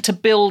permission to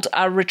build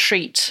a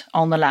retreat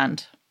on the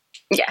land.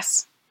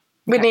 Yes.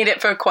 We need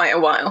it for quite a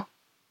while.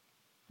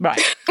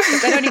 Right. But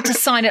they don't need to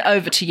sign it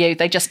over to you.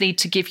 They just need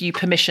to give you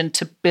permission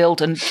to build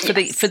and for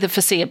the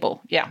foreseeable.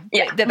 Yeah.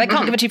 They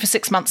can't give it to you for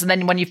 6 months and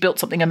then when you've built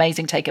something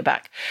amazing, take it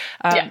back.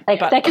 They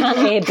can't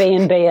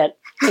Airbnb it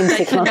in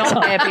 6 months.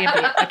 Not Airbnb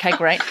it. Okay,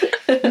 great.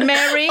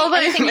 Mary,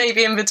 although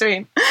maybe in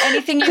between.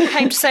 Anything you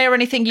came to say or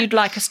anything you'd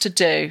like us to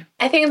do?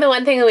 I think the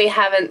one thing that we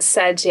haven't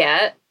said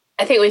yet,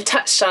 I think we've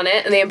touched on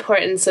it and the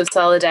importance of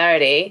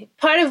solidarity.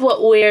 Part of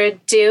what we're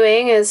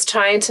doing is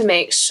trying to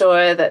make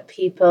sure that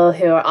people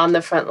who are on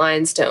the front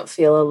lines don't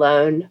feel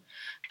alone,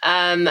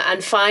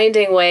 and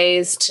finding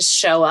ways to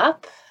show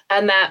up.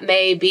 And that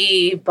may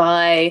be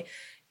by,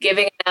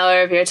 giving an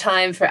hour of your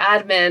time for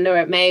admin, or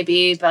it may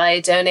be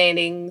by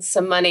donating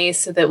some money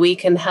so that we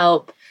can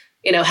help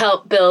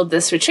build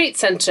this retreat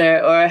center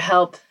or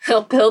help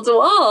build a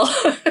wall.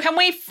 Can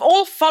we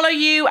all follow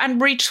you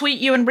and retweet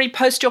you and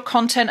repost your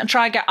content and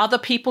try and get other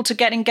people to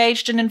get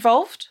engaged and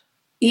involved?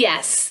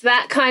 Yes,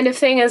 that kind of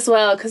thing as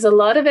well, because a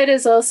lot of it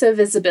is also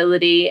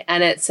visibility,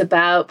 and it's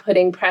about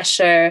putting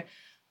pressure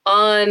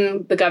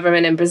on the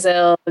government in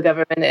Brazil, the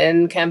government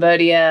in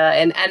Cambodia,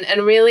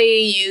 and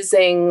really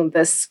using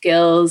the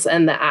skills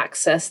and the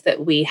access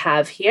that we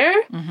have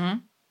here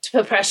to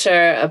put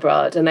pressure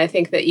abroad. And I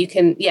think that you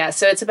can,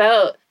 so it's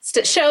about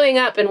showing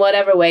up in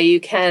whatever way you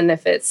can.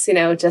 If it's,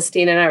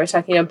 Justine and I were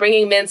talking,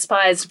 bringing mince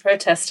pies to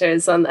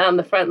protesters on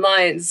the front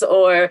lines,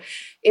 or,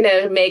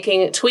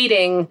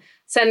 tweeting,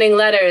 sending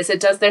letters.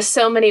 There's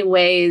so many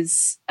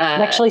ways. It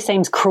actually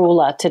seems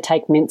crueler to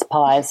take mince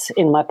pies,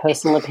 in my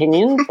personal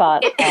opinion,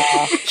 but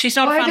she's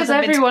not. Why does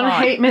everyone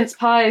hate mince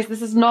pies?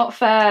 This is not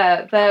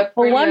fair. They're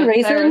for one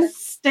reason. They're a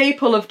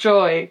staple of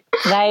joy.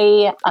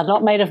 They are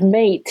not made of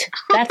meat.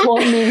 That's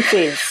what mince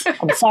is.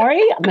 I'm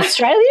sorry, I'm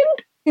Australian.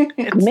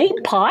 Meat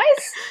pies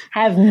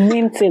have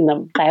mince in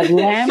them. They have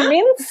lamb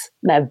mince,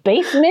 they have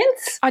beef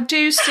mince. I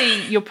do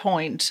see your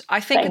point. I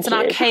think it's an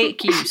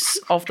archaic use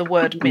of the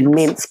word mince.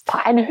 Mince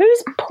pie. And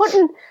who's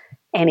putting...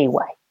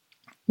 Anyway,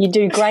 you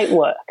do great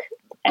work.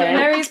 But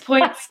Mary's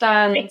point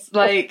stands.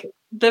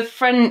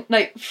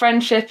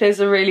 Friendship is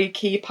a really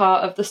key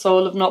part of the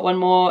soul of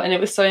Not1More, and it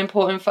was so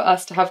important for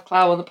us to have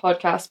Clau on the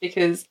podcast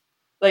because,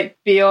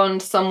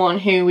 beyond someone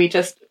who we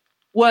just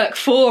work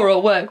for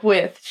or work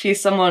with,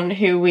 she's someone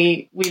who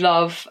we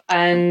love.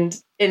 And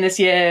in this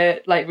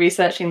year,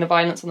 researching the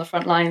violence on the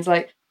front lines,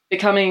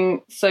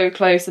 becoming so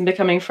close and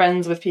becoming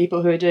friends with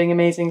people who are doing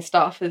amazing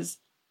stuff is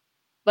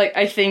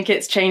I think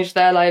it's changed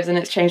their lives and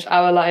it's changed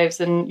our lives.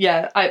 And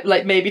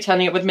maybe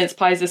turning up with mince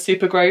pies is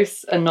super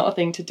gross and not a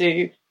thing to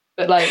do,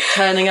 but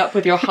turning up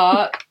with your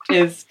heart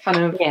is kind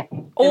of Or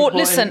important.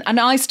 listen, an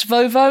iced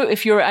Vovo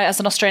if you're, as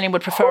an Australian,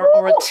 would prefer,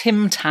 or a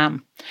Tim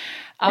Tam.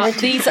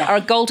 These are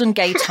a golden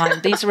gay time.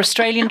 These are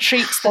Australian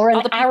treats that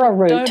other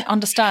people don't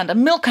understand. A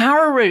milk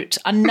arrowroot,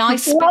 a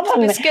nice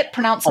biscuit,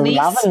 pronounced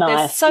nice.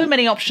 There's so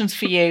many options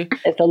for you.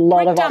 There's a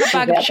lot of options. options. A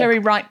bag of cherry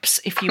ripes,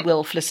 if you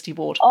will, Felicity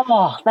Ward.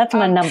 Oh, that's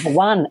my number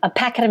one. A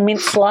packet of mint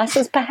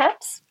slices,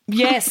 perhaps?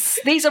 Yes,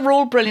 these are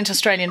all brilliant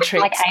Australian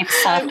treats.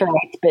 Can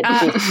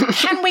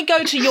we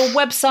go to your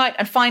website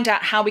and find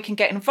out how we can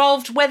get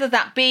involved, whether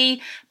that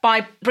be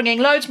by bringing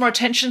loads more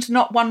attention to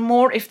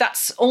Not1More, if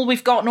that's all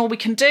we've got and all we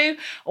can do,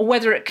 or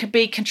whether it could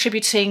be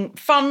contributing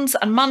funds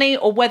and money,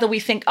 or whether we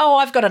think,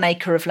 I've got an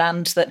acre of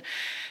land that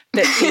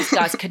these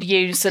guys could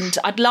use, and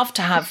I'd love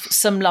to have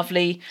some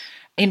lovely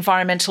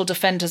environmental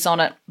defenders on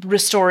it,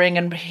 restoring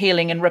and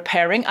healing and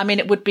repairing. I mean,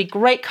 it would be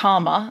great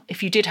karma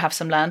if you did have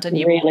some land and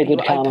you were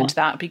open to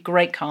that. It'd be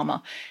great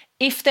karma.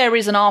 If there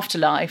is an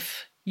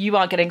afterlife, you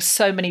are getting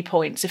so many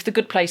points. If the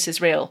good place is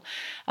real,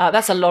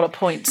 that's a lot of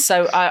points.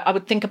 So I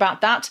would think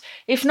about that.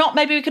 If not,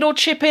 maybe we could all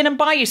chip in and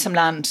buy you some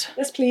land.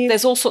 Yes, please.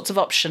 There's all sorts of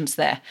options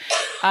there.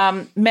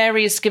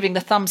 Mary is giving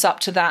the thumbs up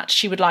to that.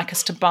 She would like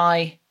us to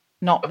buy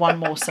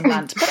Not1More some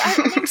land. But I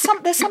think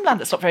there's some land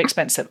that's not very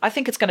expensive. I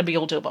think it's going to be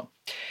all doable.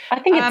 I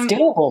think it's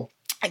doable.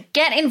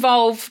 Get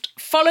involved.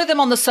 Follow them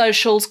on the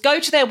socials. Go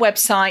to their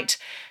website.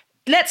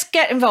 Let's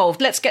get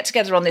involved. Let's get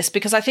together on this,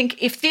 because I think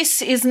if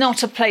this is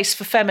not a place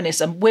for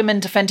feminism,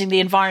 women defending the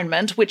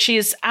environment, which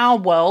is our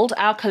world,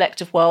 our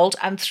collective world,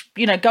 and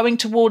going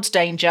towards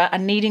danger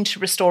and needing to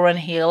restore and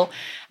heal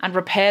and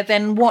repair,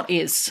 then what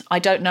is? I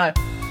don't know.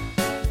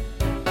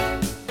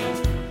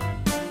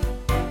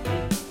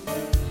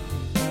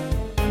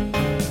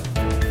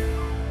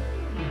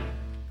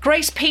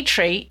 Grace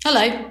Petrie.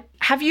 Hello.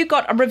 Have you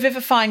got a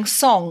revivifying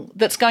song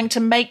that's going to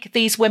make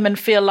these women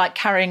feel like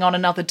carrying on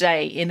another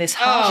day in this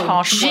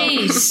harsh world?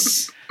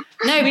 Jeez.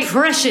 No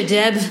pressure,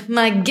 Deb.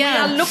 My God. We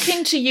are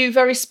looking to you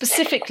very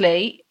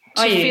specifically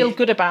to feel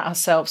good about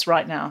ourselves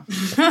right now.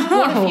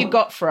 What have you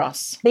got for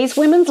us? These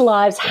women's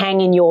lives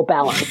hang in your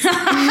balance. She's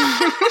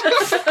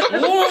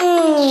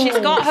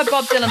got her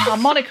Bob Dylan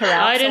harmonica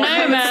out. I don't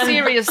know, man.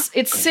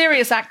 It's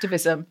serious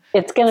activism.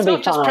 It's going to be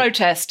not just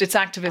protest, it's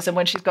activism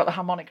when she's got the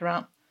harmonica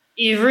out.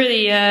 You've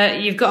really,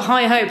 you've got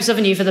high hopes,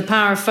 haven't you, for the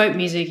power of folk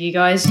music, you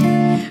guys?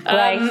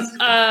 Grace,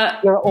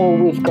 you're all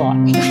we've got.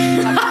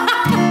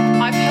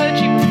 I've heard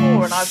you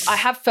before and I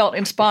have felt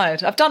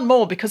inspired. I've done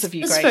more because of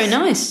you, Grace. That's very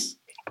nice.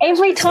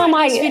 Every time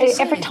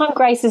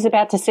Grace is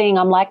about to sing,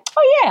 I'm like,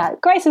 oh yeah,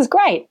 Grace is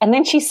great. And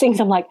then she sings,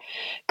 I'm like,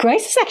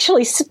 Grace is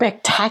actually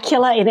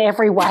spectacular in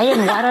every way.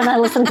 And why don't I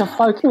listen to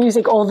folk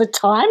music all the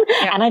time?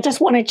 Yeah. And I just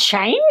want to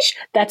change.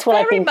 That's what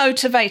I think.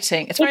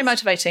 Motivating. It's very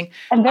motivating.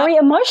 And very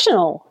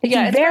emotional. It's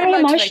very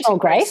emotional,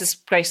 Grace.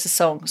 Grace's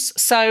songs.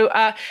 So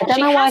I don't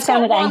know why I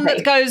sounded angry.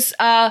 That goes,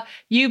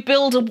 you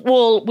build a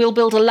wall, we'll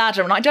build a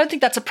ladder. And I don't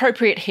think that's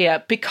appropriate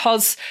here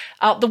because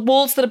the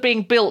walls that are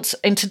being built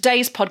in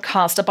today's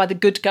podcast are by the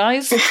good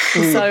guys. So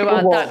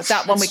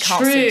that one we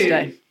can't see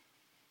today.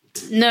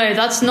 No,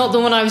 that's not the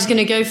one I was going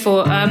to go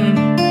for.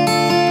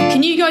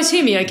 Can you guys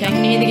hear me okay?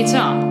 Can you hear the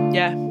guitar?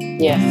 Yeah.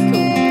 Yes.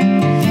 Cool.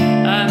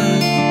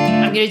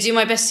 I'm going to do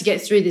my best to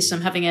get through this.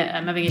 I'm having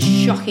a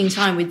shocking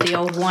time with the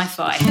old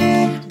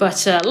Wi-Fi,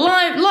 but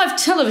live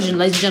television,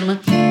 ladies and gentlemen.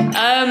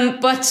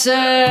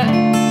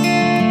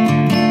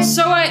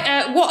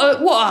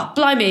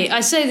 Blimey!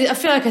 I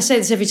feel like I say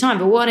this every time,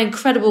 but what an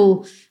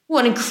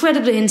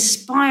incredibly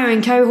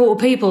inspiring cohort of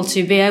people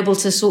to be able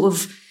to sort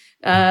of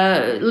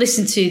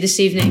listen to this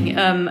evening.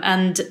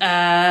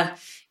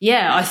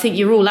 I think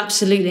you're all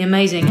absolutely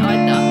amazing.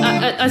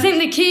 I think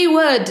the key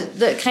word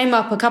that came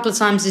up a couple of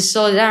times is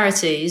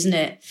solidarity, isn't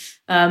it?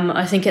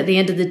 I think at the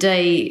end of the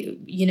day,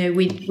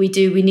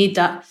 we need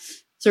that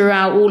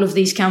throughout all of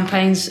these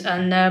campaigns,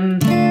 and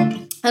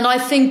I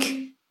think,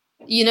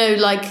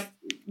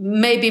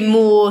 maybe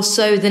more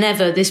so than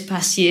ever this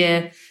past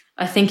year,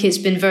 I think it's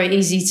been very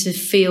easy to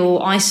feel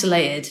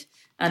isolated.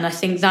 And I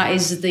think that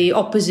is the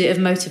opposite of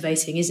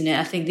motivating, isn't it?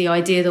 I think the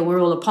idea that we're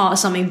all a part of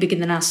something bigger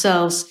than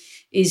ourselves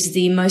is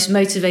the most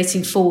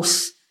motivating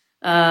force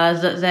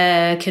that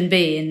there can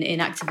be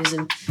in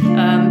activism.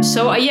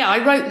 I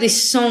wrote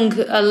this song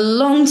a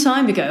long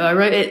time ago. I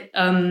wrote it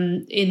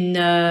in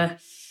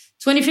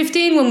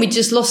 2015 when we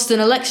just lost an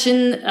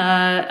election,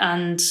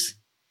 and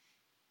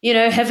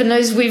heaven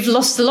knows we've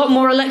lost a lot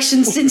more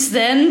elections since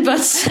then, but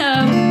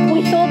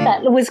we thought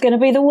that was going to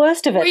be the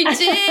worst of it. We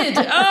did.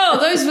 Oh,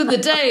 those were the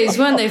days,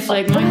 weren't they,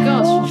 Flag? My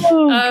gosh.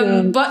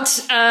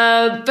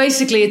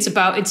 Basically, it's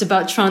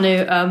about trying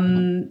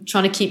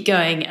to keep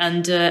going,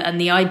 and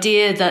the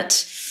idea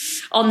that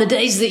on the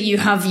days that you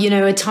have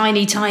a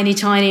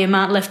tiny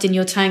amount left in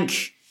your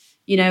tank,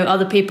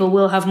 other people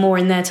will have more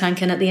in their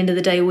tank, and at the end of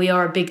the day, we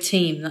are a big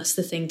team. That's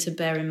the thing to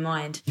bear in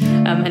mind.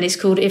 And it's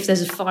called "If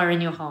There's a Fire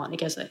in Your Heart," and it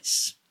goes like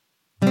this.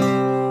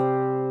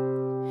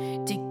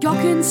 Dick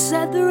Goggins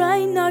said there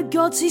ain't no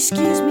gods,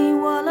 excuse me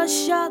while I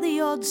shout the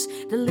odds.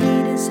 The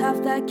leaders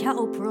have their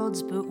cattle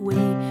prods, but we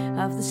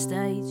have the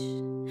stage.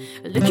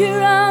 I look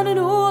around and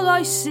all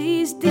I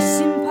see is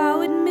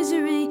disempowered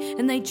misery,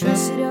 and they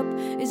dress it up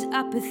as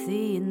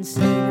apathy and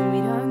say that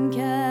we don't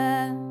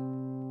care.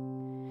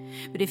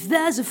 But if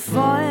there's a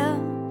fire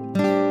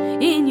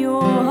in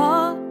your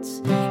heart,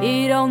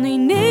 it only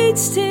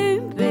needs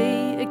to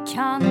be a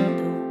candle.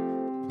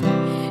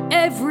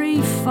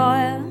 Every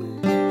fire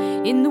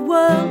in the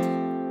world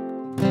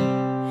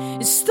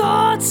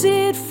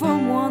started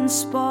from one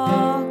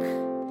spark.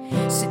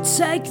 So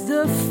take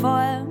the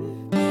fire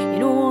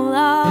in all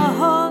our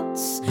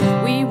hearts.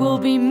 We will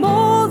be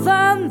more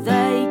than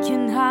they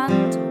can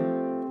handle.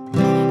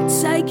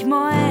 Take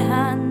my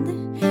hand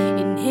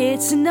in here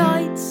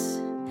tonight,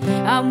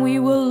 and we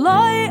will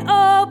light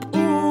up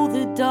all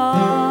the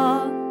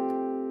dark.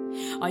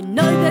 I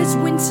know there's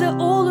winter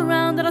all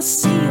around, and I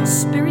see your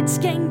spirits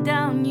getting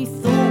down. You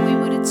thought we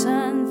would have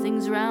turned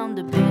things around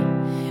a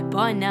bit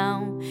by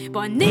now, but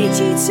I need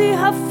you to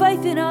have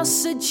faith in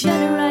us, a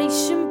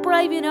generation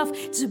brave enough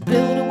to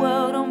build a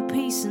world on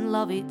peace and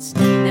love. It's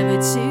never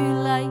too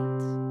late.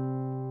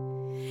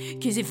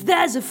 'Cause if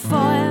there's a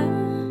fire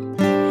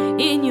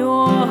in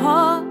your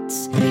heart,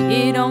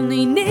 it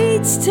only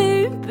needs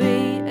to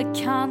be a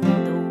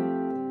candle.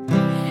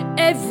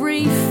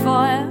 Every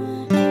fire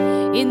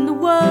in the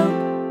world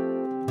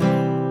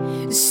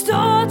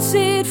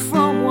started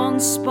from one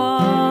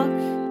spark.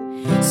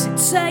 So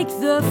take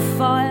the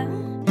fire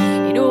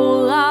in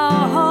all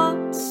our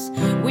hearts.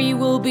 We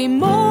will be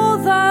more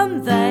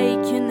than they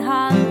can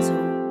handle.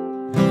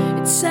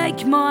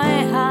 Take my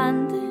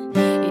hand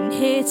in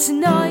here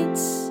tonight,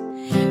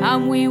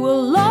 and we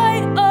will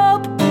light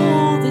up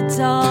all the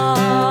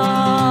dark.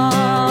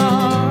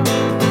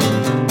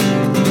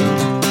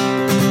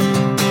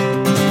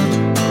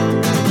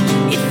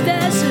 If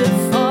there's a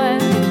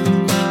fire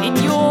in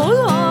your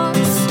heart,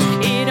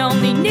 it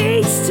only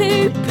needs to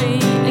be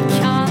a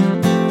candle.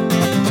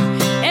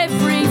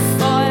 Every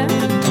fire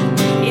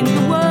in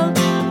the world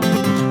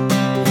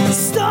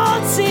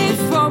started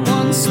from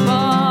one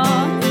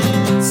spark.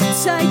 So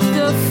take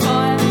the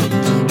fire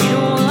in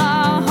all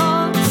our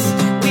hearts.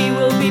 We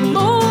will be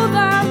more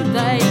than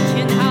they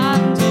can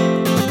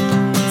handle.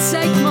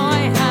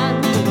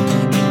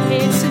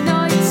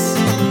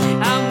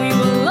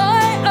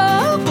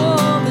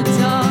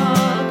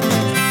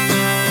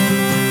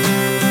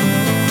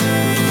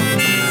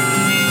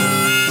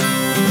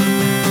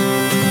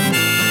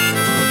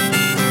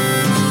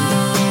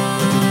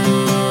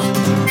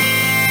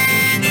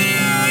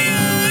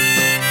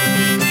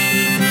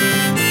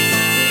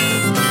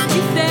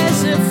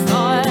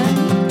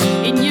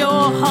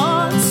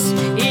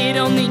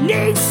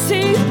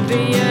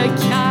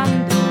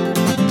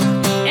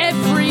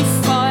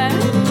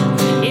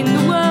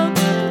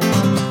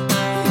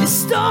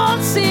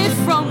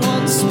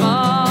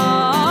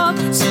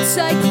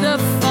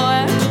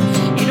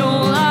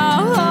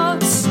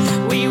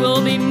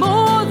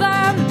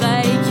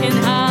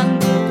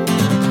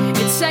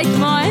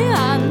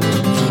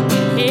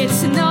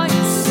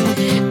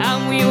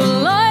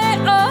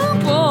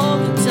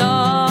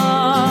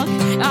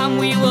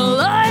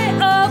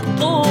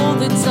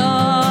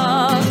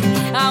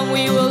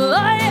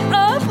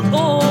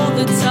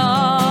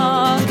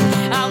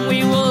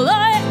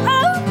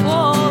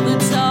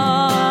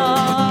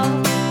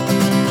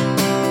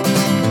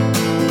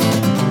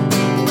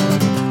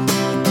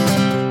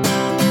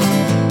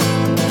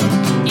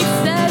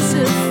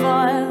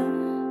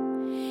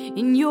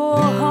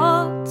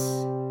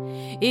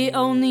 It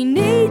only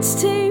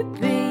needs to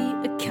be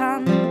a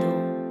candle.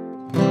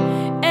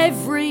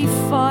 Every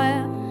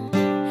fire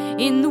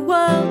in the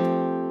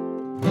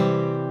world,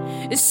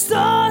 it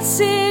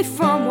started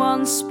from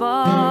one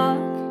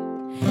spark.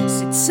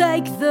 So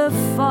take the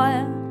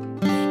fire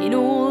in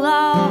all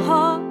our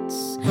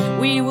hearts.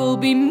 We will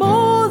be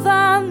more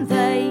than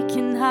they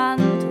can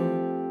handle.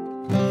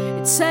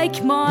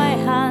 Take my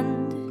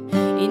hand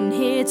in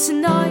here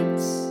tonight,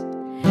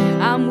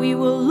 and we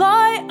will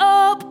light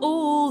up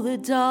all the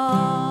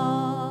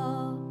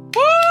dark.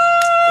 Woo!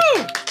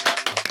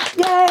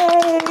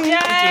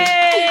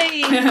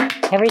 Yay! Yay!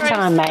 Every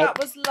time, mate. That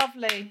was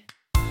lovely.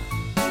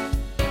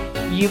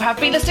 You have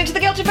been listening to The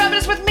Guilty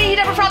Feminist with me,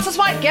 Deborah Frances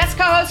White, guest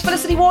co-host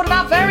Felicity Ward, and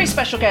our very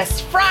special guests,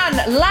 Fran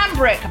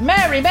Lambrick,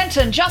 Mary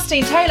Menton,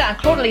 Justine Taylor, and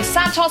Claudelie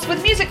Santos,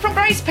 with music from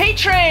Grace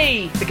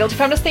Petrie. The Guilty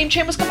Feminist theme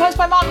tune was composed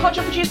by Mark Hodge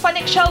and produced by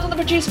Nick Sheldon. The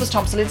producer was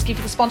Tom Salinsky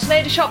for the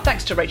Spontaneity Shop.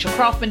 Thanks to Rachel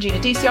Craftman, Gina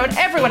Dicio, and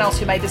everyone else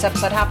who made this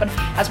episode happen,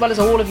 as well as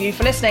all of you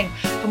for listening.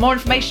 For more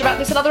information about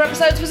this and other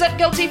episodes, visit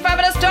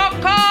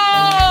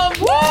guiltyfeminist.com.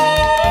 Woo!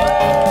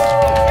 Yeah!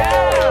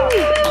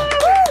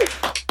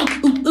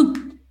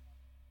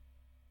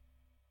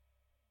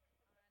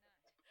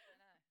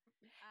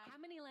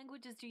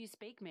 Languages do you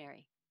speak,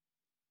 Mary?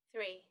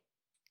 3.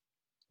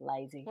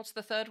 Lazy. What's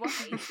the third one?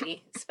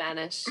 Easy.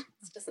 Spanish.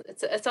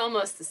 It's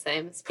almost the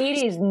same.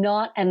 It is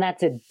not, and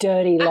that's a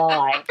dirty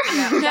lie.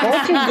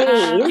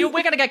 Portuguese.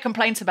 We're going to get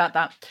complaints about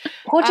that.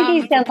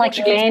 Portuguese sounds like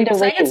Mandarin.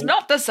 Saying it's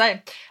not the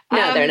same.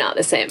 No, they're not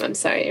the same. I'm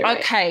sorry. You're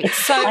okay, right.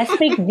 so I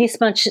speak this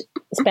much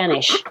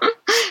Spanish,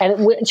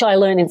 which I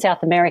learned in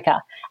South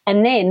America.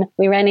 And then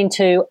we ran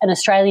into an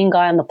Australian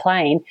guy on the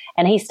plane,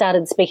 and he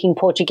started speaking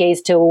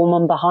Portuguese to a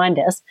woman behind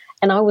us.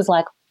 And I was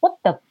like, what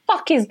the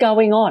fuck is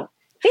going on?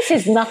 This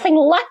is nothing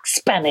like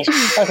Spanish.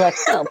 I was like,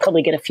 I'll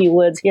probably get a few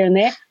words here and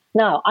there.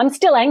 No, I'm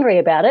still angry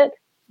about it.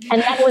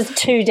 And that was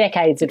 2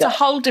 decades ago. It's a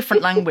whole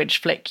different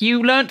language, Flick.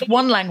 You learnt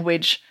one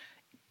language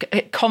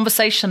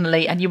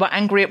conversationally and you were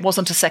angry it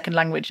wasn't a second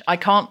language. I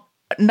can't...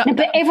 No,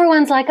 but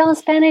everyone's like, oh,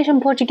 Spanish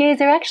and Portuguese,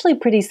 they're actually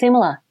pretty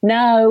similar.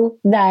 No,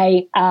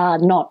 they are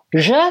not.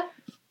 Je?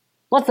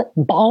 What's it?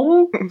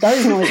 Bom?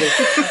 Those noises.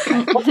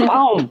 What's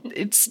bom?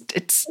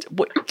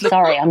 Look,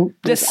 sorry,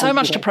 there's so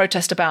much to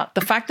protest about.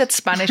 The fact that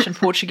Spanish and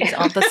Portuguese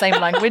aren't the same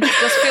language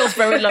just feels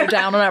very low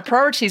down on our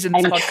priorities in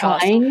this podcast.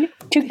 I'm trying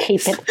to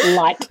keep it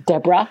light,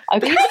 Deborah.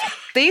 Okay.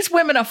 These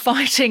women are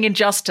fighting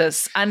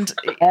injustice, and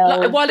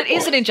while it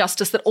is an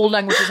injustice that all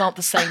languages aren't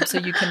the same, so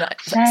you can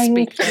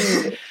speak.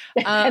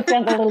 It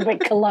sounds a little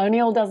bit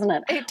colonial, doesn't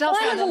it? It does.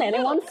 Why doesn't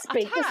anyone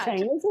speak the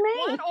same as me?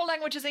 Why aren't all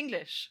languages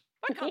English?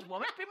 Why can't a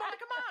woman be more like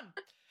a man?